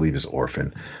Batgirl, who I believe is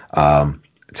Orphan,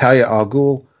 Talia al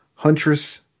Ghul,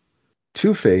 Huntress,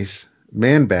 Two-Face,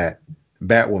 Man-Bat,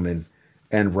 Batwoman,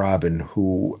 and Robin,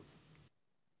 who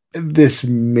this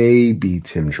may be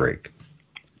Tim Drake.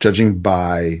 Judging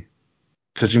by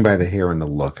the hair and the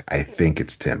look, I think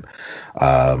it's Tim.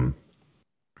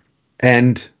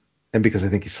 And because I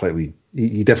think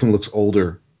he definitely looks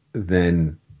older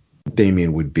than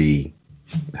Damian would be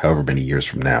however many years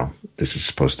from now this is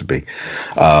supposed to be.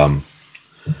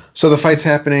 So the fight's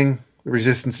happening. The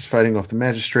Resistance is fighting off the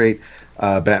magistrate.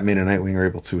 Batman and Nightwing are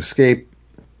able to escape.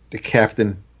 The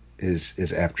captain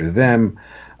is after them.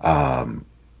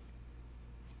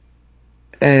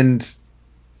 And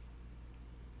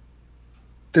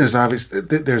there's obviously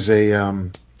there's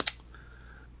an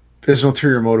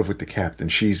ulterior motive with the captain.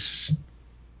 She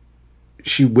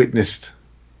witnessed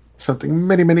something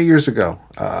many, many years ago,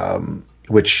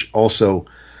 which also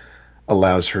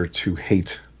allows her to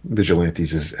hate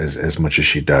vigilantes as much as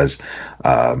she does.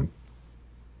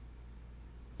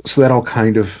 So that all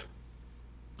kind of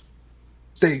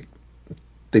they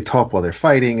talk while they're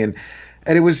fighting, and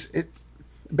it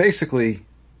basically.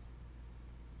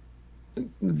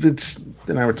 Vince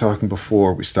and I were talking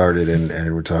before we started,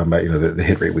 and we're talking about the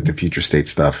hit rate with the Future State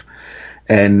stuff,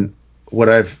 and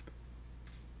the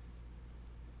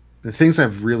things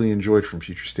I've really enjoyed from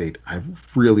Future State, I've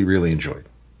really, really enjoyed.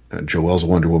 Joelle's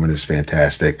Wonder Woman is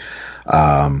fantastic.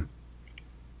 Philip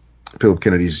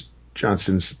Kennedy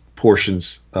Johnson's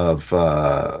portions of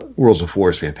Worlds of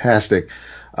War is fantastic.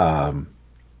 But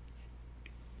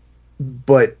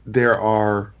there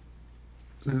are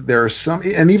some,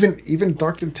 and even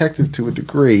Dark Detective to a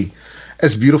degree,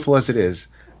 as beautiful as it is,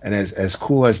 and as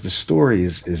cool as the story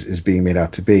is being made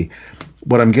out to be,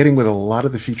 what I'm getting with a lot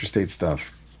of the Future State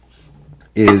stuff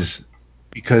is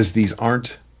because these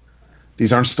aren't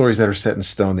stories that are set in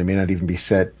stone. They may not even be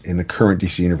set in the current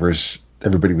DC universe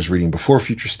everybody was reading before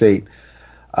Future State,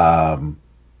 because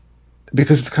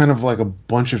it's kind of like a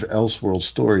bunch of Elseworld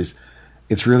stories.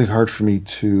 It's really hard for me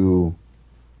to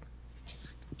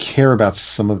care about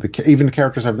some of even the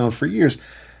characters I've known for years.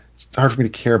 It's hard for me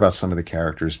to care about some of the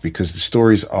characters because the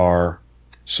stories are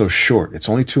so short. It's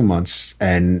only 2 months,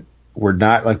 and we're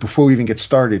not, like, before we even get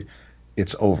started,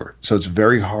 it's over. So it's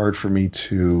very hard for me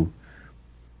to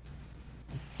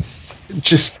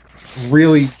just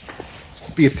really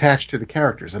be attached to the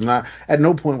characters. At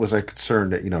no point was I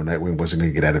concerned that Nightwing wasn't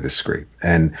going to get out of this scrape,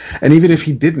 and even if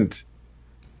he didn't,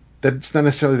 that's not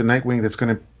necessarily the Nightwing that's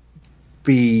going to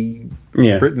be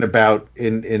written about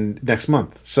in next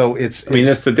month. So it's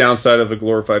that's the downside of a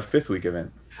glorified fifth week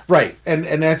event, right? And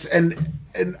that's and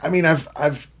I mean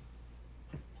I've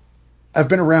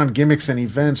been around gimmicks and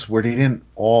events where they didn't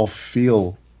all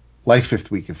feel like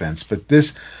fifth week events, but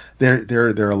there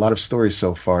are a lot of stories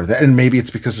so far that, and maybe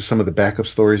it's because of some of the backup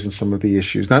stories and some of the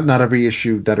issues. Not every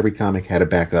issue, not every comic had a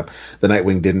backup. The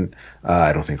Nightwing didn't.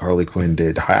 I don't think Harley Quinn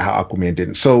did. Aquaman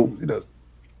didn't. So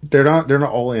they're not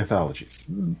all anthologies.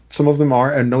 Some of them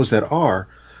are, and those that are,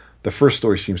 the first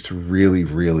story seems to really,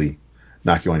 really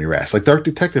knock you on your ass. Like Dark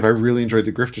Detective, I really enjoyed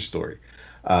the Grifter story.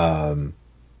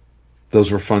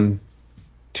 Those were fun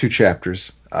 2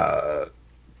 chapters.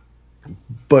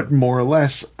 But more or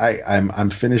less, I'm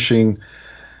finishing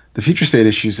the Future State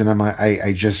issues, and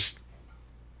I just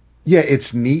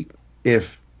it's neat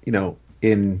if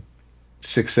in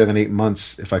 6, 7, 8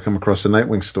 months if I come across a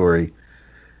Nightwing story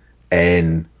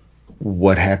and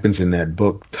what happens in that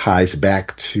book ties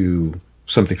back to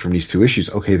something from these 2 issues.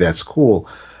 Okay, that's cool,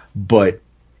 but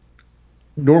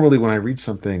normally when I read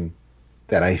something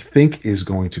that I think is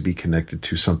going to be connected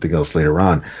to something else later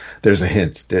on, there's a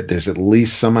hint. There's at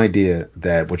least some idea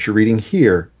that what you're reading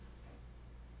here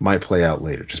might play out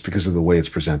later, just because of the way it's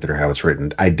presented or how it's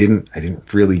written. I didn't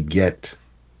really get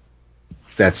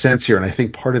that sense here, and I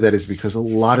think part of that is because a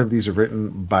lot of these are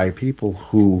written by people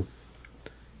who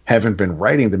haven't been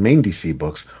writing the main DC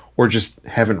books, or just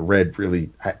haven't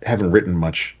written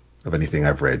much of anything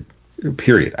I've read.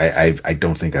 Period. I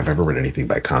don't think I've ever read anything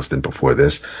by Constant before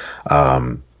this.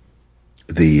 Sean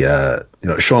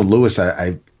Lewis,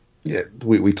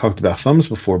 we talked about Thumbs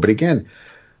before, but again,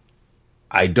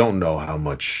 I don't know how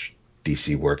much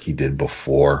DC work he did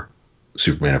before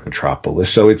Superman of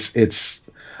Metropolis. So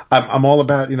I'm all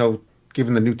about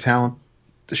giving the new talent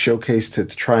the showcase to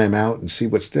try him out and see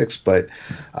what sticks. But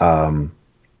and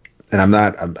I'm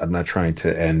not trying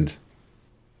to end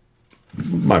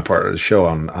my part of the show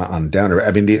on downer.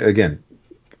 I mean, again,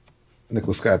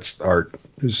 Nicholas Scott's art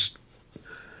is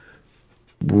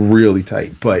really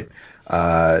tight, but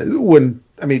I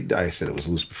said it was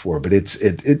loose before, but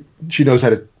she knows how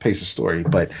to pace a story.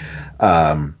 But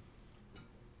I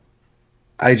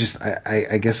guess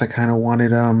I kind of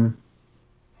wanted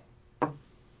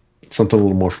something a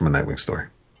little more from a Nightwing story.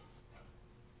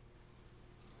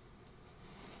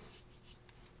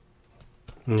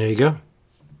 There you go.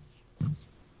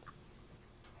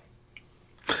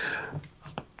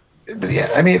 Yeah,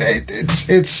 I mean,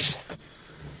 it's.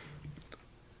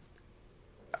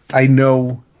 I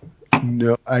know.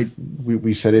 No,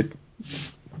 we said it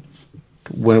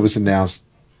when it was announced.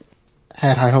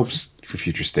 Had high hopes for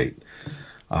Future State,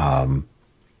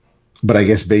 but I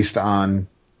guess based on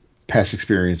past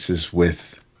experiences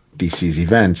with DC's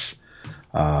events,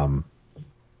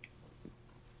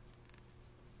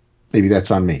 maybe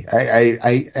that's on me.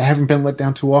 I haven't been let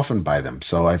down too often by them,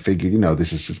 so I figured,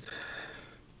 this is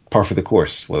par for the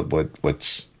course.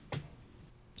 What's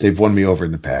they've won me over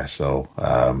in the past, so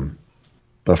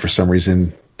but for some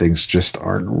reason things just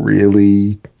aren't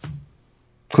really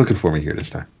clicking for me here this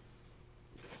time.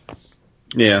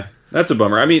 Yeah, that's a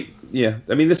bummer. I mean,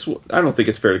 this. I don't think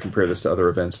it's fair to compare this to other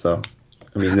events, though.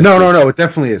 I mean, no, it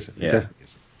definitely isn't. Yeah. It definitely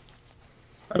isn't.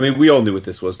 I mean, we all knew what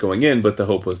this was going in, but the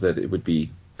hope was that it would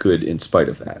be good in spite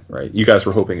of that, right? You guys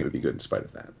were hoping it would be good in spite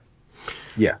of that.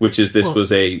 Yeah. Which is this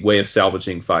was a way of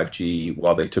salvaging 5G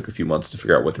while they took a few months to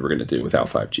figure out what they were going to do without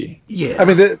 5G. Yeah. I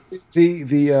mean,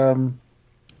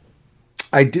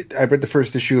 I read the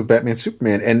first issue of Batman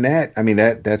Superman, and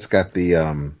that's got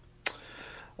the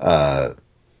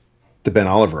Ben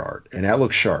Oliver art, and that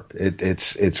looks sharp.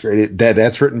 It's great.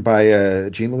 That's written by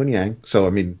Gene Luen Yang, so I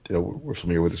mean, we're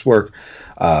familiar with his work,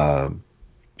 and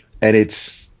it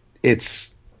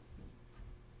seems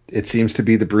to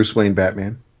be the Bruce Wayne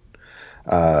Batman.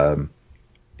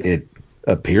 It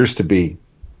appears to be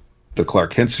the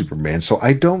Clark Kent Superman. So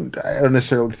I don't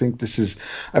necessarily think this is.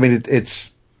 I mean,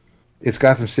 it's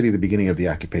Gotham City, the beginning of the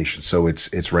occupation. So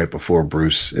it's right before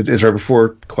Bruce. It's right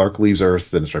before Clark leaves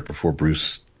Earth, and it's right before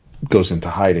Bruce goes into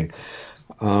hiding.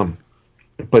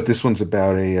 But this one's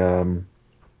about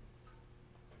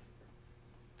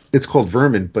it's called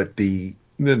Vermin, but the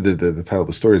title of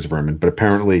the story is Vermin. But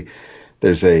apparently,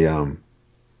 there's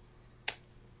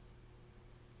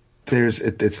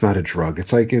it's not a drug.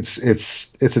 It's like it's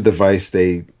a device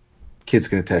kids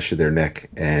can attach to their neck,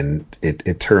 and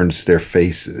it turns their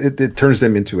face. It turns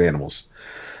them into animals.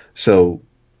 So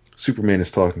Superman is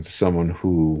talking to someone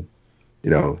who, he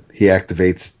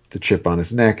activates the chip on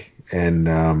his neck,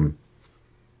 and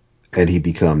he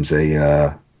becomes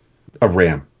a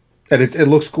ram, and it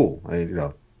looks cool.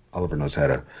 Oliver knows how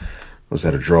to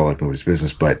draw like nobody's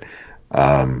business, but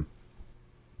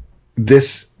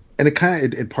this. And it kind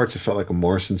of, in parts, it felt like a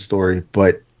Morrison story,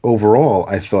 but overall,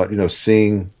 I thought,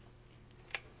 seeing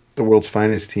the world's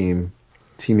finest team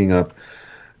teaming up,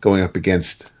 going up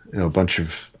against, a bunch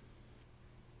of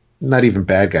not even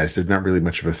bad guys. They're not really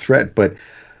much of a threat, but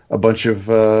a bunch of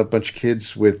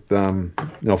kids with,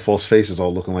 false faces,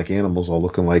 all looking like animals, all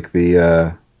looking like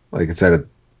like it's out of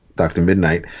Dr.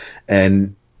 Midnight,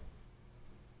 and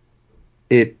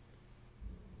it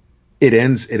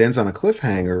ends on a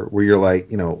cliffhanger where you're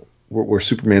like, where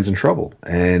Superman's in trouble.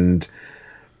 And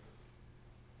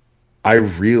I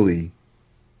really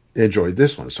enjoyed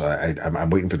this one. So I'm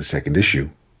waiting for the second issue.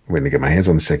 I'm waiting to get my hands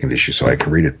on the second issue so I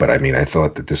can read it. But I mean, I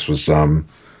thought that this was, and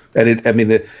it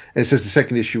says the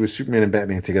second issue is Superman and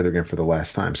Batman together again for the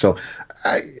last time. So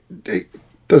it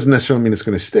doesn't necessarily mean it's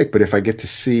going to stick, but if I get to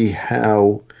see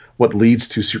what leads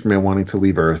to Superman wanting to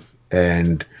leave Earth,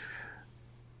 and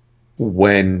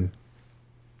when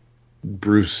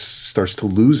Bruce starts to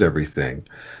lose everything,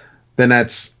 then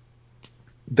that's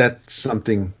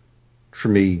something for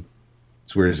me,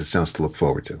 as weird as it sounds, to look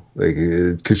forward to,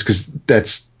 because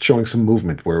that's showing some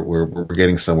movement where we're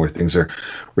getting somewhere.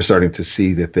 We're starting to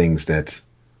see the things that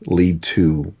lead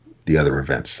to the other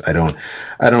events. I don't,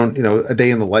 a day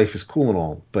in the life is cool and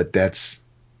all, but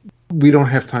we don't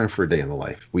have time for a day in the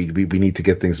life. We need to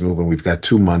get things moving. We've got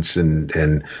 2 months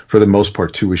and for the most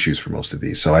part 2 issues for most of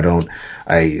these. So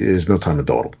there's no time to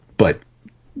dawdle. But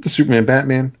the Superman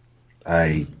Batman,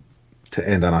 to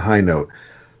end on a high note,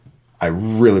 I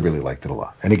really, really liked it a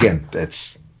lot. And again,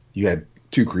 you had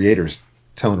 2 creators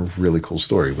telling a really cool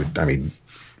story.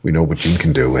 We know what Gene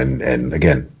can do, and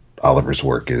again, Oliver's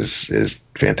work is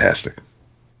fantastic.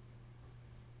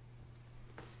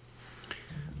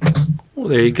 Well,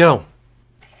 there you go.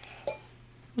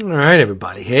 All right,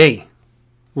 everybody. Hey,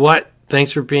 what?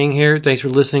 Thanks for being here. Thanks for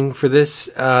listening for this.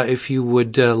 If you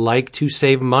would like to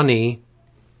save money,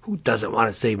 who doesn't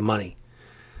want to save money?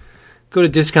 Go to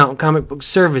Discount Comic Book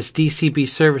Service,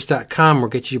 dcbservice.com, or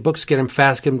get you your books, get them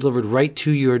fast, get them delivered right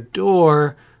to your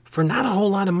door for not a whole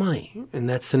lot of money. And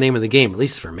that's the name of the game, at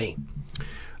least for me.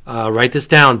 Write this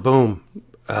down. Boom.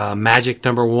 Magic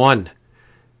number 1,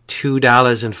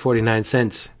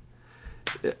 $2.49.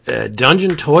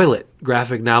 Dungeon Toilet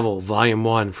graphic novel volume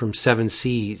 1 from 7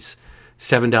 Seas,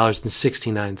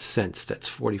 $7.69. That's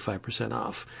 45%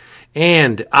 off.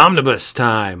 And Omnibus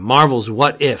time, Marvel's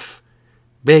What If,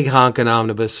 big honkin'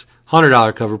 omnibus,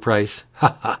 $100 cover price.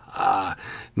 Ha ha ha.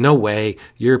 No way.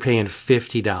 You're paying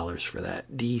 $50 for that.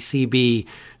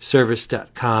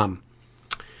 dcbservice.com.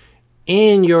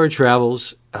 In your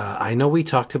travels, I know we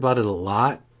talked about it a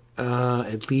lot,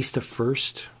 at least the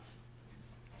first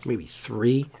maybe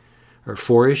 3 or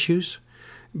 4 issues,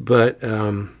 but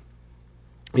in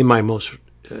my most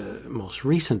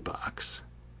recent box,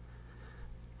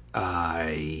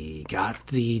 I got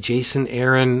the Jason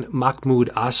Aaron Mahmoud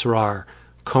Asrar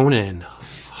Conan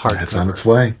hardcover. That's on its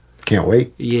way. Can't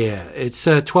wait. Yeah, it's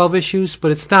 12 issues,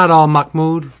 but it's not all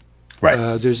Mahmoud.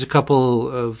 Right. There's a couple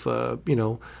of,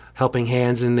 helping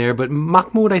hands in there. But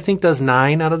Mahmoud, I think, does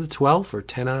 9 out of the 12 or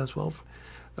 10 out of 12.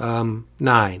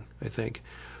 9, I think.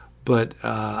 But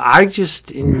I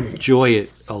just enjoy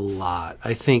it a lot.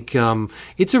 I think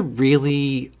it's a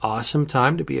really awesome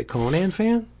time to be a Conan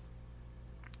fan.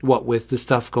 What with the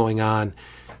stuff going on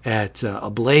at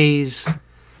Ablaze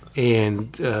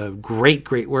and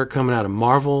great work coming out of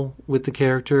Marvel with the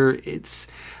character. It's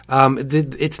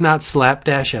not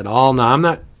slapdash at all. Now, I'm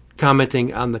not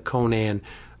commenting on the Conan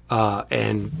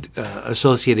and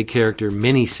associated character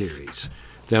miniseries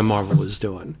that Marvel is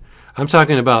doing. I'm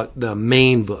talking about the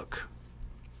main book.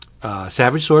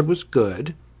 Savage Sword was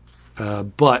good,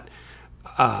 but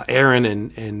Aaron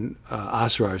and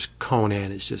Asrar's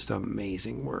Conan is just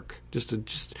amazing work.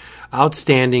 Just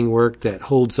outstanding work that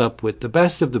holds up with the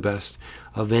best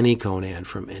of any Conan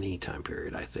from any time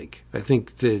period. I think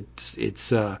that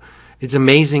it's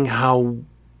amazing how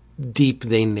deep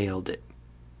they nailed it.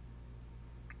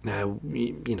 Now,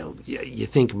 you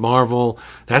think Marvel,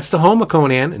 that's the home of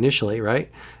Conan initially,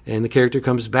 right? And the character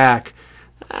comes back.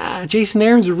 Jason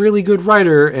Aaron's a really good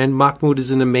writer, and Mahmoud is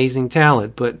an amazing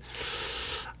talent, but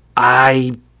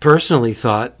I personally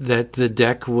thought that the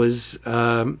deck was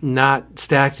not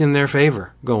stacked in their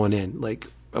favor going in. Like,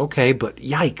 okay, but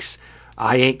yikes,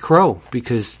 I ain't Crow,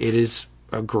 because it is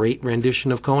a great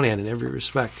rendition of Conan in every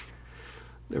respect.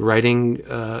 Writing,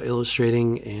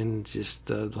 illustrating, and just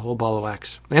the whole ball of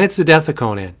wax. And it's the death of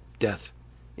Conan. Death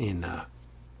in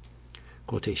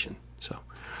quotation. So,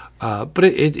 but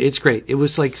it's great. It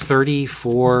was like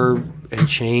 34 and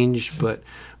change, but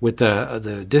with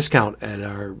the discount at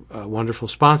our wonderful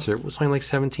sponsor, it was only like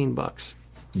 $17.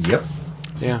 Yep.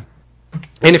 Yeah.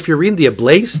 And if you're reading the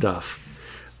Ablaze stuff,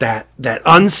 that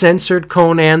uncensored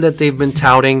Conan that they've been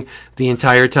touting the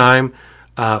entire time,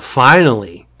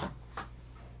 finally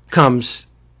comes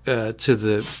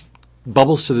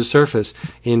bubbles to the surface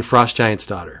in Frost Giant's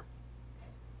Daughter.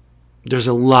 There's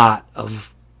a lot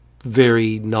of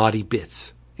very naughty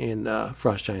bits in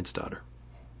Frost Giant's Daughter.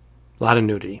 A lot of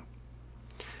nudity.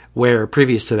 Where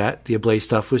previous to that, the Ablaze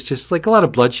stuff was just like a lot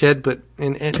of bloodshed, but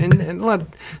and a lot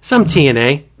some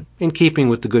TNA in keeping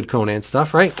with the good Conan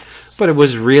stuff, right? But it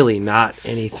was really not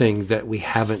anything that we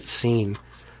haven't seen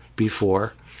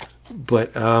before.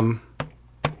 But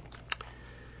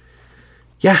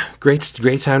yeah, great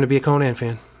time to be a Conan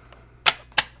fan.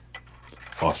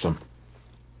 Awesome.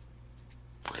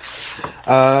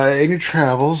 In your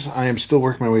travels, I am still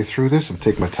working my way through this. I'm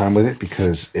taking my time with it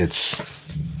because it's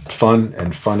fun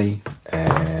and funny,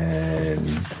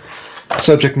 and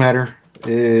subject matter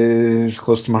is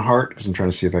close to my heart because I'm trying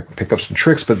to see if I can pick up some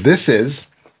tricks. But this is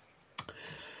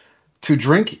To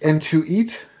Drink and to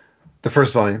Eat. The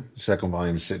first volume, the second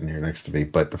volume is sitting here next to me,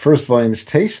 but the first volume is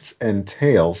Tastes and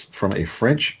Tales from a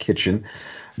French Kitchen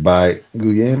by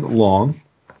Guillaume Long,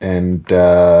 and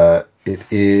it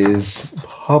is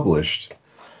published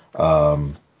by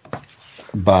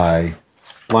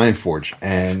Lionforge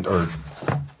or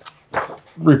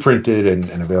reprinted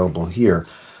and available here,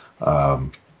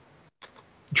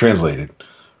 translated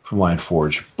from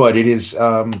Lionforge. But it is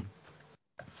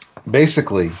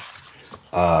basically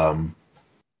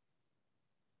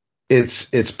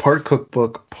it's part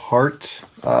cookbook, part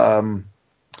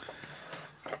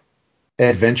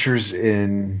adventures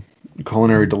in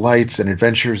culinary delights and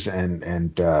adventures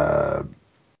and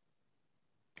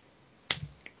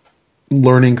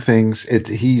learning things.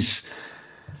 It's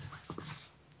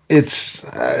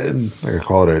I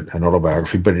call it an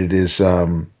autobiography, but it is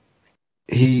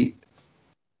he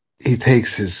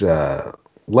takes his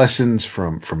lessons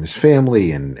from his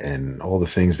family and all the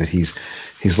things that he's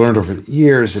learned over the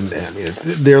years, and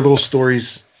there are little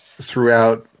stories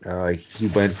throughout.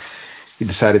 He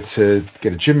decided to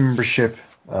get a gym membership,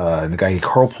 and the guy he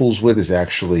carpools with is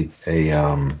actually a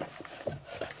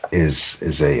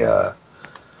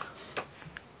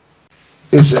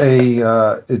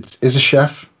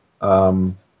chef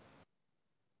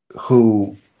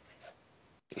who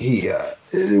he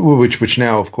which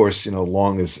now, of course,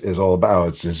 Long is all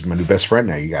about. It's my new best friend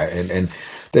now, you guys, and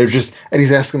they're just, and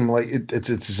he's asking him, like, it's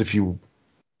as if you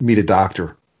meet a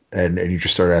doctor and you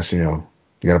just start asking, you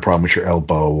got a problem with your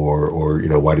elbow, or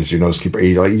why does your nose keep,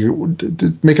 you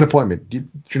make an appointment. You're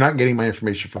not getting my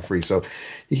information for free. So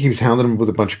he keeps hounding him with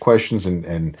a bunch of questions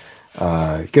and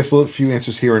gets a few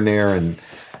answers here and there, and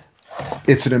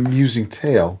it's an amusing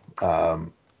tale.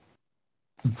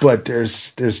 But there's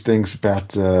things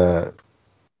about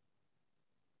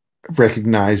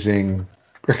recognizing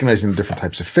the different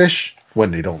types of fish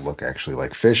when they don't look actually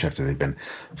like fish after they've been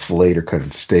filleted or cut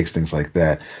into steaks, things like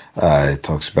that. It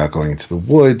talks about going into the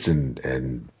woods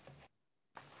and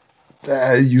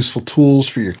useful tools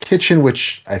for your kitchen,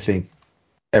 which I think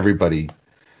everybody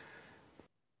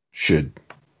should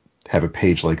have a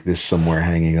page like this somewhere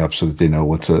hanging up so that they know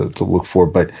what to look for.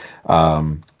 But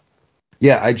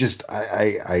yeah,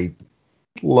 I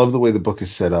love the way the book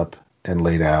is set up and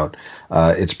laid out.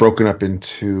 It's broken up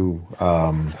into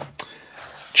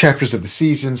chapters of the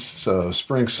seasons, so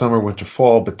spring, summer, winter,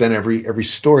 fall. But then every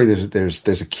story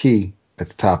there's a key at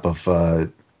the top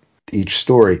of each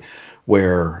story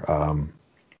where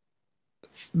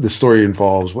the story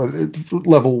involves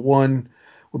level 1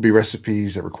 would be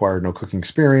recipes that require no cooking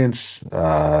experience,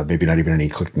 maybe not even any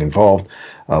cooking involved.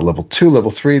 Level 2,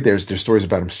 level 3, there's stories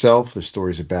about himself. There's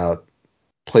stories about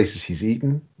places he's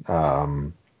eaten.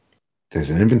 There's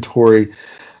an inventory,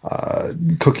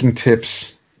 cooking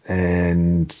tips,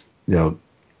 and I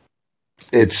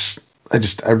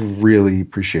really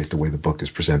appreciate the way the book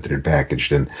is presented and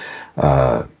packaged, and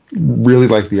really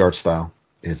like the art style.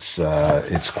 It's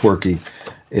quirky.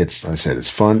 As I said, it's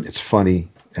fun. It's funny,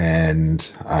 and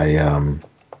I'm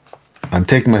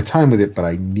taking my time with it, but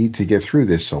I need to get through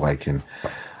this so I can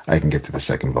get to the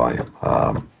second volume.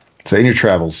 So in your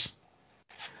travels,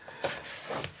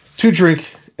 to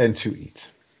drink and to eat.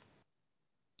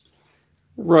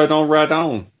 Right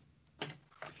on.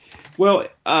 Well,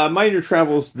 my inner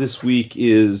travels this week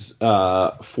is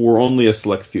for only a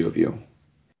select few of you,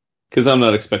 because I'm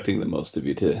not expecting the most of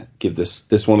you to give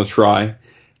this one a try,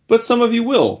 but some of you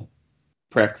will.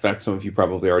 In fact, some of you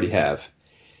probably already have,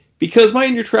 because my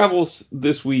inner travels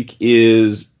this week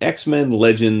is X-Men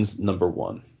Legends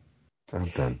 #1,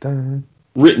 Dun, dun, dun.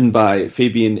 written by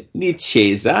Fabian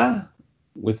Nicieza,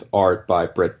 with art by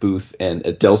Brett Booth and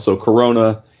Adelso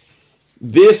Corona.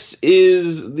 This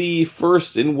is the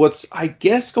first in what's, I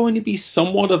guess, going to be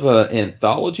somewhat of an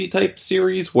anthology-type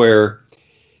series where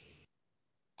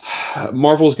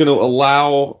Marvel's going to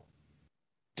allow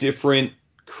different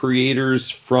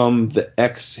creators from the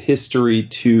X history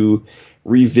to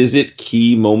revisit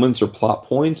key moments or plot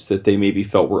points that they maybe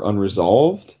felt were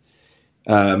unresolved.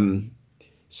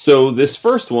 So this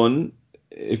first one,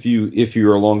 if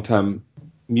you're a longtime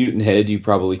Mutant head, you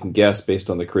probably can guess based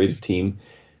on the creative team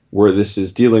where this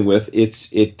is dealing with.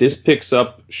 This picks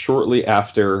up shortly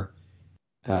after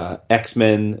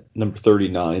X-Men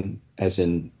 #39, as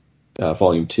in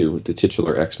Volume 2, the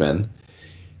titular X-Men.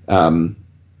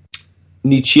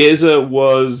 Nicieza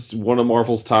was one of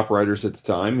Marvel's top writers at the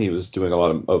time. He was doing a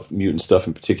lot of mutant stuff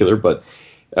in particular, but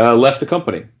left the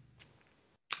company.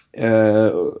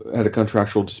 Had a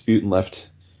contractual dispute and left.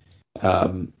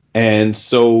 And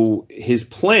so his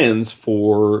plans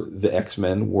for the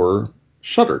X-Men were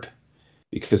shuttered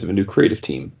because of a new creative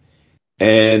team.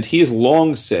 And he has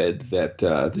long said that,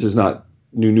 this is not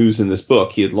new news in this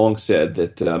book, he had long said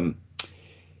that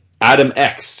Adam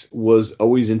X was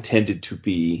always intended to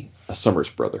be a Summers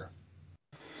brother.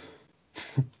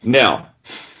 Now,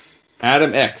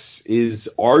 Adam X is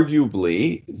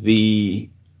arguably the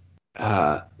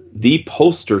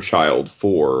poster child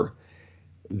for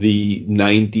the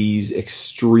 90s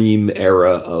extreme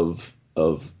era of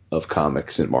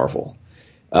comics in Marvel.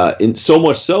 And so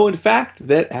much so, in fact,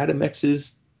 that Adam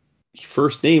X's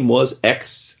first name was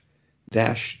X-Treme.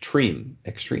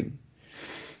 Extreme.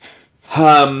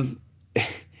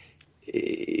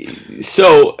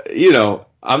 So,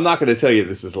 I'm not going to tell you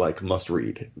this is like must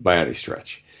read by any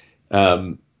stretch.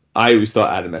 I always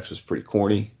thought Adam X was pretty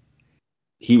corny.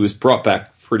 He was brought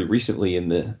back pretty recently in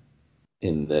the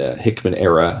Hickman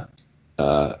era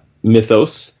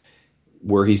mythos,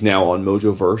 where he's now on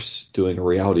Mojoverse doing a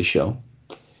reality show.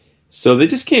 So they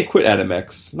just can't quit Adam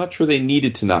X. I'm not sure they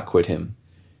needed to not quit him.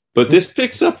 But this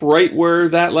picks up right where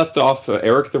that left off.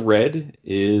 Eric the Red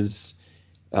is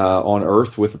on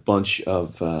Earth with a bunch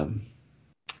of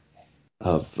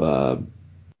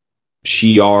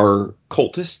Shi'ar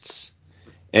cultists,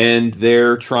 and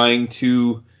they're trying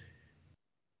to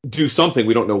do something.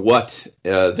 We don't know what.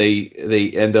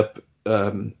 They end up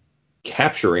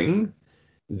capturing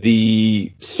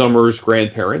the Summers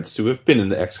grandparents, who have been in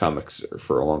the X comics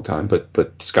for a long time,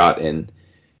 but Scott and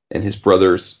his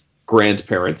brother's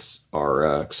grandparents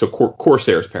are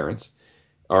Corsair's parents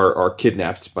are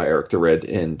kidnapped by Eric the Red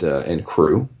and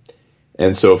crew,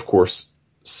 and so of course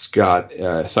Scott,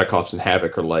 Cyclops, and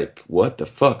Havoc are like, "What the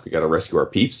fuck? We got to rescue our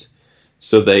peeps."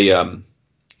 So they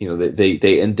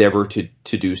they endeavor to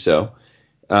do so,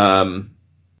 and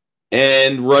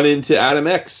run into Adam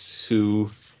X,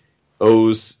 who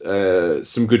owes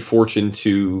some good fortune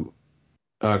to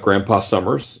Grandpa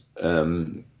Summers,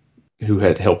 who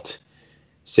had helped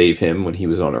save him when he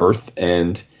was on Earth.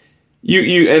 And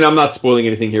and I'm not spoiling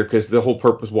anything here because the whole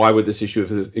purpose, why would this issue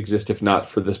exist if not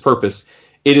for this purpose?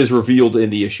 It is revealed in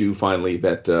the issue finally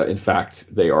that, in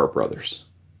fact, they are brothers.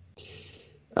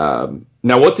 Now,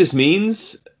 what this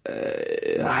means,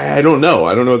 I don't know.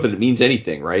 I don't know that it means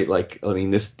anything, right? Like, I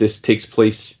mean, this takes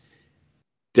place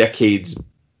decades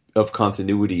of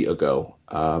continuity ago.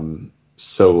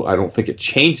 So I don't think it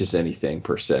changes anything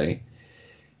per se.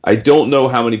 I don't know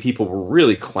how many people were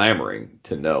really clamoring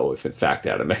to know if, in fact,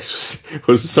 Adam X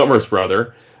was Summers'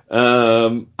 brother.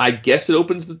 I guess it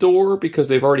opens the door because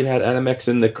they've already had Adam X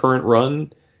in the current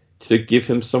run to give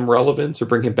him some relevance or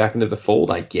bring him back into the fold,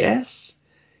 I guess.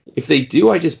 If they do,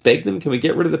 I just beg them, can we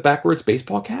get rid of the backwards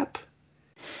baseball cap?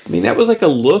 I mean, that was like a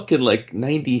look in like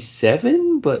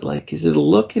 97, but like, is it a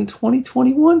look in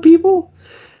 2021, people?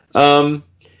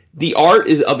 The art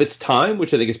is of its time,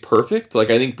 which I think is perfect. Like,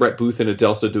 I think Brett Booth and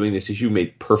Adelso doing this issue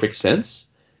made perfect sense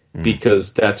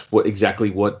because that's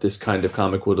exactly what this kind of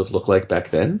comic would have looked like back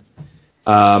then.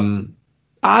 I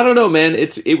don't know, man.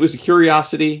 It was a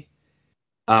curiosity.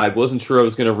 I wasn't sure I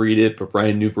was going to read it, but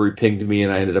Brian Newbury pinged me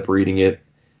and I ended up reading it.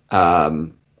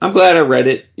 I'm glad I read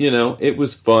it. You know, it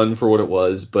was fun for what it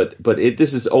was, but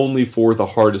this is only for the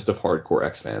hardest of hardcore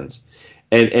X fans.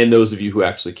 And those of you who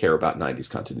actually care about 90s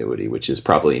continuity, which is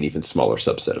probably an even smaller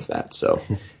subset of that. So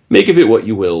make of it what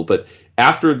you will. But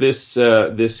after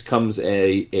this comes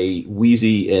a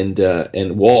Wheezy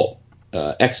and Walt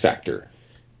X Factor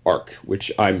arc,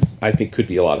 which I think could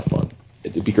be a lot of fun.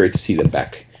 It'd be great to see them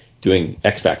back doing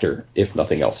X Factor, if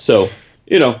nothing else. So,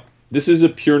 you know, this is a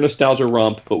pure nostalgia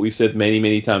romp, but we've said many,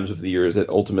 many times over the years that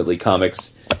ultimately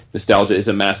comics nostalgia is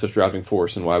a massive driving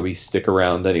force and why we stick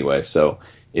around anyway. So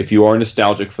if you are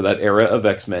nostalgic for that era of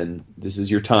X-Men, this is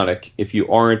your tonic. If you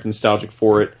aren't nostalgic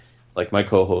for it, like my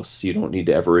co-hosts, you don't need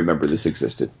to ever remember this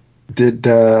existed.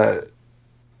 I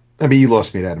mean, you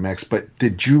lost me at Adam X, but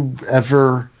did you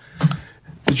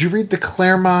read the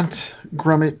Claremont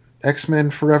Grummett X-Men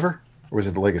Forever? Or was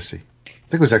it the Legacy? I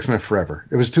think it was X-Men Forever.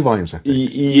 It was 2 volumes, I think.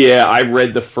 Yeah, I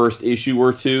read the first issue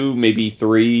or 2, maybe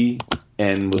 3,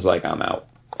 and was like, I'm out.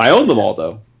 I own them all,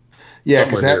 though. Yeah,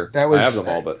 because that was... I have them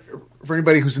all, but... For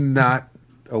anybody who's not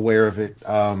aware of it,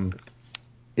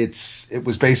 it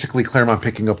was basically Claremont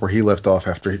picking up where he left off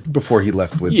before he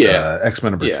left with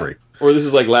X-Men number 3. Or this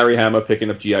is like Larry Hama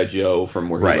picking up G.I. Joe from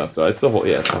where he left off. It's the whole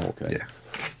thing. Yeah.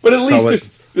 But at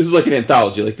least this is like an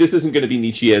anthology. Like, this isn't going to be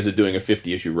Nietzsche doing a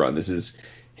 50-issue run. This is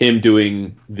him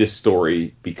doing this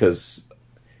story because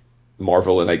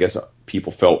Marvel and I guess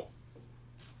people felt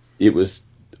it was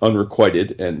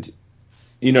unrequited and...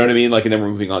 You know what I mean? Like, and then we're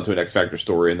moving on to an X Factor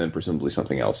story and then presumably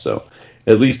something else. So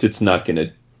at least it's not going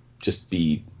to just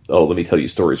be, oh, let me tell you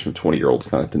stories from 20-year-old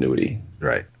continuity.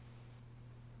 Right.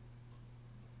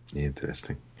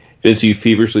 Interesting. Vince, are you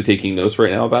feverishly taking notes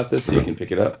right now about this so you can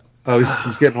pick it up? Oh,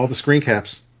 he's getting all the screen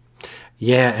caps.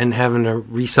 Yeah, and having to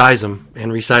resize them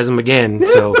again.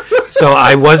 So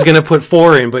I was going to put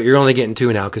 4 in, but you're only getting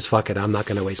 2 now because fuck it, I'm not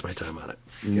going to waste my time on it.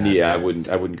 Yeah, I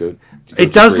wouldn't go.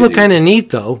 It does look kind of neat,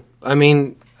 though. I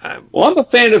mean, well, I'm a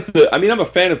fan of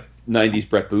 90s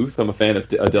Brett Booth. I'm a fan of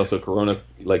Adelso Corona,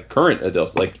 like current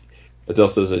Adelso. Like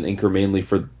Adelso's an inker mainly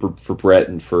for Brett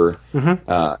and for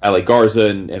Ali Garza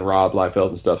and Rob Liefeld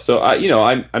and stuff. So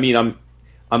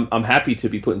I'm happy to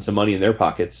be putting some money in their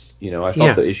pockets. You know, I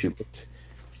thought the issue looked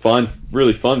fun,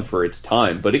 really fun for its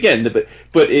time. But again,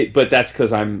 but that's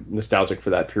because I'm nostalgic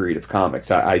for that period of comics.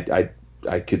 I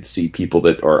could see people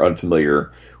that are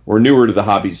unfamiliar or newer to the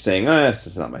hobby saying, this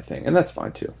is not my thing. And that's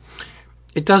fine, too.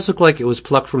 It does look like it was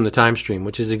plucked from the time stream,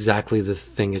 which is exactly the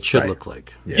thing it should look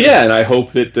like. Yeah, and I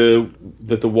hope that the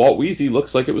Walt Weezy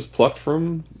looks like it was plucked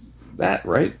from that,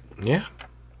 right? Yeah.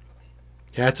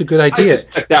 Yeah, it's a good idea. I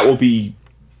suspect that will be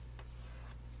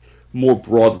more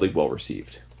broadly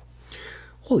well-received.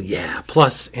 Well, yeah.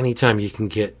 Plus, anytime you can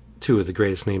get 2 of the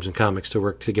greatest names in comics to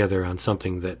work together on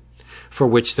something that for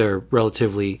which they're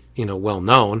relatively,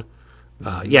 well-known.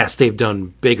 Yes, they've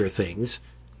done bigger things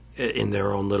in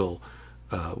their own little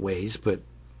ways, but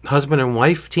husband and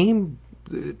wife team,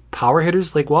 power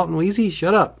hitters like Walt and Weezy,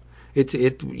 shut up.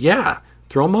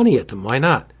 Throw money at them. Why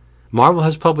not? Marvel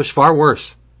has published far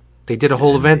worse. They did a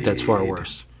whole event that's far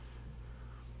worse.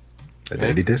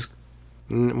 Identity Disc?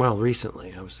 Well,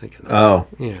 recently, I was thinking. Yeah.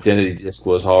 Identity Disc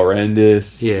was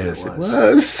horrendous. Yeah, yes, it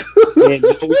was.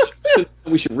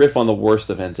 We should riff on the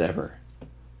worst events ever.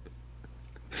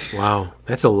 Wow,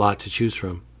 that's a lot to choose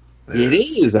from. It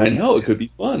is. I know. It could be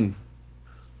fun.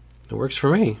 It works for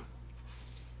me.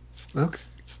 Okay.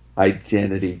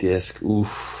 Identity Disc.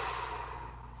 Oof.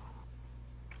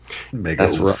 Mega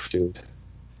That's oof. rough, dude.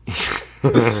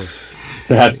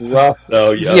 That's rough,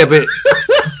 though. Yo. Yeah, but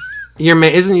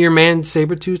isn't your man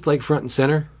Sabretooth like front and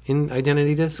center in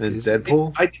Identity Disc? And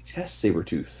Deadpool? I detest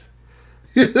Sabretooth.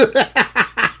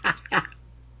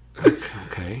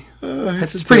 Okay.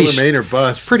 That's It's pretty Taylor Main or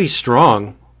bust. pretty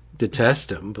strong.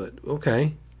 Detest him, but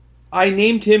okay. I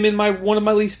named him in one of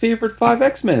my least favorite 5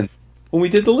 X-Men when we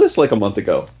did the list like a month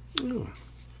ago.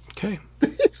 Okay. He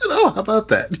said, "Oh, how about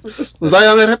that? Was I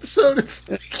on that episode?"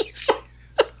 Thanks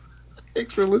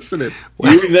for listening.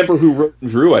 You remember who wrote and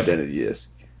drew Identity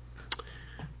Disc?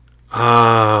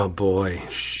 Oh boy.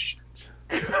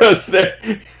 Because I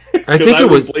think it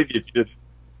was. I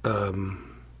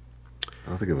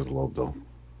don't think it was Loeb though.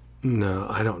 No,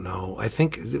 I don't know. I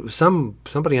think it was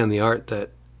somebody on the art that.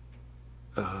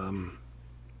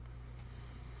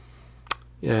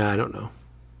 Yeah, I don't know.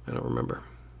 I don't remember.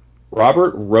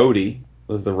 Robert Rhodey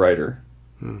was the writer.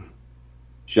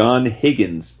 John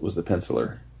Higgins was the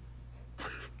penciler.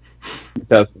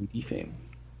 2000 AD fame.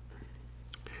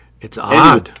 It's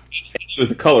odd. He was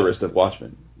the colorist of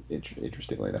Watchmen,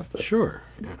 interestingly enough. But, Sure.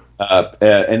 Yeah.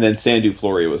 and then Sandu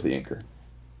Floria was the inker.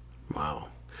 Wow.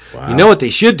 You know what they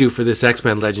should do for this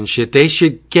X-Men Legend shit? They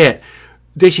should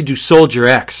do Soldier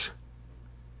X.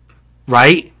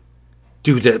 Right?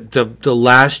 Do the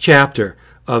last chapter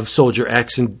of Soldier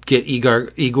X and get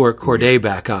Igor Corday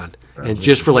back on. And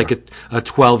just for like a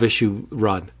 12-issue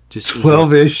run. Just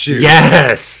 12 issues.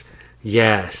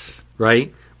 Yes.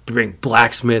 Right? Bring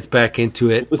Blacksmith back into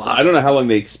it. Listen, I don't know how long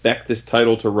they expect this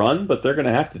title to run, but they're going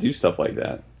to have to do stuff like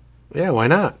that. Yeah, why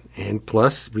not? And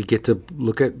plus, we get to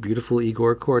look at beautiful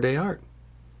Igor Corday art.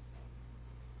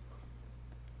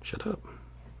 Shut up.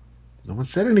 No one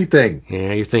said anything.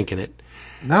 Yeah, you're thinking it.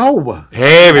 No.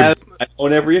 Hey, I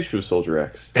own every issue of Soldier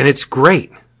X. and it's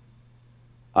great.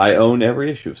 I own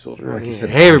every issue of Soldier Like X. you said,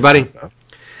 Hey, everybody.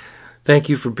 Thank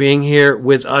you for being here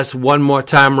with us one more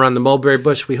time around the Mulberry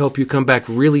Bush. We hope you come back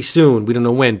really soon. We don't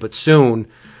know when, but soon.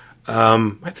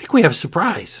 I think we have a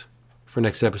surprise for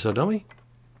next episode, don't we?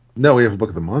 No, we have a book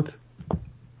of the month.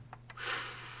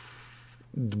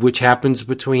 Which happens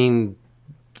between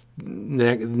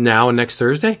now and next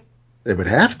Thursday? They would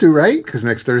have to, right? Because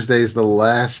next Thursday is the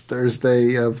last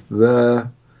Thursday of the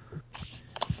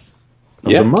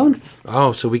month.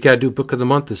 Oh, so we got to do Book of the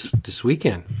Month this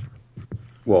weekend.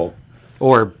 Well,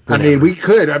 Or whenever. I mean, we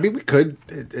could.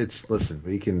 Listen,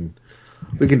 we can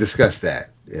discuss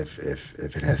that if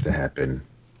it has to happen.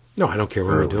 No, I don't care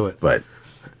when we do it. But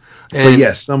And,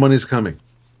 yes, someone is coming.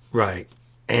 Right.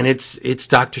 And it's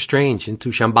Doctor Strange into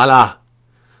Shambhala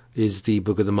is the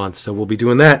Book of the Month. So we'll be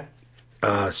doing that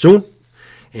soon.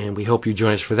 And we hope you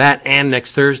join us for that. And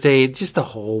next Thursday, just the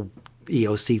whole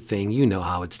EOC thing. You know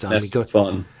how it's done. that's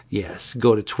fun. Yes.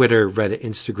 Go to Twitter, Reddit,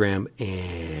 Instagram,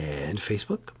 and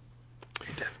Facebook.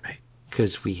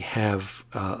 Because we have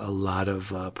a lot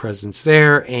of presence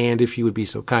there. And if you would be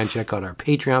so kind, check out our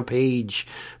Patreon page,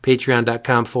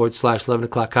 patreon.com/11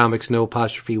 o'clock comics, no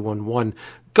apostrophe 11,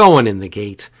 going in the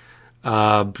gate.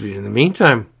 In the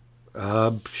meantime,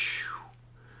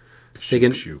 say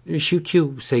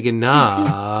good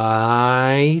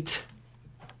night,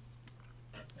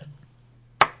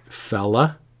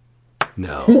 fella.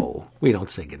 No, we don't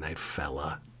say good night,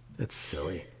 fella. That's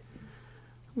silly.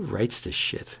 Who writes this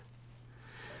shit?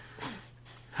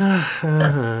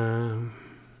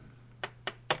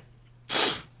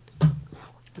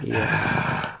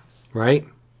 Yeah. Right?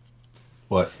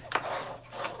 What?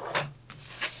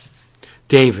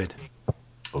 David,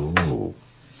 Oh,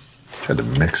 tried to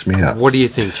mix me up. what do you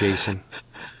think, Jason?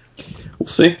 We'll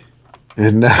see.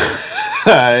 Good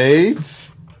night.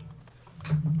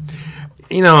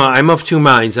 You know, I'm of two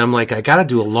minds. I'm like, I got to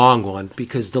do a long one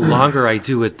because the longer I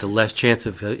do it, the less chance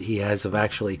of he has of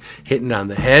actually hitting on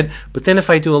the head. But then if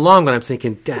I do a long one, I'm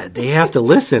thinking, Dad, they have to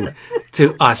listen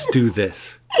to us do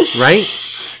this, right?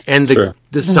 And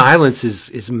the silence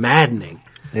is maddening.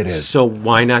 It is. So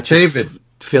why not just David.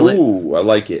 fill it? Ooh, I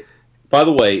like it. By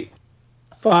the way,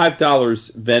 $5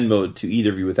 Venmo to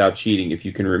either of you without cheating if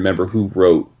you can remember who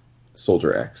wrote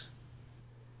Soldier X.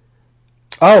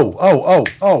 Oh,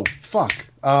 fuck.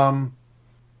 Yeah.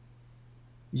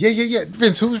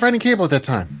 Vince, who was writing Cable at that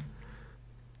time?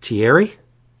 Thierry?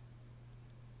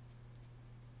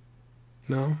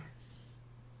 No.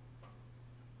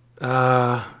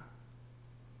 Oh,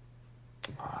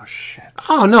 shit.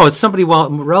 Oh no, it's somebody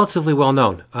relatively well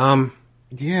known.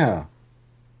 Yeah.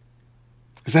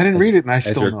 Because I didn't read it and I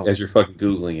still know. As you're fucking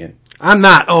Googling it. I'm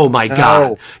not. Oh my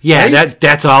God. Yeah, right?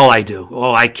 that's all I do.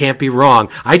 Oh, I can't be wrong.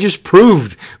 I just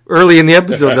proved early in the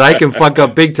episode that I can fuck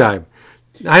up big time.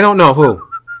 I don't know who.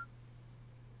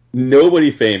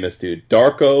 Nobody famous, dude.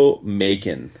 Darko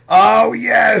Macon. Oh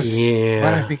yes. Yeah.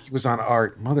 But I think he was on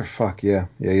art. Motherfuck. Yeah.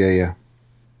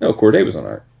 No, Corday was on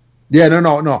art. Yeah.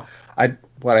 No. I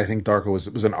think Darko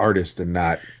was an artist and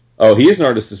not. Oh, he is an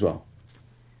artist as well.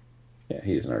 Yeah,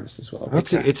 he is an artist as well.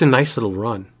 It's a nice little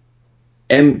run.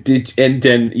 And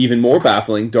then even more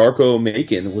baffling, Darko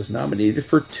Macon was nominated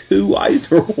for 2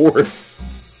 Eisner Awards.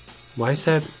 Why is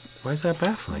that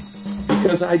baffling?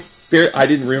 Because I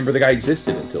didn't remember the guy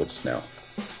existed until just now.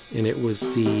 And it was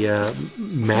the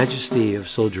Majesty of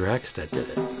Soldier X that did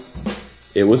it.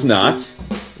 It was not,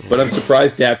 but I'm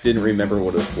surprised Dap didn't remember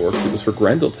what it was for, because it was for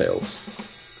Grendel Tales.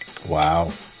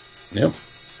 Wow. Yep.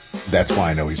 That's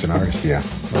why I know he's an artist. Yeah.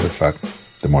 Motherfuck.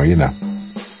 The more you know.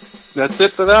 That's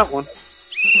it for that one.